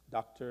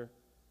 Dr.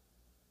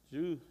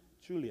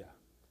 Julia.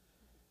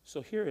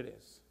 So here it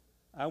is.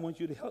 I want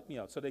you to help me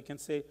out so they can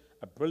say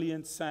a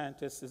brilliant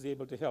scientist is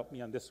able to help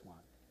me on this one.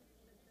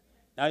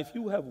 Now, if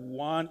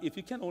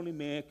you can only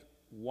make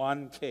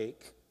one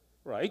cake,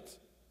 right?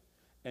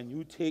 And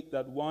you take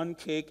that one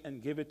cake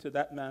and give it to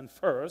that man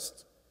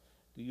first,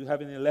 do you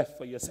have any left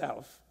for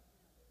yourself?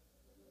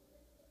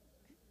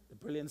 The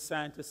brilliant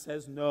scientist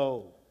says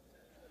no.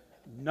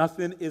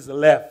 Nothing is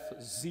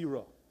left.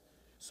 Zero.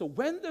 So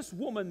when this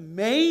woman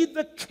made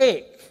the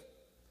cake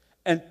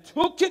and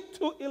took it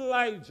to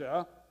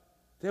Elijah,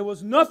 there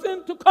was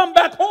nothing to come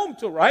back home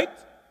to, right?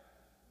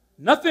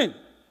 Nothing.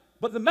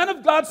 But the man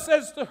of God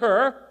says to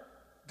her,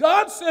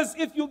 God says,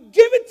 if you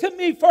give it to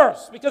me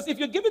first, because if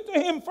you give it to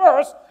him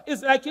first,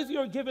 it's like if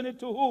you're giving it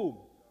to whom?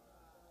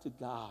 To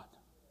God.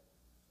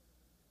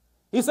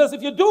 He says,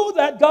 if you do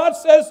that, God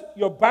says,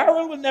 your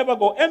barrel will never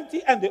go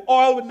empty and the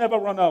oil will never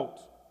run out.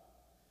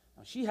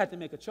 Now, she had to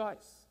make a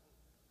choice.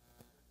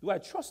 Do I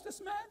trust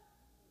this man?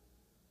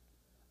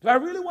 Do I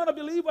really want to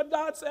believe what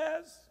God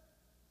says?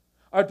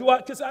 Or do I,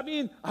 because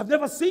I've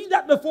never seen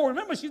that before.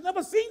 Remember, she's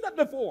never seen that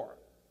before.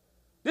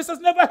 This has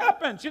never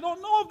happened. She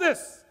don't know of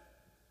this.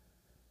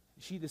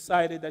 She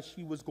decided that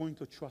she was going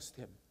to trust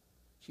him.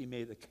 She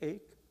made the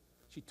cake.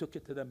 She took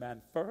it to the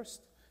man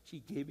first. She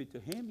gave it to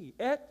him. He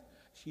ate.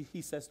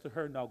 He says to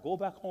her, now go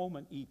back home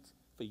and eat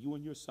for you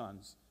and your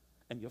sons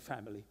and your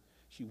family.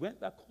 She went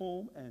back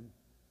home, and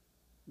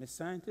Miss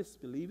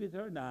Scientist, believe it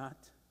or not,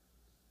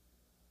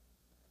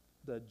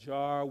 the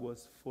jar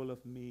was full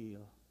of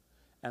meal,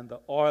 and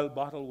the oil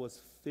bottle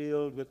was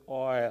filled with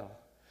oil.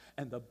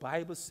 And the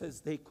Bible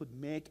says they could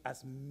make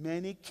as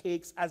many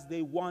cakes as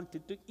they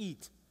wanted to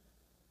eat.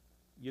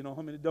 You know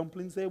how many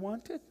dumplings they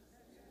wanted?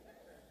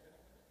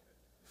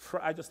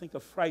 I just think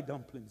of fried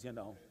dumplings,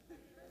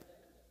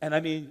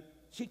 And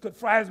she could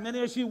fry as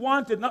many as she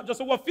wanted, not just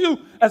a few,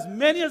 as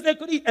many as they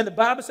could eat. And the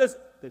Bible says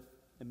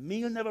the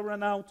meal never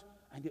ran out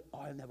and the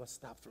oil never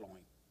stopped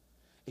flowing.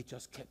 It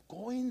just kept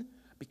going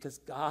because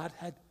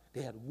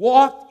they had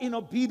walked in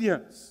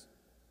obedience.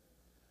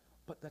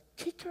 But the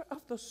kicker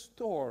of the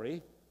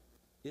story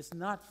is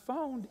not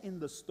found in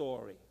the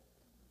story.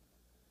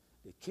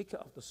 The kicker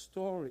of the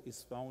story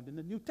is found in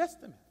the New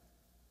Testament.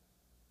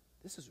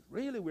 This is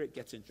really where it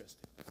gets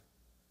interesting.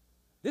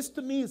 This,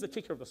 to me, is the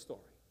kicker of the story.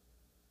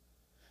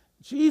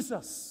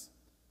 Jesus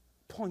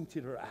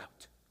pointed her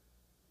out.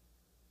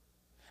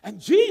 And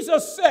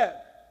Jesus said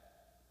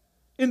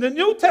in the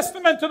New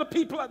Testament to the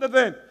people at the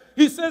then,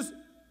 he says,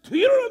 do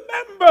you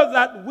remember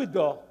that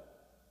widow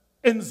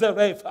in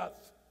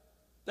Zarephath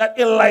that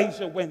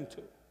Elijah went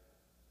to?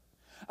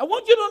 I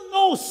want you to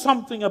know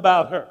something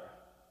about her.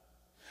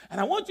 And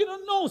I want you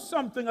to know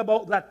something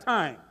about that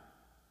time.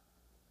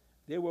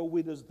 There were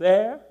widows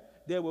there.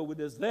 There were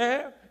widows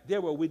there. There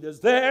were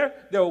widows there.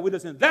 There were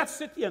widows in that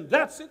city and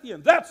that city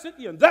and that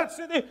city and that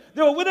city.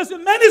 There were widows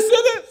in many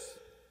cities.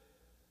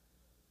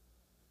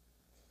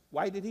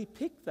 Why did he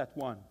pick that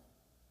one?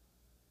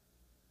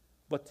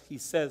 But he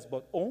says,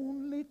 but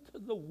only to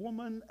the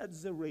woman at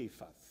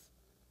Zarephath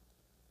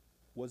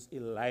was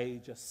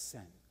Elijah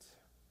sent.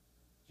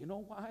 You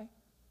know why?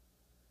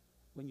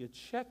 When you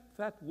check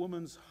that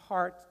woman's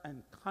heart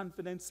and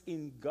confidence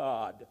in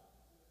God,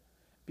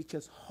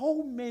 because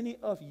how many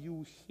of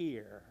you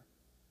here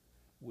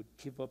would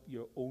give up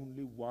your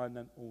only one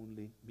and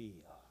only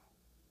meal?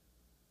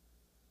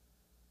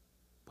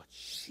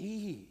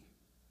 she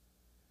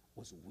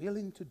was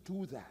willing to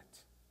do that.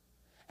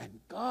 And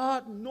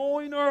God,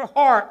 knowing her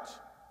heart,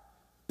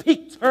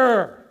 picked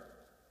her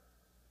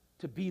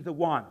to be the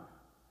one.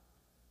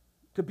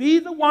 To be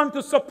the one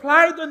to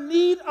supply the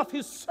need of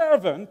his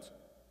servant,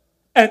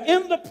 and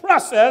in the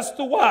process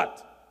to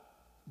what?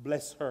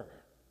 Bless her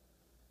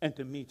and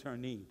to meet her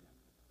need.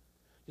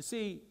 You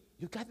see,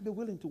 you've got to be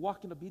willing to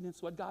walk in obedience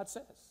to what God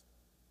says.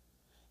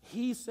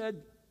 He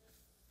said,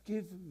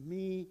 give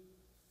me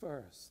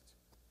first.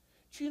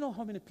 Do you know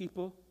how many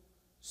people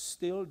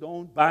still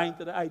don't buy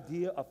into the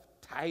idea of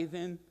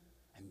tithing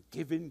and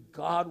giving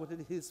God what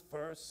it is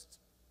first?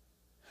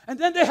 And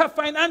then they have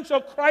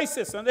financial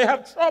crisis and they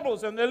have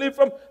troubles and they live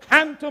from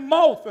hand to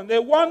mouth and they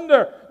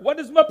wonder, what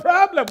is my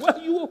problem?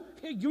 Well, you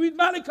read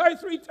Malachi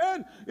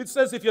 3:10. It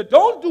says, if you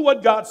don't do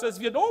what God says,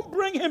 if you don't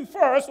bring him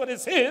first, what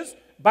is his,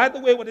 by the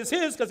way, what is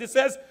his, because it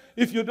says,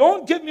 if you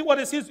don't give me what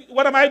is his,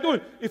 what am I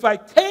doing? If I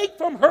take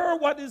from her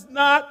what is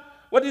not,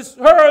 what is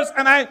hers,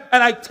 and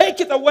I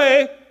take it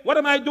away, what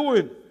am I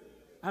doing?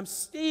 I'm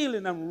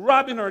stealing, I'm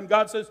robbing her. And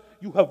God says,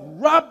 you have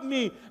robbed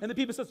me. And the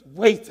people says,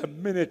 wait a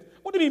minute.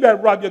 What do you mean by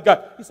rob you,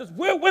 God? He says,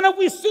 when have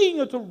we seen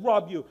you to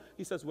rob you?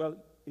 He says, well,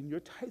 in your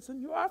tithes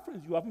and your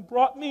offerings, you haven't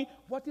brought me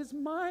what is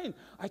mine.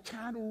 I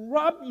can't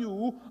rob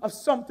you of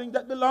something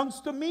that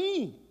belongs to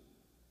me.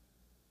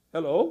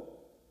 Hello?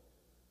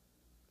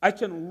 I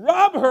can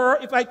rob her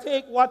if I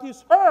take what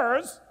is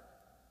hers.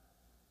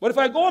 But if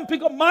I go and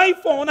pick up my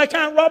phone, I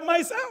can't rob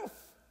myself.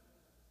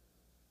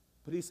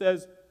 But he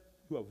says,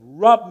 you have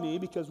robbed me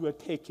because we're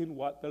taking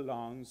what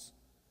belongs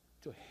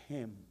to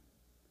him.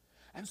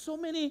 And so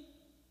many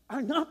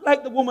are not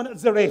like the woman at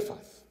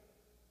Zarephath.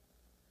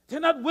 They're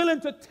not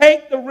willing to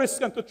take the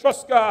risk and to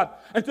trust God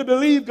and to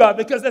believe God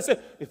because they say,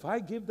 if I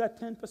give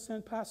that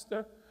 10%,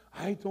 Pastor,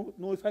 I don't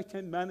know if I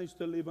can manage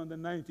to live on the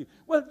 90.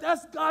 Well,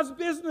 that's God's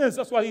business.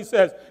 That's what he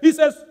says. He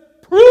says,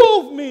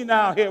 prove me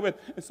now herewith.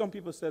 And some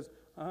people says,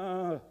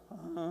 I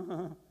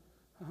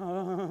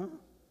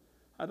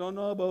don't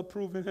know about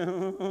proving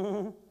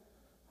him.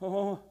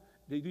 Oh,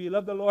 do you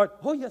love the Lord?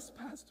 Oh, yes,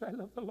 Pastor, I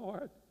love the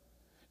Lord.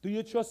 Do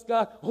you trust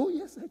God? Oh,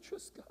 yes, I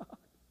trust God.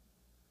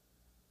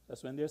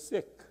 That's when they're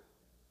sick.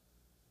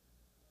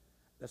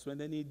 That's when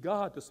they need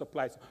God to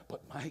supply.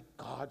 But my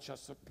God shall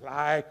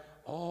supply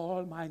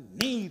all my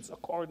needs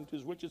according to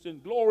his riches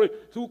in glory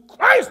through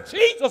Christ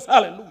Jesus.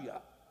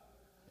 Hallelujah.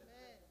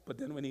 Amen. But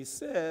then when he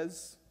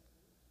says,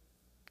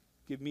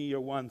 give me your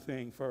one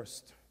thing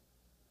first.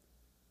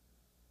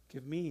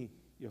 Give me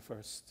your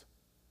first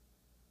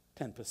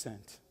 10%.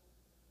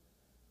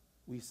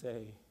 We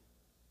say,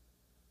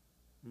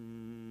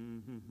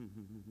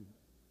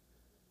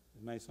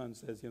 my son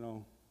says, I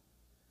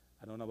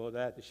don't know about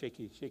that, the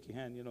shaky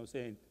hand,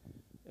 saying,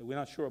 we're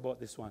not sure about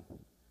this one.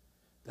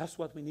 That's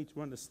what we need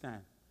to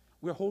understand.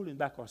 We're holding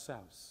back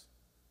ourselves.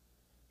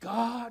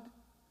 God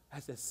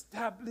has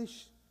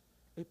established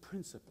a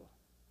principle.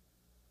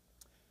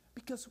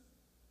 Because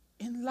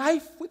in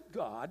life with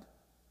God,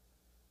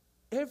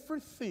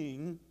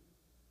 everything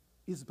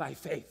is by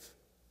faith.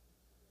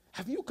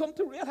 Have you come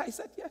to realize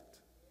that yet?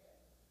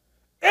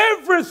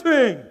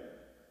 Everything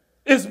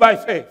is by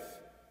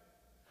faith.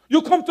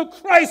 You come to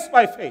Christ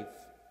by faith.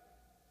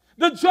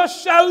 The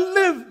just shall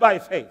live by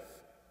faith.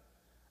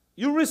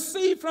 You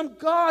receive from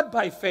God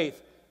by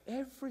faith.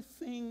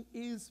 Everything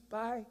is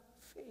by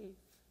faith.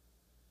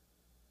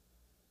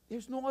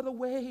 There's no other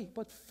way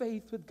but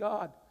faith with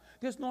God.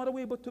 There's no other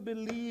way but to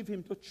believe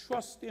him, to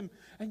trust him.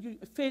 And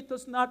faith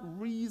does not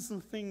reason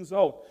things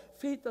out.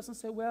 Faith doesn't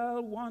say,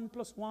 well, 1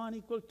 +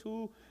 1 =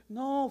 2.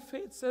 No,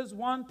 faith says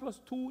 1 +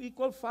 2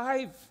 =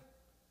 5.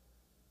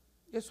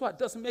 Guess what?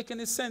 Doesn't make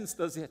any sense,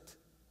 does it?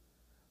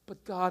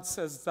 But God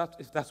says that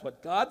if that's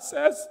what God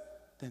says,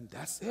 then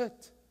that's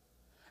it.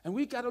 And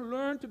we got to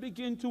learn to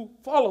begin to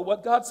follow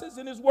what God says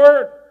in his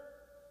word.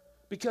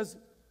 Because,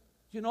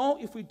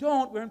 if we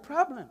don't, we're in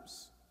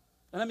problems.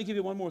 And let me give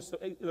you one more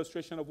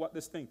illustration of what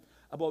this thing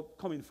about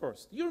coming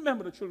first. You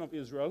remember the children of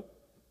Israel?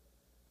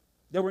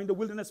 They were in the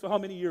wilderness for how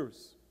many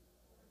years?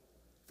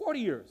 40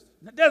 years.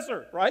 In the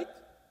desert, right?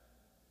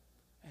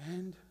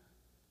 And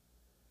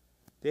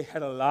they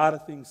had a lot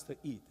of things to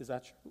eat. Is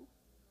that true?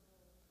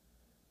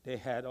 They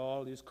had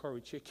all this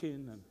curry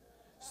chicken and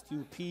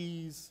stewed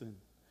peas and,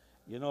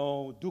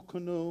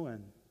 dukunu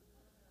and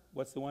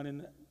what's the one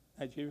in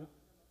Nigeria?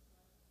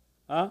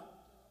 Huh?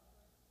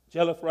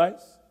 Jollof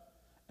rice.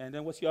 And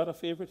then what's your other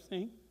favorite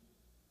thing?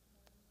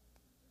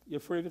 Your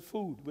favorite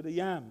food with a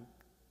yam.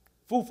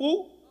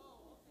 Fufu?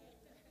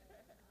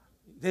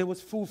 There was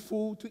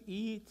fufu to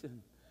eat.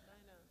 And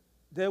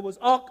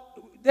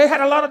they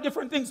had a lot of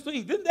different things to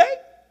eat, didn't they?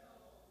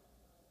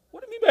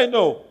 What do you mean by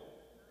no?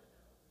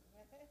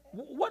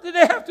 What did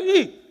they have to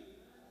eat?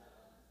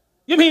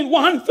 You mean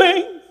one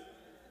thing?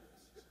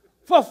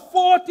 For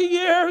 40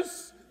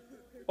 years?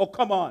 Oh,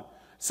 come on.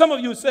 Some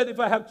of you said, if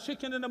I have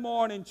chicken in the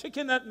morning,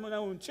 chicken at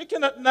noon,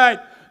 chicken at night,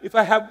 if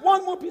I have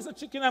one more piece of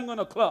chicken, I'm going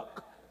to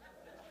clock.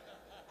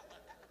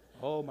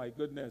 Oh, my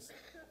goodness.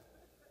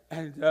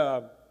 And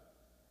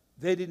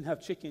they didn't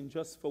have chicken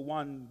just for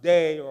one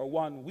day or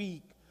 1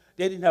 week.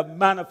 They didn't have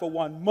manna for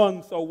 1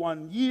 month or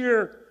 1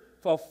 year.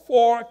 For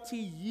 40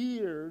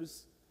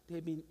 years,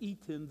 they've been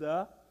eating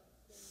the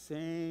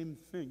same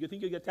thing. You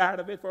think you get tired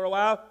of it for a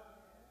while?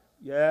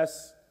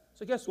 Yes.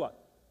 So guess what?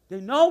 They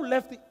now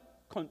left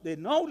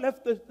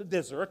the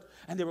desert,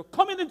 and they were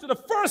coming into the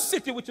first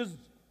city, which is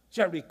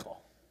Jericho.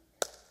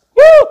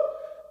 Woo!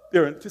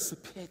 They're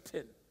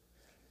anticipating.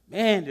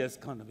 Man, there's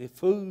going to be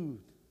food.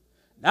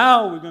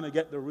 Now we're going to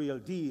get the real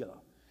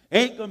deal.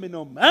 Ain't going to be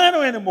no manna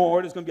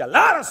anymore. There's going to be a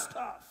lot of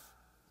stuff.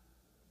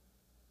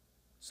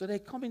 So they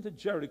come into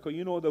Jericho.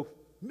 You know the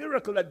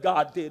miracle that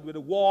God did where the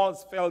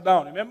walls fell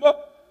down. Remember?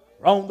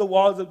 Around the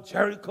walls of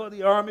Jericho,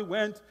 the army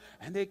went,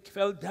 and they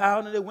fell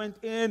down, and they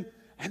went in.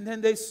 And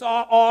then they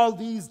saw all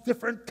these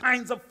different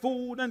kinds of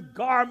food and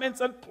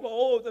garments and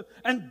clothes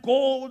and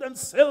gold and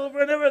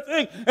silver and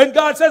everything. And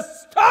God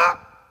says,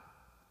 stop!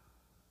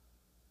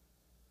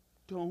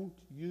 Don't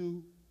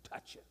you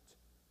touch it.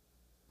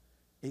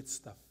 It's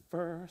the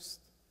first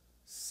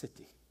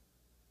city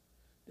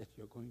that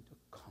you're going to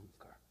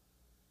conquer.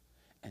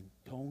 And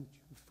don't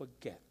you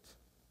forget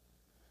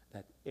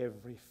that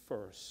every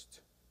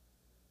first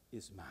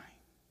is mine.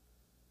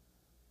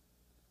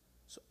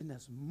 So in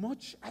as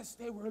much as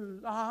they were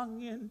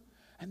longing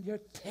and their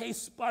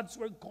taste buds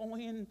were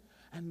going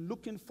and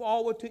looking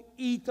forward to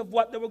eat of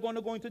what they were going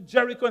to go into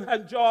Jericho and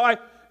enjoy,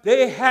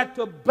 they had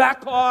to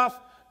back off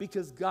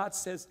because God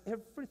says,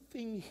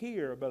 everything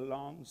here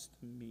belongs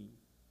to me.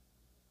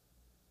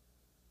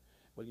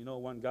 Well, you know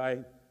one guy,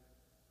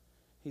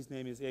 his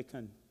name is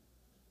Achan.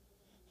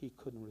 He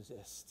couldn't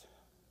resist.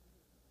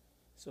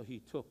 So he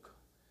took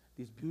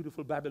this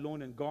beautiful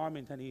Babylonian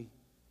garment and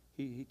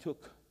he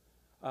took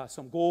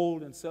some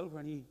gold and silver,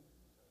 and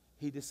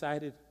he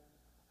decided,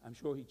 I'm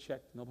sure he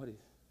checked, nobody's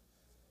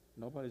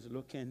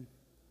looking,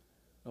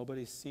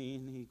 nobody's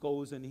seeing. He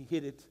goes and he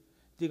hid it,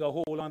 dig a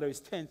hole under his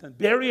tent and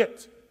bury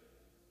it.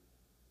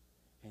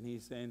 And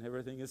he's saying,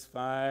 everything is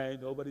fine,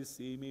 nobody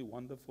see me,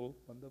 wonderful,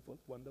 wonderful,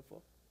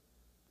 wonderful.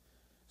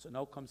 So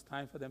now comes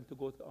time for them to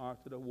go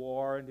to the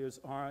war, and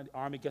the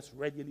army gets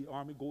ready, and the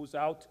army goes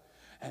out.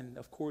 And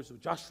of course,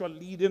 Joshua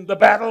leading the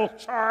battle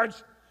charge.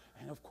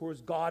 And of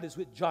course, God is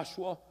with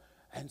Joshua.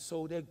 And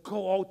so they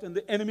go out, and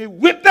the enemy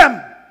whip them.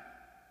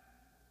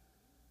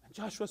 And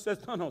Joshua says,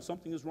 no,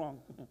 something is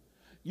wrong.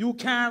 You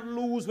can't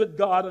lose with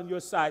God on your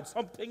side.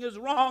 Something is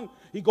wrong.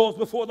 He goes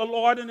before the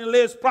Lord, and he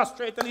lays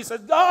prostrate, and he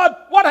says, God,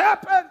 what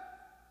happened?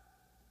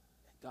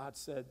 And God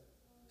said,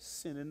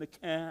 sin in the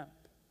camp.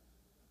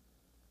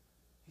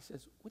 He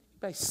says, what do you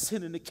mean by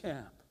sin in the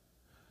camp?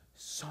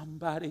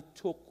 Somebody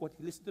took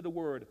listen to the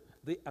word,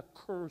 the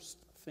accursed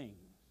thing.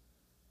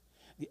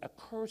 The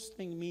accursed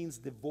thing means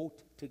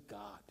devoted to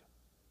God.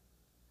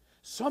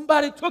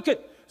 Somebody took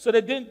it. So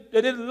they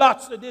did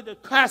lots. They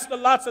cast the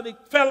lots, and it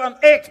fell on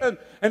Achan.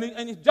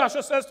 And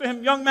Joshua says to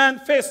him, young man,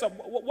 face up.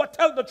 What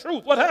tell the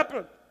truth? What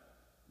happened?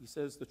 He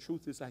says, the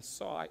truth is I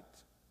saw it.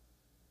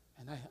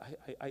 And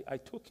I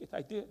took it.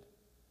 I did.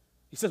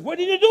 He says, what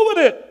did you do with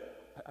it?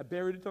 I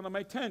buried it under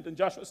my tent. And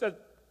Joshua said,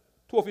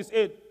 2 of his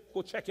 8,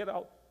 go check it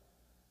out.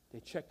 They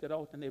checked it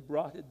out, and they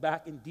brought it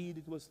back. Indeed,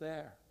 it was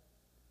there.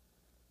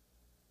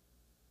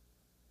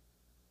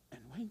 And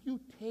when you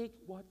take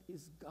what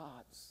is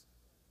God's,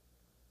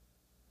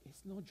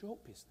 it's no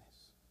joke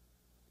business.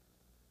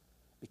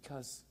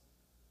 Because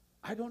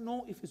I don't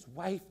know if his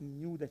wife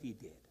knew that he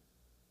did.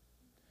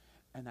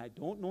 And I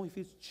don't know if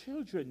his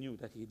children knew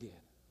that he did.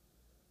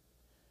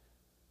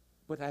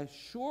 But I'm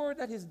sure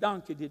that his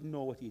donkey didn't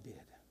know what he did.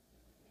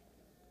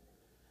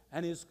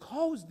 And his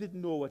cows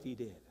didn't know what he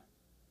did.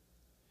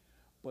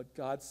 But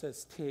God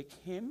says, take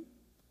him,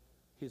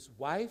 his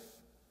wife,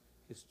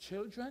 his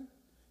children,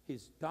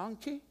 his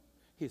donkey,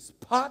 his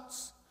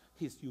pots,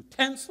 his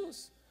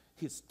utensils,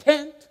 his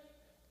tent,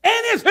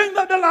 anything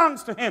that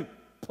belongs to him.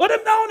 Put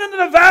him down into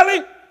the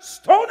valley,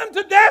 stone him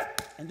to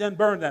death, and then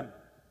burn them.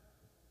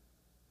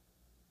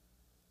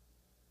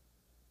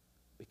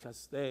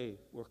 Because they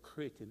were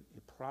creating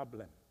a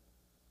problem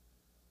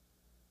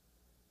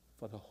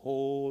for the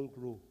whole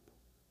group.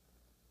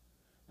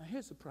 Now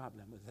here's the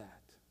problem with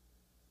that.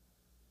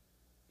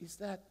 Is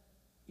that,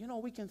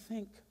 we can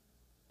think,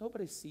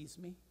 nobody sees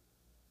me.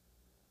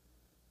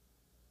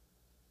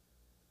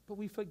 But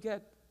we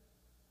forget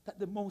that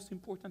the most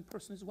important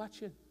person is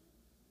watching.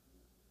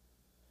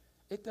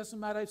 It doesn't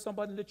matter if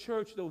somebody in the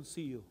church don't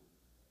see you.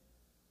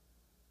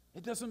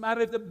 It doesn't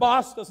matter if the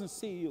boss doesn't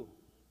see you.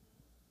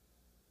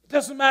 It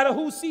doesn't matter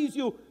who sees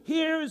you.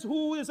 Here is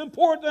who is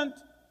important.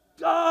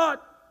 God.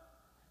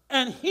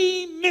 And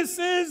he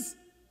misses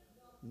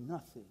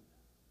nothing.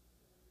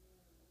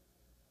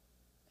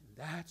 And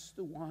that's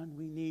the one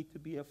we need to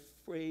be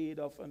afraid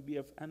of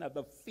and have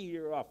the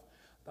fear of.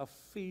 The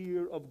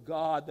fear of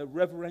God, the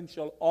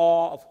reverential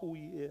awe of who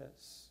he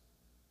is.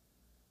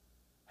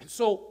 And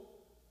so,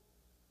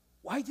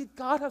 why did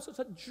God have such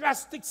a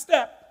drastic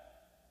step?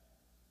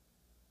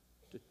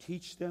 To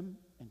teach them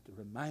and to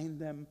remind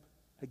them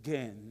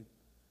again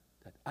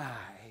that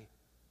I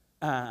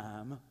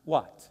am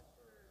what?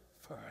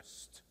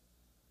 First.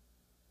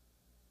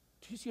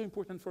 Do you see how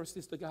important first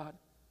is to God?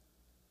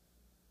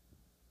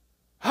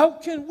 How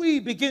can we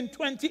begin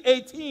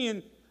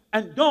 2018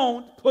 and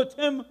don't put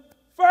him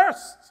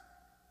first?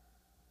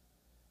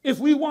 If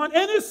we want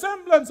any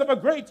semblance of a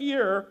great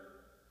year,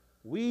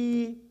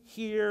 we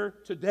here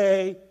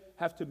today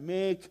have to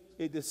make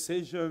a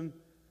decision,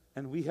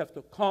 and we have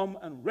to come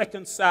and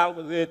reconcile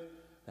with it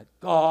that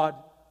God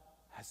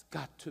has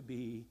got to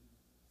be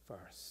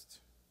first.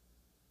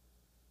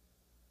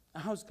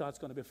 Now, how's God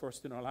going to be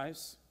first in our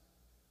lives?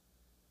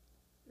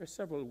 There are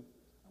several.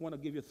 I want to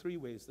give you 3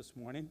 ways this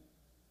morning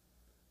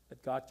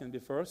that God can be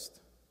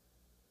first.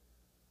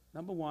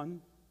 Number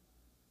 1,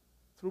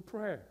 through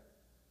prayer.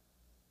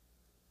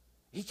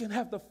 He can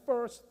have the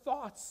first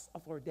thoughts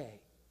of our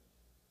day,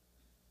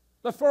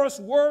 the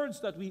first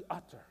words that we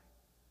utter,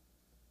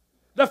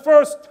 the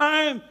first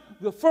time,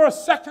 the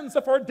first seconds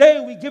of our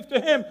day we give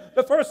to him,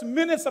 the first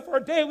minutes of our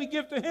day we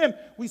give to him.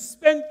 We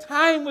spend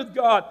time with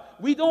God.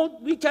 We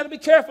got to be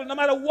careful. No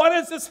matter what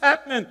is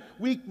happening,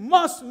 we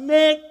must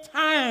make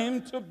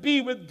time to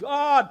be with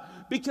God,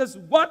 because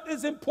what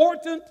is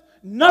important,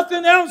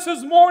 nothing else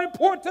is more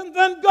important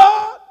than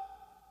God.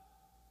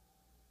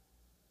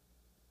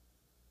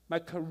 My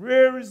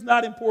career is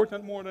not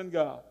important more than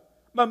God.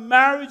 My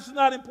marriage is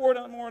not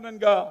important more than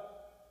God.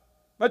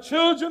 My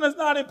children is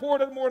not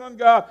important more than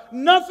God.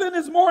 Nothing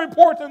is more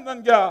important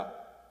than God.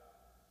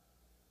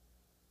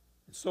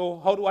 So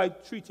how do I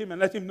treat him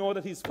and let him know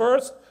that he's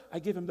first? I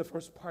give him the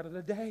first part of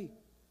the day.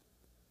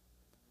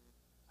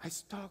 I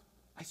start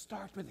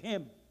with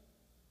him.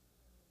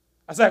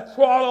 As I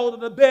crawl out of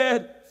the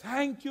bed,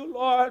 thank you,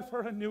 Lord,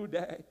 for a new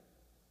day.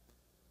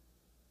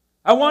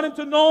 I want him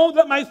to know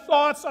that my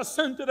thoughts are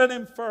centered on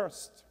him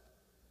first.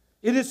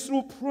 It is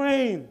through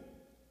praying.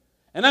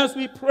 And as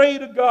we pray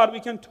to God,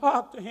 we can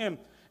talk to him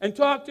and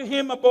talk to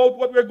him about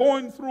what we're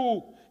going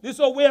through. This is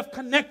a way of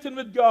connecting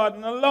with God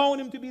and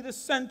allowing him to be the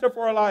center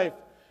for our life.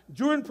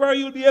 During prayer,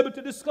 you'll be able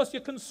to discuss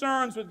your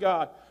concerns with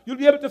God. You'll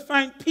be able to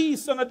find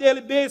peace on a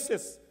daily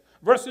basis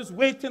versus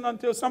waiting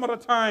until some other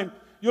time.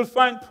 You'll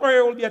find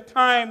prayer will be a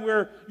time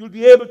where you'll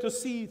be able to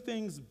see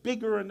things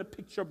bigger and the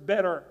picture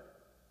better.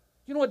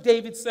 You know what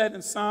David said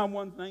in Psalm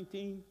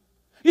 119?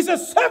 He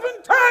says, 7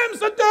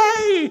 times a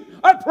day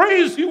I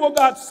praise you, O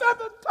God.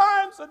 7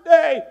 times a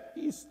day.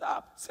 He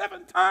stopped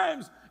 7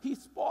 times. He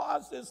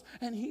pauses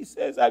and he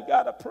says, I've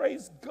got to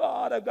praise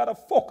God. I've got to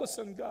focus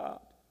on God.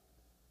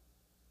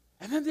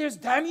 And then there's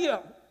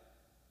Daniel.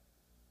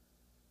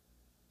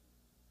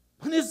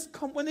 When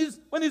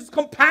his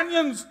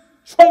companions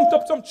trumped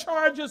up some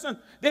charges and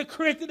they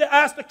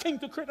asked the king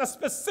to create a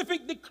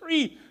specific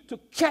decree to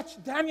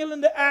catch Daniel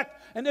in the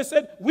act. And they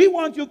said, we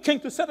want you, king,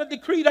 to set a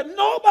decree that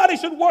nobody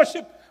should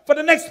worship for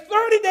the next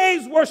 30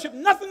 days, worship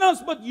nothing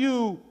else but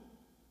you.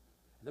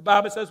 The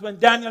Bible says when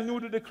Daniel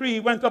knew the decree, he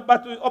went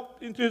up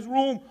into his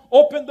room,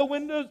 opened the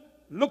windows,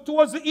 looked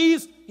towards the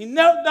east. He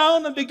knelt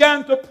down and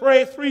began to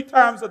pray 3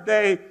 times a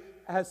day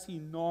as he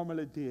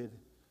normally did.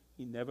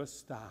 He never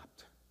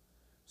stopped.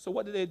 So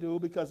what did they do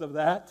because of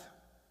that?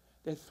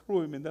 They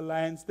threw him in the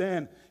lion's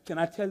den. Can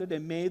I tell you, they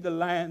made the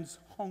lions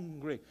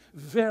hungry,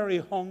 very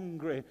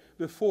hungry,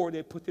 before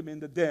they put him in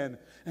the den.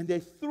 And they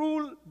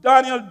threw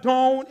Daniel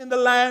down in the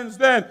lion's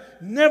den,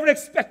 never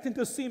expecting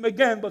to see him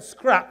again, but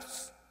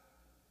scraps.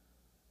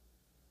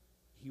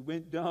 He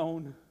went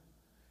down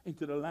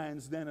into the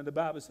lion's den, and the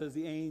Bible says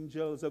the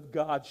angels of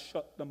God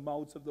shut the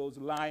mouths of those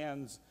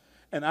lions.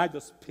 And I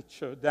just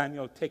picture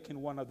Daniel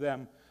taking one of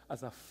them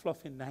as a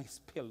fluffy, nice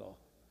pillow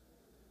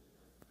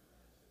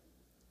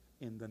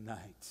in the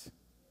night.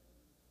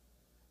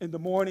 In the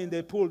morning,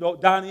 they pulled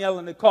out Daniel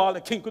and they called. The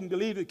king couldn't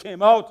believe it.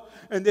 Came out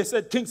and they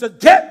said, king said,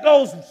 get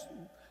those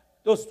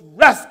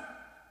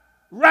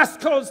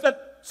rascals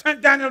that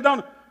sent Daniel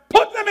down.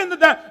 Put them in the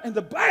den. And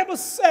the Bible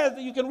says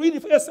that you can read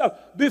it for yourself.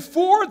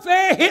 Before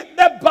they hit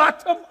the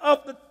bottom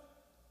of the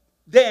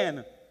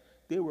den,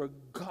 they were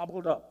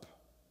gobbled up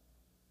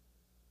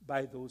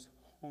by those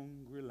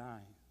hungry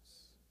lions.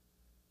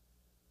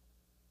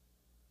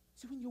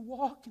 See, when you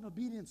walk in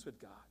obedience with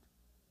God,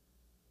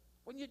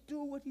 when you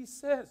do what he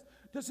says,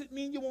 does it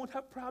mean you won't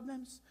have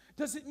problems?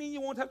 Does it mean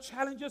you won't have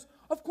challenges?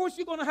 Of course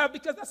you're going to have,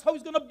 because that's how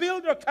he's going to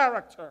build your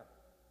character.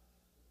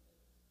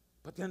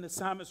 But then the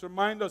psalmist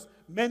reminds us,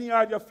 many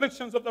are the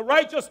afflictions of the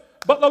righteous,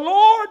 but the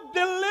Lord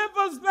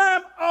delivers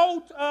them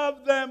out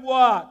of them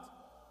what?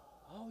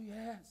 Oh,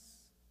 yes.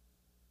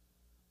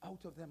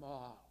 Out of them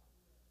all.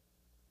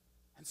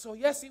 And so,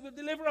 yes, he will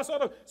deliver us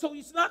out of. So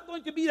it's not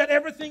going to be that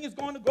everything is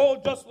going to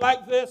go just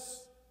like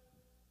this.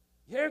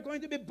 There are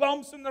going to be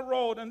bumps in the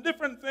road and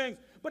different things.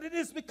 But it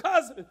is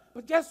because of it.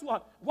 But guess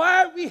what?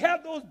 While we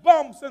have those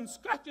bumps and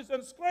scratches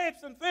and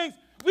scrapes and things,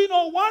 we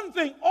know one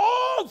thing.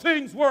 All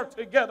things work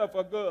together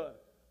for good.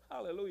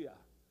 Hallelujah.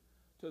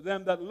 To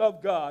them that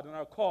love God and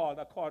are called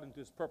according to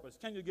his purpose.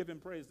 Can you give him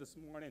praise this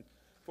morning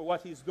for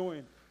what he's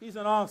doing? He's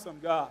an awesome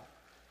God.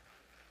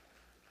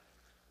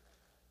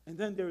 And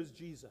then there is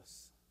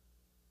Jesus.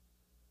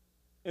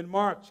 In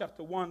Mark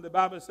chapter 1, the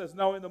Bible says,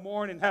 now in the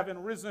morning,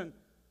 having risen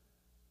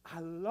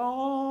a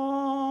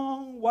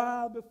long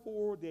while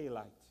before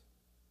daylight,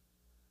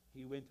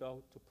 he went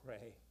out to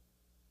pray.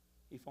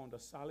 He found a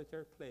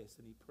solitary place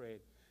and he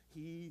prayed.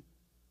 He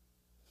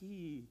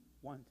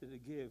wanted to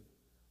give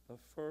the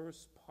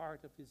first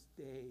part of his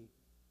day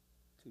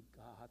to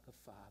God the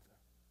Father.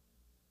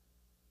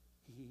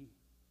 He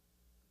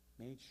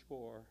made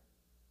sure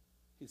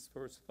his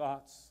first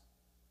thoughts,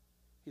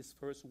 his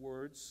first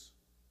words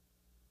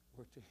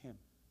were to him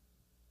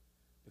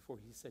before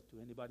he said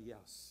to anybody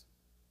else.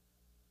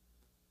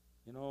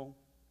 You know,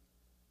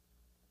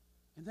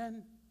 and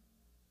then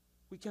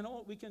we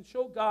can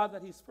show God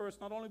that he's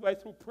first not only by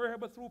through prayer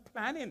but through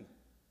planning.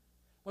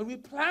 When we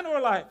plan our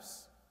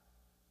lives,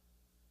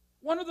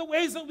 one of the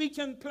ways that we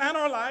can plan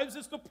our lives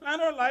is to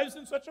plan our lives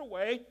in such a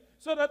way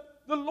so that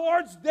the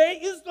Lord's day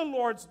is the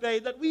Lord's day,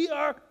 that we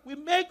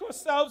make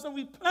ourselves and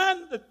we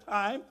plan the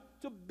time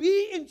to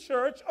be in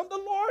church on the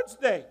Lord's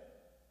day.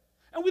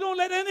 And we don't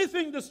let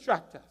anything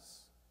distract us.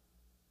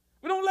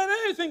 We don't let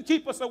anything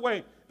keep us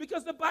away.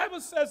 Because the Bible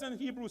says in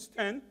Hebrews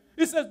 10,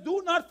 it says,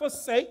 do not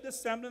forsake the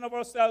assembling of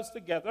ourselves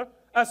together,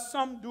 as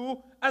some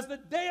do, as the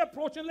day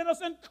approaching. Let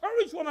us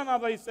encourage one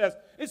another, he says.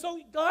 And so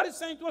God is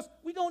saying to us,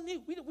 we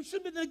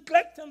should be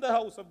neglecting the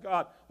house of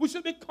God. We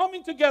should be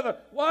coming together.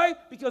 Why?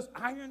 Because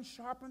iron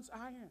sharpens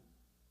iron.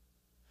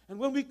 And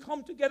when we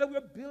come together,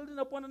 we're building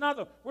up one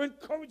another. We're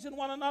encouraging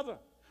one another.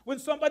 When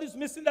somebody's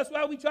missing, that's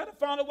why we try to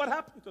find out what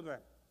happened to them.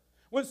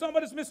 When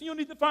somebody's missing, you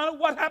need to find out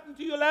what happened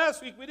to you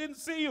last week. We didn't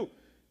see you.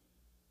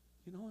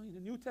 You know, in the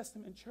New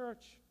Testament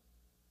church,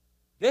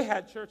 they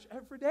had church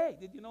every day.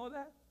 Did you know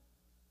that?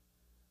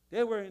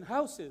 They were in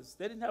houses.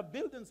 They didn't have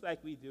buildings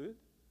like we do.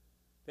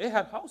 They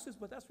had houses,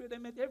 but that's where they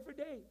met every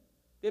day.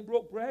 They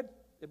broke bread.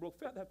 They broke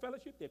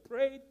fellowship. They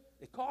prayed.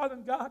 They called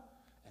on God.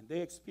 And they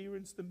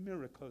experienced the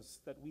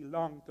miracles that we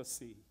long to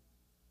see.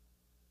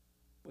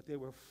 But they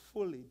were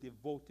fully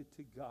devoted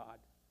to God.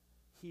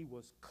 He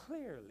was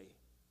clearly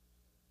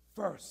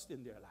first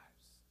in their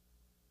lives.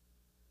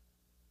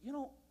 You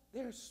know,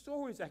 there are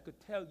stories I could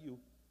tell you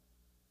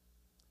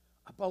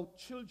about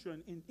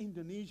children in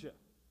Indonesia,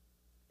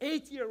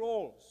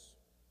 8-year-olds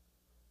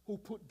who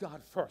put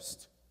God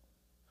first.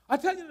 I'll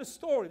tell you the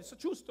story, it's a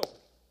true story,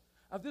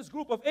 of this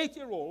group of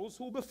 8-year-olds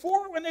who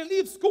when they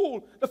leave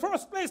school, the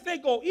first place they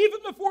go, even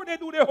before they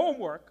do their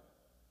homework,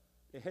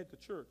 they head to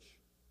church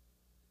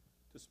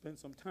to spend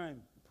some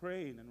time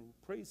praying and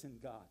praising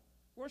God,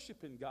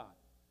 worshiping God.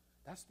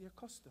 That's their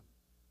custom.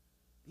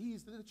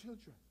 These little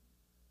children,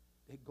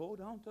 they go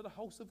down to the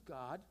house of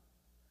God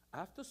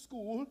after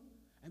school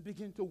and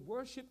begin to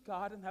worship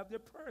God and have their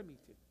prayer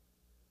meeting.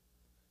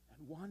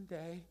 And one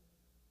day,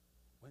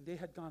 when they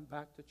had gone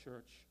back to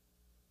church,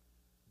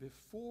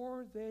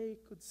 before they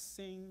could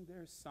sing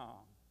their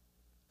song,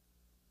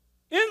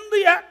 in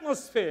the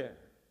atmosphere,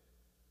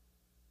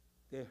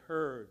 they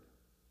heard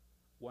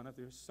one of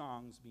their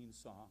songs being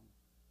sung.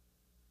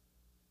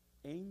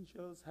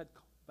 Angels had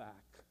come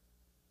back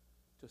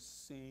to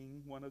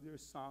sing one of their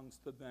songs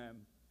to them,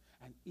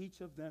 and each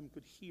of them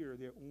could hear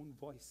their own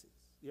voice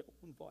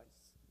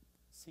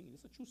singing.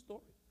 It's a true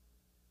story.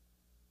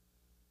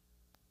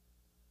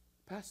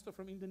 Pastor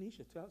from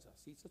Indonesia tells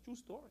us it's a true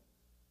story.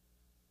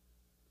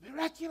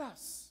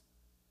 Miraculous.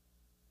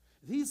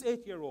 These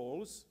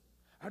 8-year-olds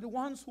are the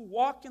ones who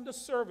walk in the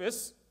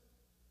service,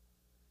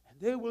 and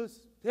they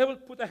will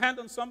put a hand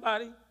on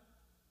somebody,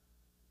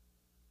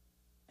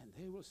 and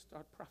they will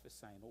start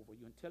prophesying over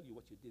you and tell you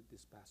what you did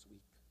this past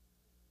week.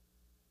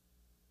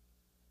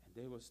 And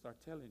they will start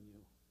telling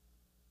you,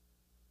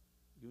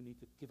 you need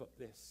to give up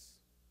this.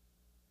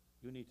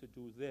 You need to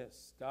do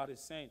this. God is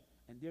saying,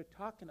 and they're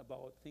talking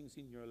about things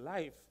in your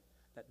life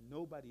that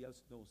nobody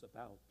else knows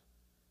about,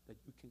 that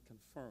you can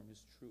confirm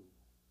is true.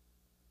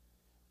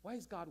 Why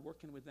is God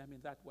working with them in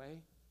that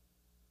way?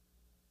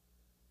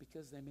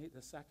 Because they made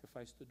the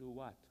sacrifice to do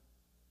what?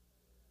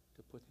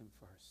 To put him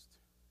first.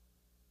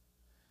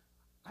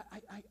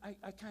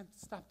 I can't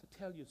stop to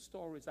tell you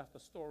stories after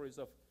stories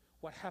of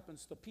what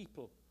happens to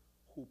people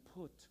who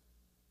put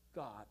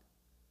God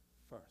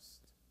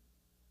first.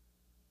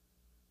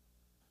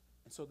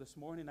 And so this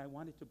morning I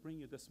wanted to bring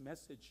you this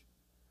message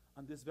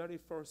on this very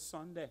first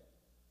Sunday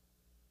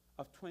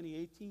of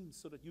 2018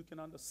 so that you can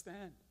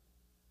understand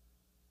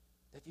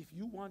that if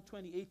you want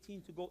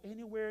 2018 to go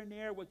anywhere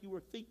near what you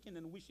were thinking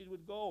and wish it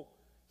would go,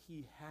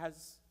 he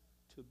has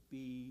to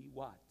be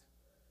what?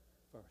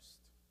 First.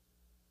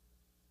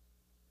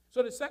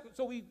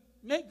 So we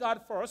make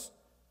God first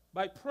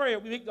by prayer.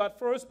 We make God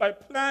first by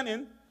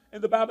planning.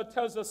 And the Bible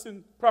tells us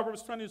in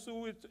Proverbs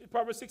 22,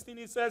 Proverbs 16,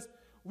 it says,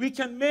 we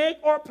can make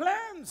our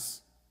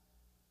plans,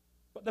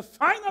 but the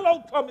final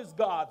outcome is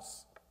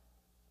God's.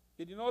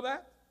 Did you know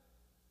that?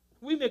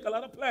 We make a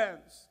lot of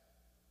plans,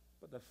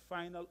 but the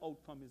final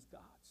outcome is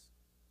God's.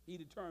 He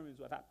determines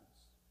what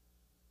happens.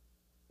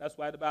 That's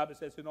why the Bible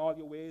says, in all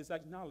your ways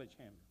acknowledge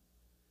him,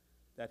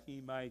 that he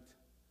might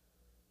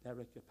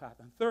direct your path.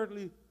 And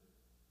thirdly,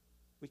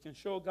 we can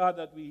show God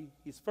that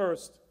he's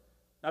first,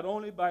 not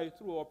only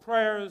through our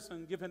prayers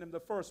and giving him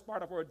the first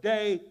part of our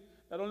day,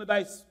 not only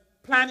by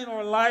planning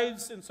our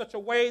lives in such a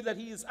way that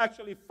he is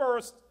actually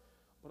first,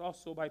 but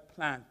also by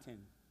planting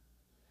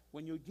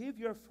When you give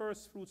your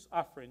first fruits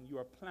offering, you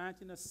are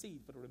planting a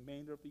seed for the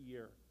remainder of the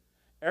year.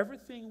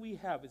 Everything we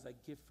have is a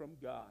gift from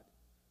God.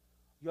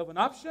 You have an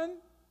option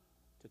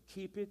to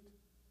keep it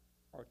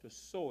or to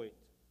sow it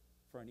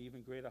for an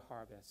even greater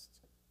harvest.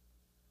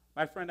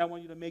 My friend, I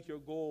want you to make your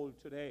goal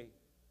today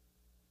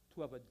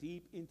to have a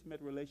deep,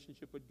 intimate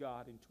relationship with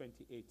God in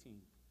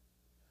 2018.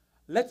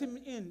 Let him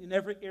in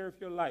every area of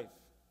your life.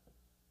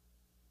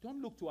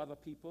 Don't look to other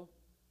people.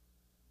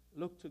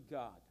 Look to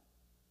God.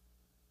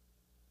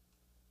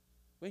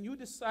 When you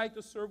decide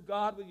to serve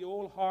God with your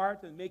whole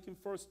heart and make him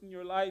first in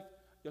your life,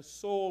 your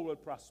soul will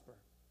prosper.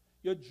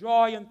 Your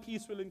joy and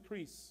peace will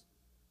increase.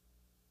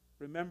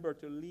 Remember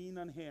to lean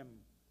on him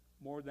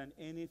more than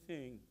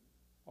anything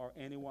or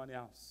anyone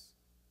else.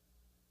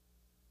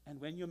 And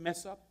when you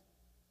mess up,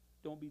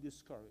 don't be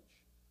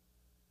discouraged.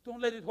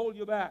 Don't let it hold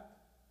you back.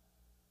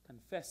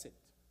 Confess it.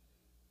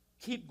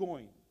 Keep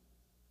going.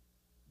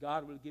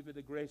 God will give you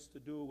the grace to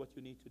do what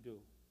you need to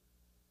do.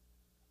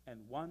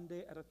 And one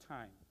day at a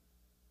time,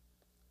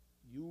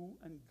 you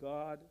and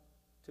God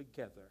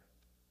together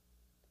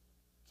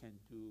can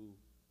do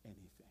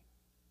anything.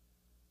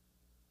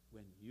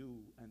 When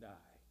you and I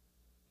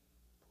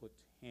put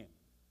him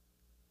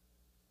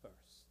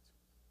first.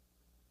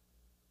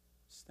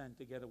 Stand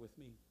together with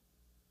me.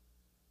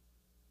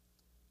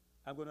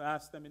 I'm going to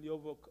ask them in the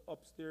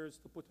upstairs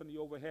to put on the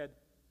overhead.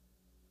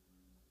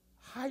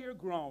 Higher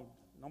ground,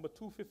 number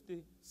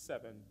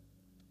 257.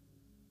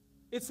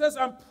 It says,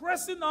 I'm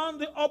pressing on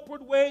the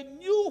upward way.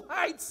 New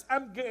heights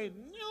I'm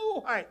gaining.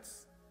 New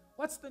heights.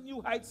 What's the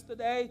new heights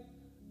today?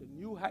 The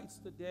new heights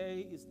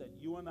today is that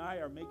you and I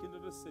are making the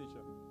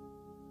decision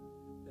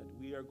that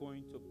we are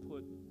going to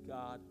put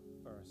God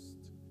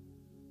first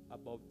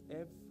above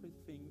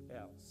everything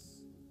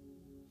else.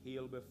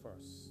 He'll be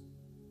first.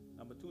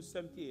 Number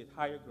 278,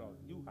 higher ground.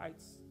 New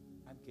heights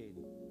I'm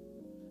gaining.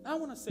 Now I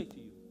want to say to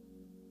you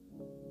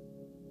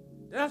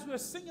that as we're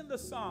singing the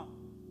song,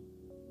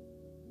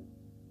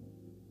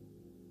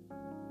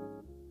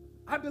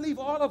 I believe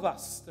all of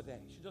us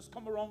today should just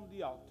come around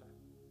the altar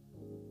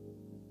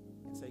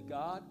and say,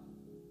 God,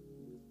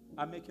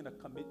 I'm making a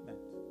commitment.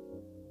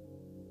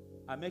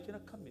 I'm making a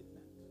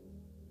commitment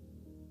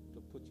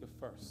to put you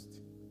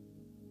first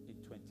in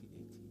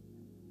 2018.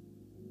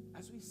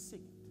 As we sing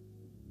it,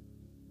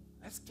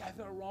 let's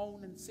gather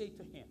around and say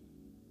to him,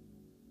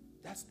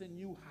 that's the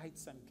new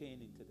heights I'm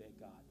gaining today,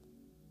 God,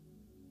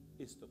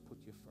 is to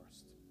put you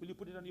first. Will you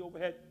put it on the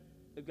overhead?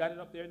 They've got it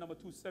up there, number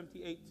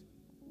 278.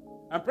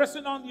 I'm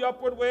pressing on the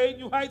upward way,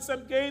 new heights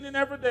I'm gaining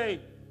every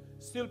day.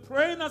 Still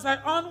praying as I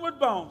onward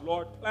bound,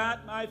 Lord,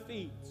 plant my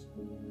feet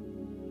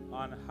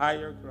on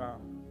higher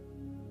ground.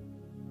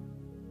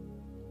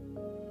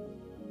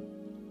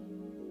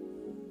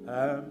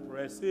 I'm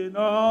pressing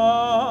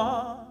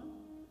on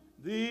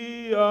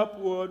the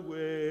upward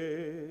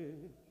way,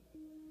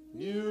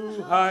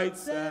 new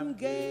heights I'm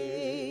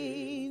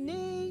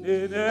gaining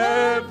in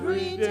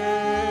every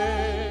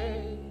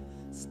day.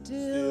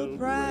 Still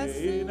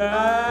pressing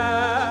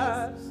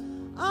as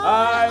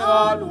I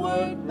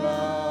onward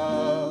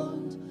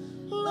bound.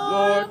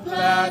 Lord,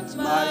 plant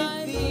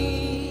my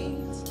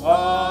feet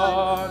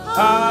on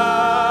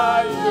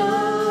higher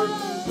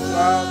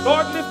ground.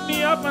 Lord, lift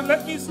me up and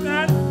let me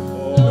stand.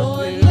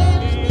 Lord,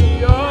 lift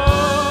me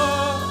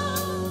up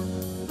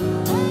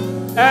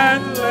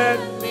and let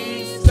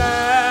me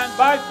stand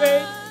by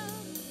faith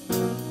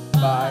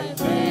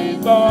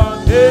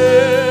on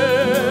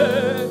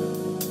it,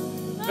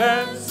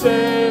 then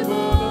save the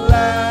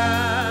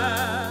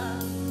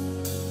land,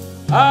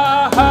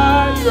 a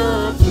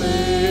higher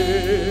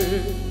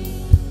place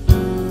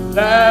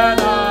than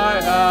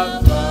I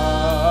have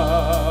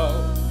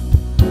found.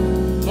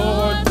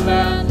 Lord,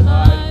 plant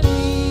my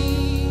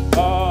feet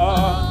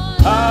on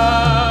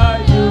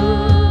higher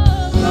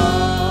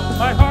ground.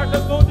 My heart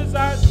has no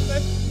desire to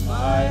stay.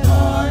 My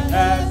heart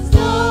has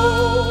no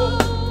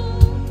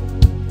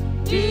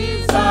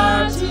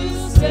desire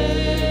to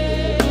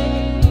stay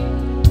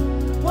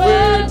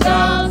where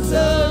doubts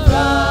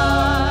arise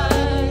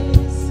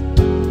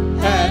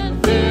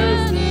and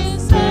fears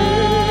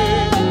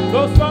dismay.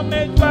 Though some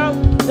may dwell,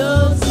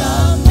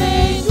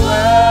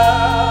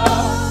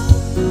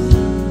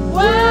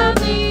 where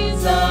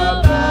needs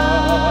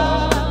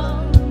abound,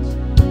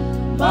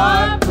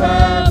 my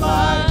prayer,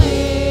 my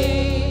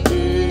aim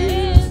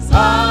is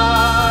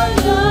higher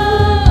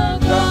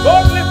ground.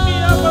 Lord, lift me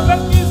up and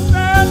let me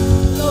stand.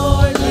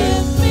 Lord,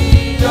 lift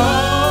me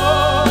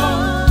up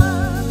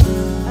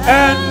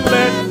and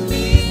let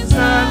me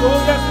stand. Oh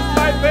yes, it's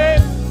my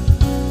faith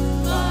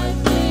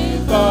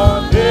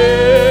on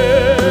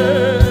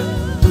it,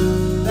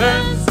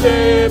 then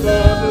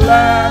stable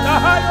land, a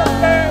higher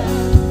place,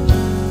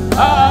 a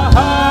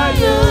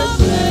higher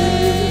place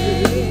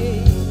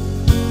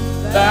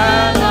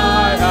than I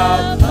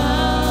have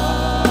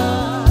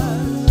found.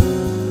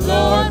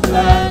 Lord,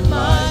 plant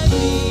my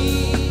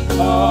feet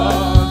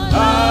on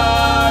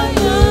higher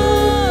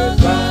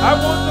ground. I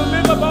want to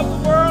live above the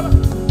world.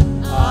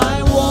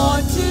 I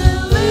want to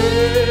live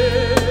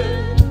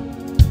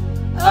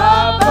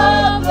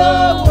above the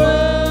world.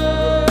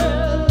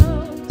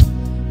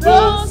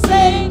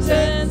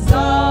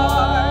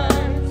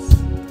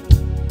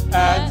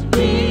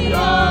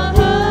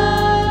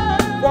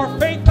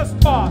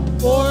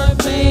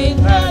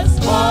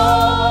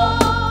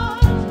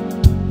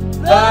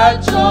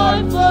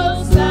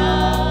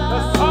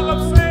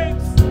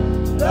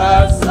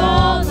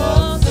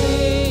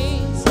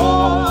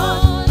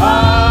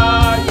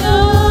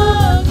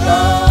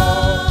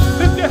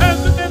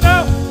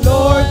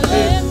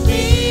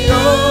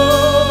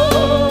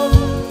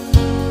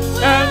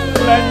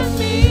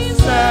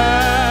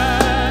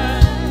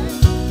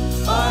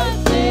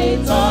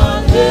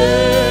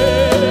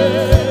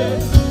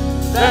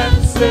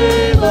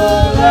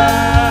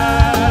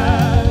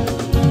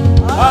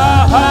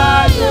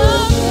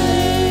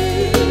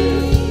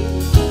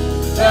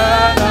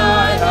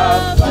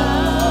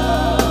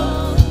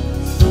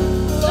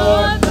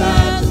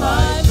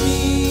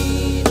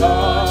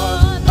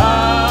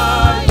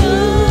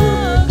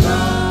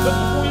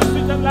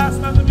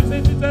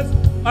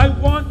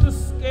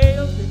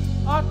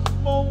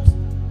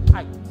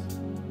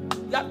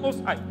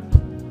 utmost height.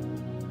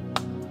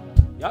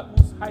 The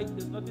utmost height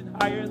is nothing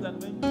higher than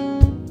when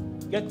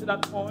you get to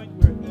that point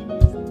where he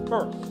is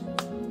first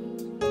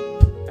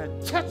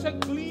and catch a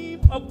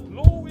gleam of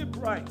glory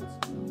bright.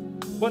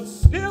 But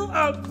still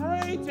I'll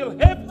pray till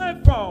heaven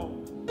I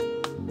found.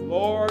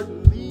 Lord,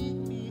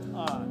 lead me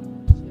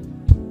on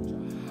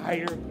to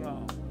higher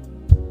ground.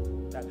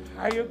 That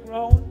higher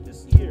ground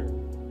this year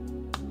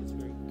is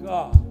where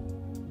God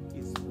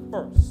is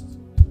first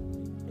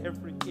in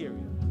every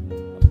area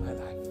of my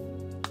life.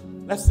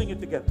 Let's sing it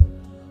together.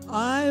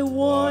 I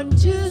want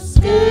to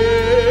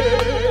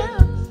scale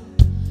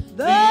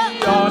the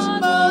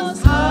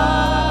utmost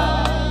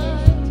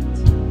height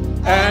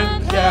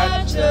and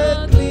catch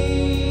a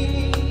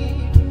gleam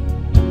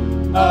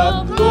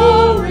of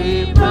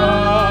glory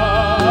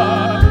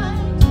bright,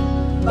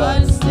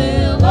 but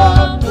still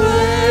I'll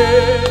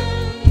pray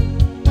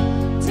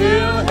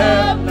till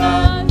heaven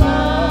I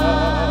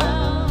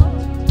found.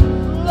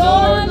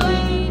 Lord,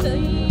 lead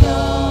me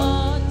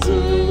on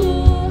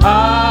to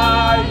higher.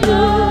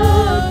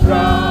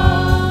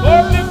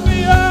 Lord, lift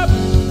me up.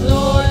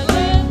 Lord,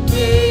 lift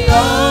me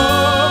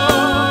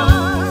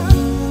up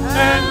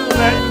and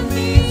let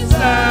me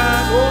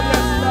stand. Oh,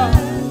 yes, God.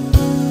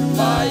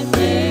 My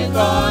faith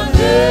on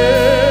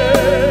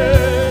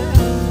it,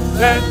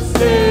 then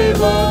save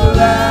a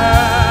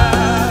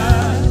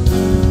land,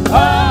 a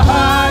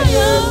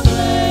higher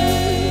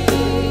place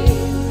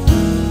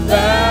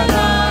than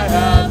I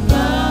have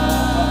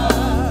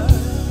found.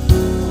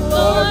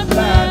 Lord,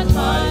 plant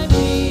my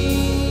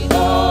feet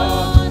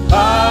on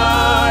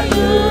higher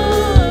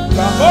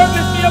ground. Lord,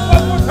 lift me up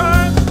one more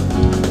time.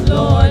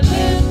 Lord,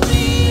 lift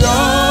me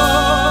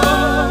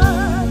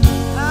up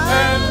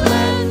and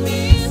let me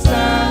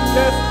stand.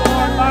 Yes,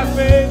 Lord, my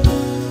faith.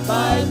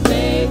 My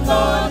faith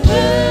on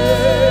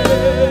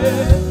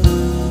it,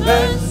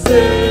 then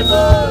save a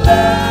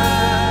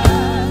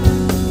land,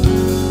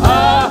 a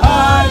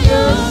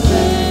higher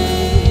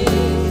place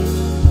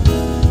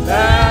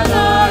than I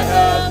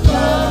have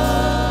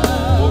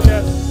found. Oh,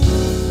 yes.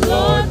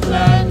 Lord,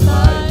 plant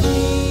my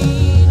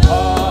feet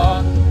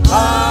on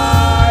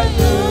higher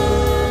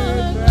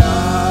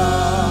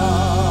ground.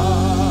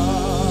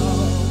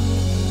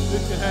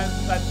 Lift your hands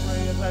as I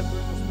pray, as I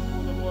bring us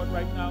before the Lord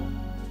right now.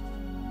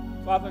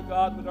 Father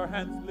God, with our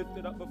hands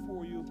lifted up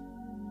before you,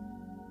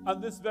 on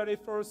this very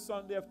first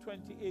Sunday of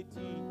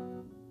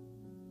 2018,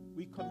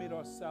 we commit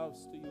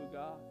ourselves to you,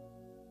 God.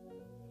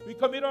 We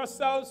commit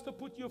ourselves to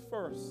put you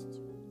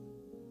first,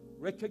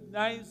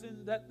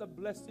 recognizing that the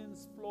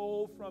blessings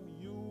flow from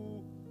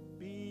you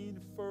being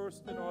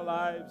first in our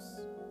lives.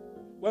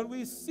 When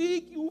we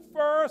seek you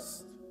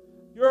first,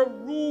 your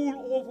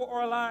rule over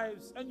our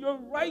lives and your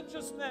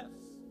righteousness,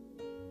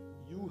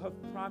 you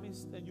have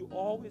promised, and you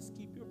always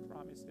keep your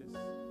promises,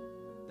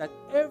 that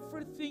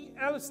everything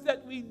else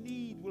that we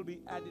need will be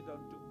added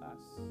unto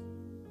us.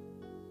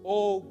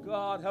 Oh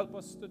God, help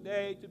us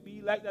today to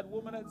be like that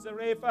woman at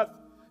Zarephath,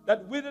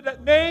 that widow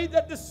that made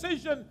that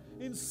decision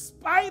in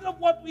spite of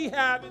what we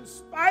have, in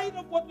spite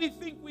of what we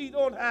think we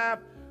don't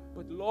have.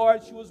 But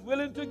Lord, she was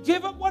willing to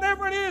give up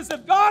whatever it is.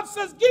 If God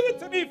says, give it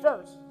to me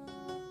first,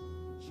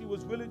 she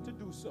was willing to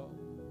do so.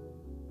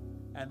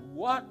 And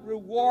what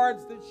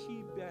rewards did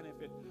she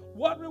benefit?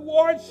 What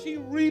rewards she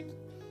reaped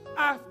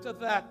after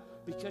that?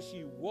 Because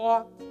she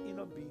walked in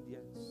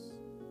obedience.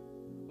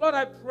 Lord,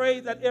 I pray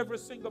that every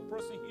single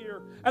person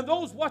here and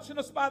those watching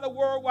us by the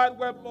World Wide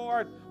Web,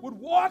 Lord, would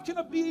walk in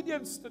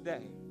obedience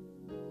today.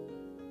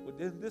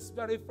 Within this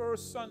very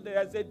first Sunday,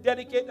 as they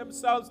dedicate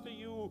themselves to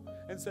you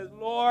and say,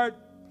 Lord,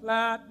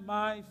 plant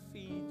my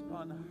feet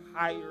on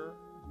higher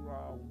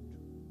ground.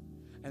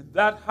 And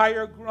that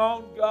higher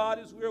ground, God,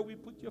 is where we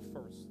put you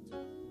first.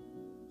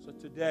 So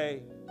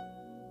today,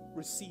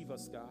 receive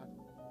us, God.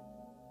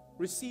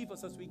 Receive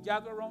us as we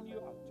gather around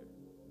your altar.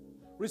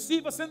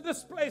 Receive us in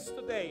this place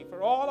today.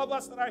 For all of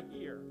us that are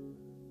here,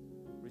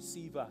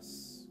 receive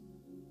us.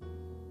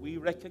 We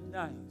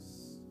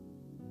recognize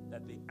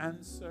that the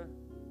answer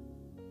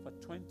for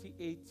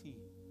 2018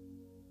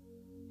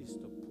 is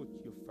to put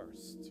you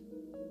first.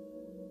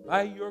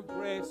 By your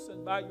grace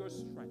and by your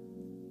strength,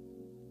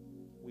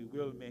 we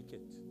will make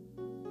it.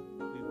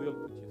 We will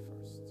put you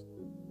first.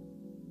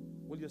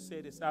 Will you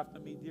say this after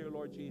me? Dear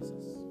Lord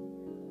Jesus,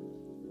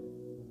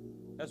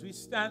 as we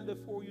stand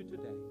before you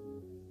today,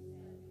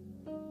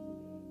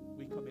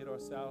 we commit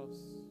ourselves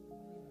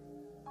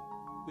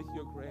with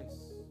your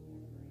grace,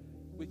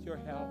 with your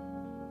help,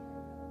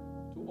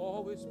 to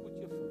always put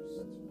you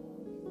first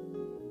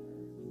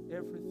in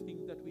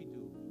everything that we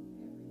do,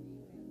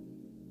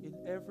 in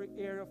every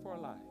area of our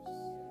lives.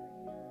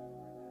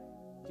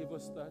 Give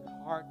us that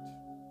heart,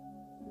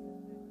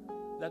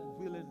 that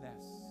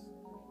willingness,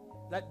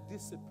 that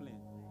discipline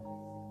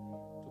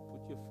to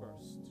put you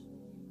first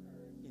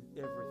in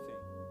everything,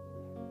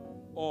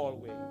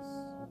 always,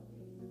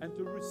 and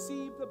to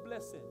receive the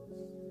blessings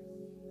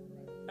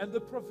and the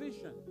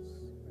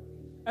provisions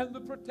and the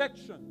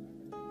protection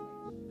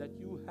that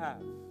you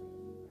have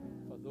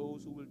for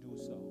those who will do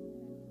so.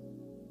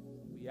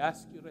 We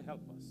ask you to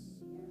help us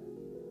to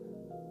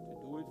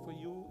do it for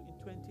you in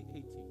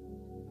 2018.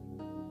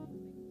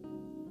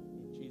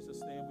 In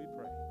Jesus' name we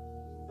pray.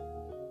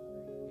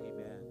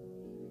 Amen.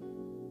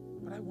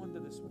 But I wonder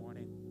this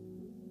morning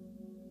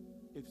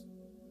if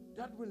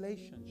that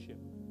relationship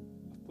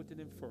of putting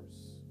Him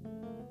first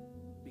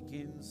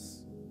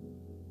begins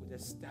with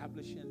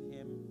establishing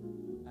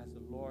Him as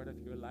the Lord of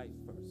your life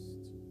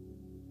first.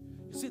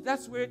 You see,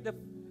 that's where to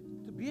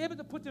be able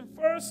to put Him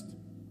first,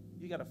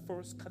 you got to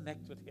first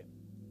connect with Him.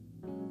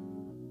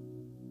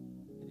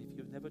 And if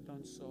you've never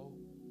done so,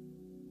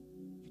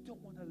 you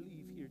don't want to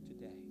leave here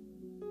today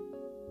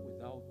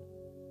without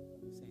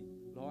saying,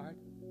 Lord,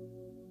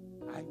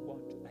 I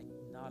want to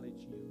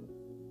acknowledge you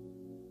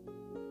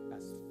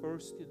as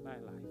first in my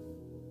life,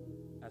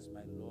 as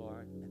my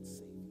Lord and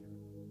Savior.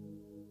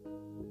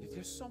 If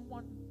there's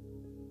someone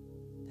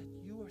that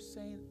you are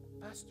saying,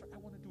 Pastor, I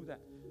want to do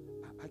that,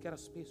 I got a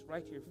space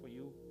right here for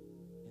you.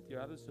 If there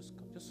are others, just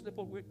come, just slip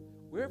over.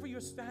 Wherever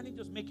you're standing,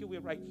 just make your way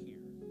right here.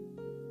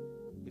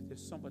 If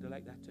there's somebody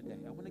like that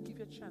today, I want to give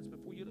you a chance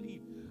before you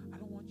leave. I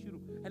don't want you to.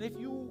 And if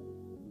you've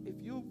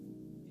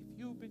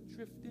been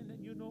drifting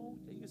and you know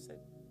that you said,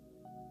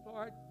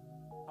 Lord,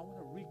 I want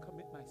to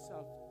recommit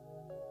myself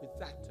with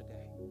that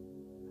today.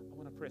 I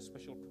want to pray a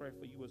special prayer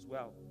for you as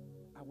well.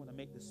 I want to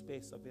make the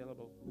space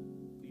available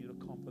for you to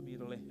come for me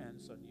to lay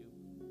hands on you.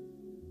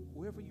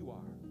 Wherever you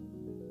are,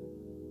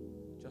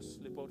 just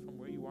slip out from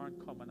where you are and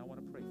come, and I want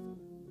to pray for you.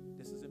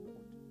 This is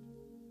important.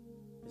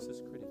 This is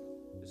critical.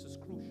 This is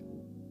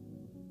crucial.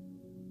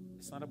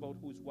 It's not about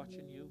who's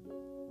watching you.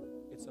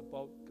 It's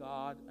about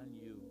God and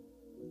you.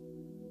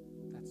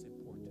 That's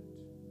important.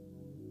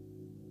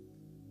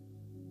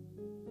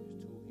 There's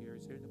two here.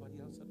 Is there anybody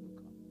else that will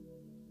come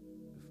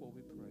before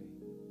we pray?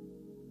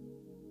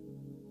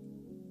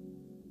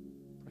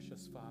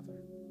 Precious Father,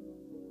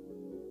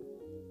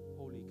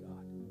 Holy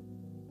God,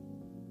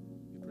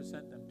 we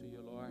present them to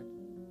you, Lord.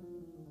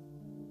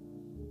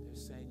 They're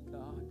saying,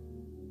 God,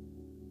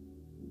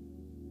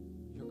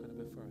 you're going to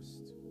be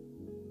first.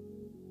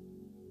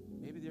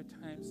 Maybe there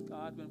are times,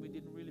 God, when we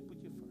didn't really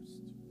put you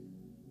first.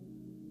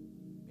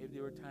 Maybe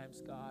there were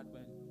times, God,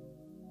 when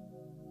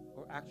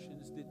our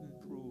actions didn't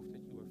prove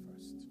that you were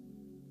first.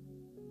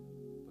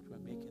 But we're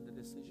making the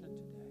decision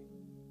today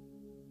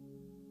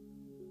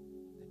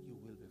that you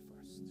will be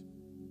first.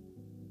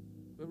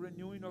 We're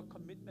renewing our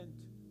commitment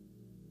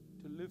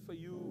to live for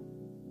you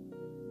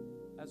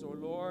as our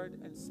Lord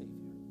and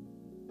Savior.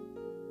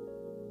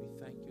 We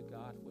thank you,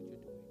 God, for what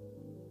you're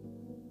doing.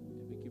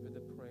 And we give you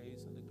the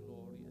praise and the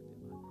glory and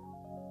the honor.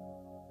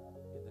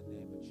 In the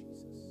name of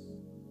Jesus.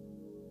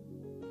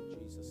 In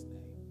Jesus'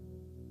 name.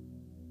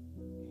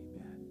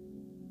 Amen.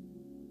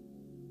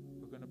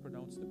 We're going to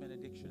pronounce the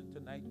benediction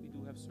tonight. We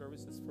do have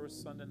services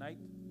first Sunday night.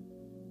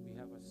 We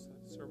have a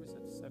service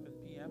at 7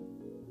 p.m.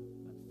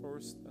 and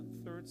first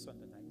and third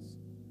Sunday nights.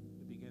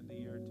 We begin the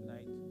year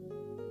tonight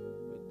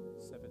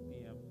with 7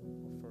 p.m.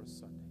 for first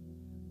Sunday.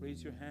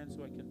 Raise your hand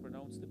so I can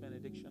pronounce the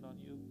benediction on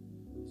you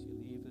as you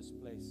leave this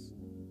place.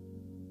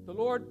 The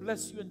Lord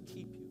bless you and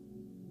keep you.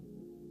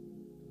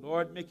 The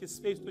Lord make His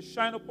face to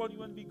shine upon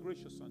you and be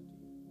gracious unto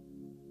you.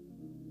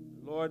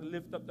 The Lord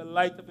lift up the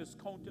light of His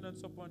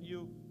countenance upon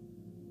you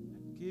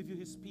and give you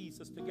His peace,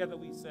 as together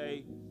we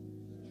say,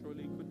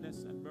 surely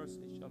goodness and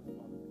mercy shall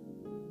follow me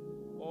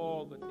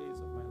all the days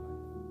of my life.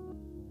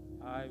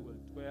 I will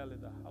dwell in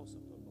the house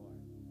of the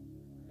Lord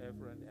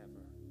ever and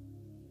ever.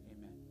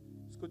 Amen.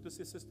 It's good to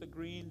see Sister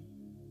Green.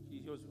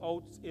 She was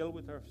out ill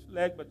with her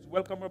leg, but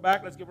welcome her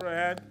back. Let's give her a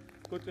hand.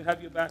 Good to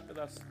have you back with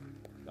us.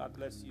 God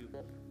bless you.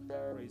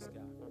 Praise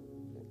God.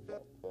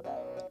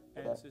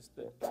 And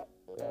Sister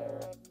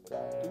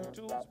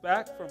Tutu's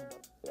back from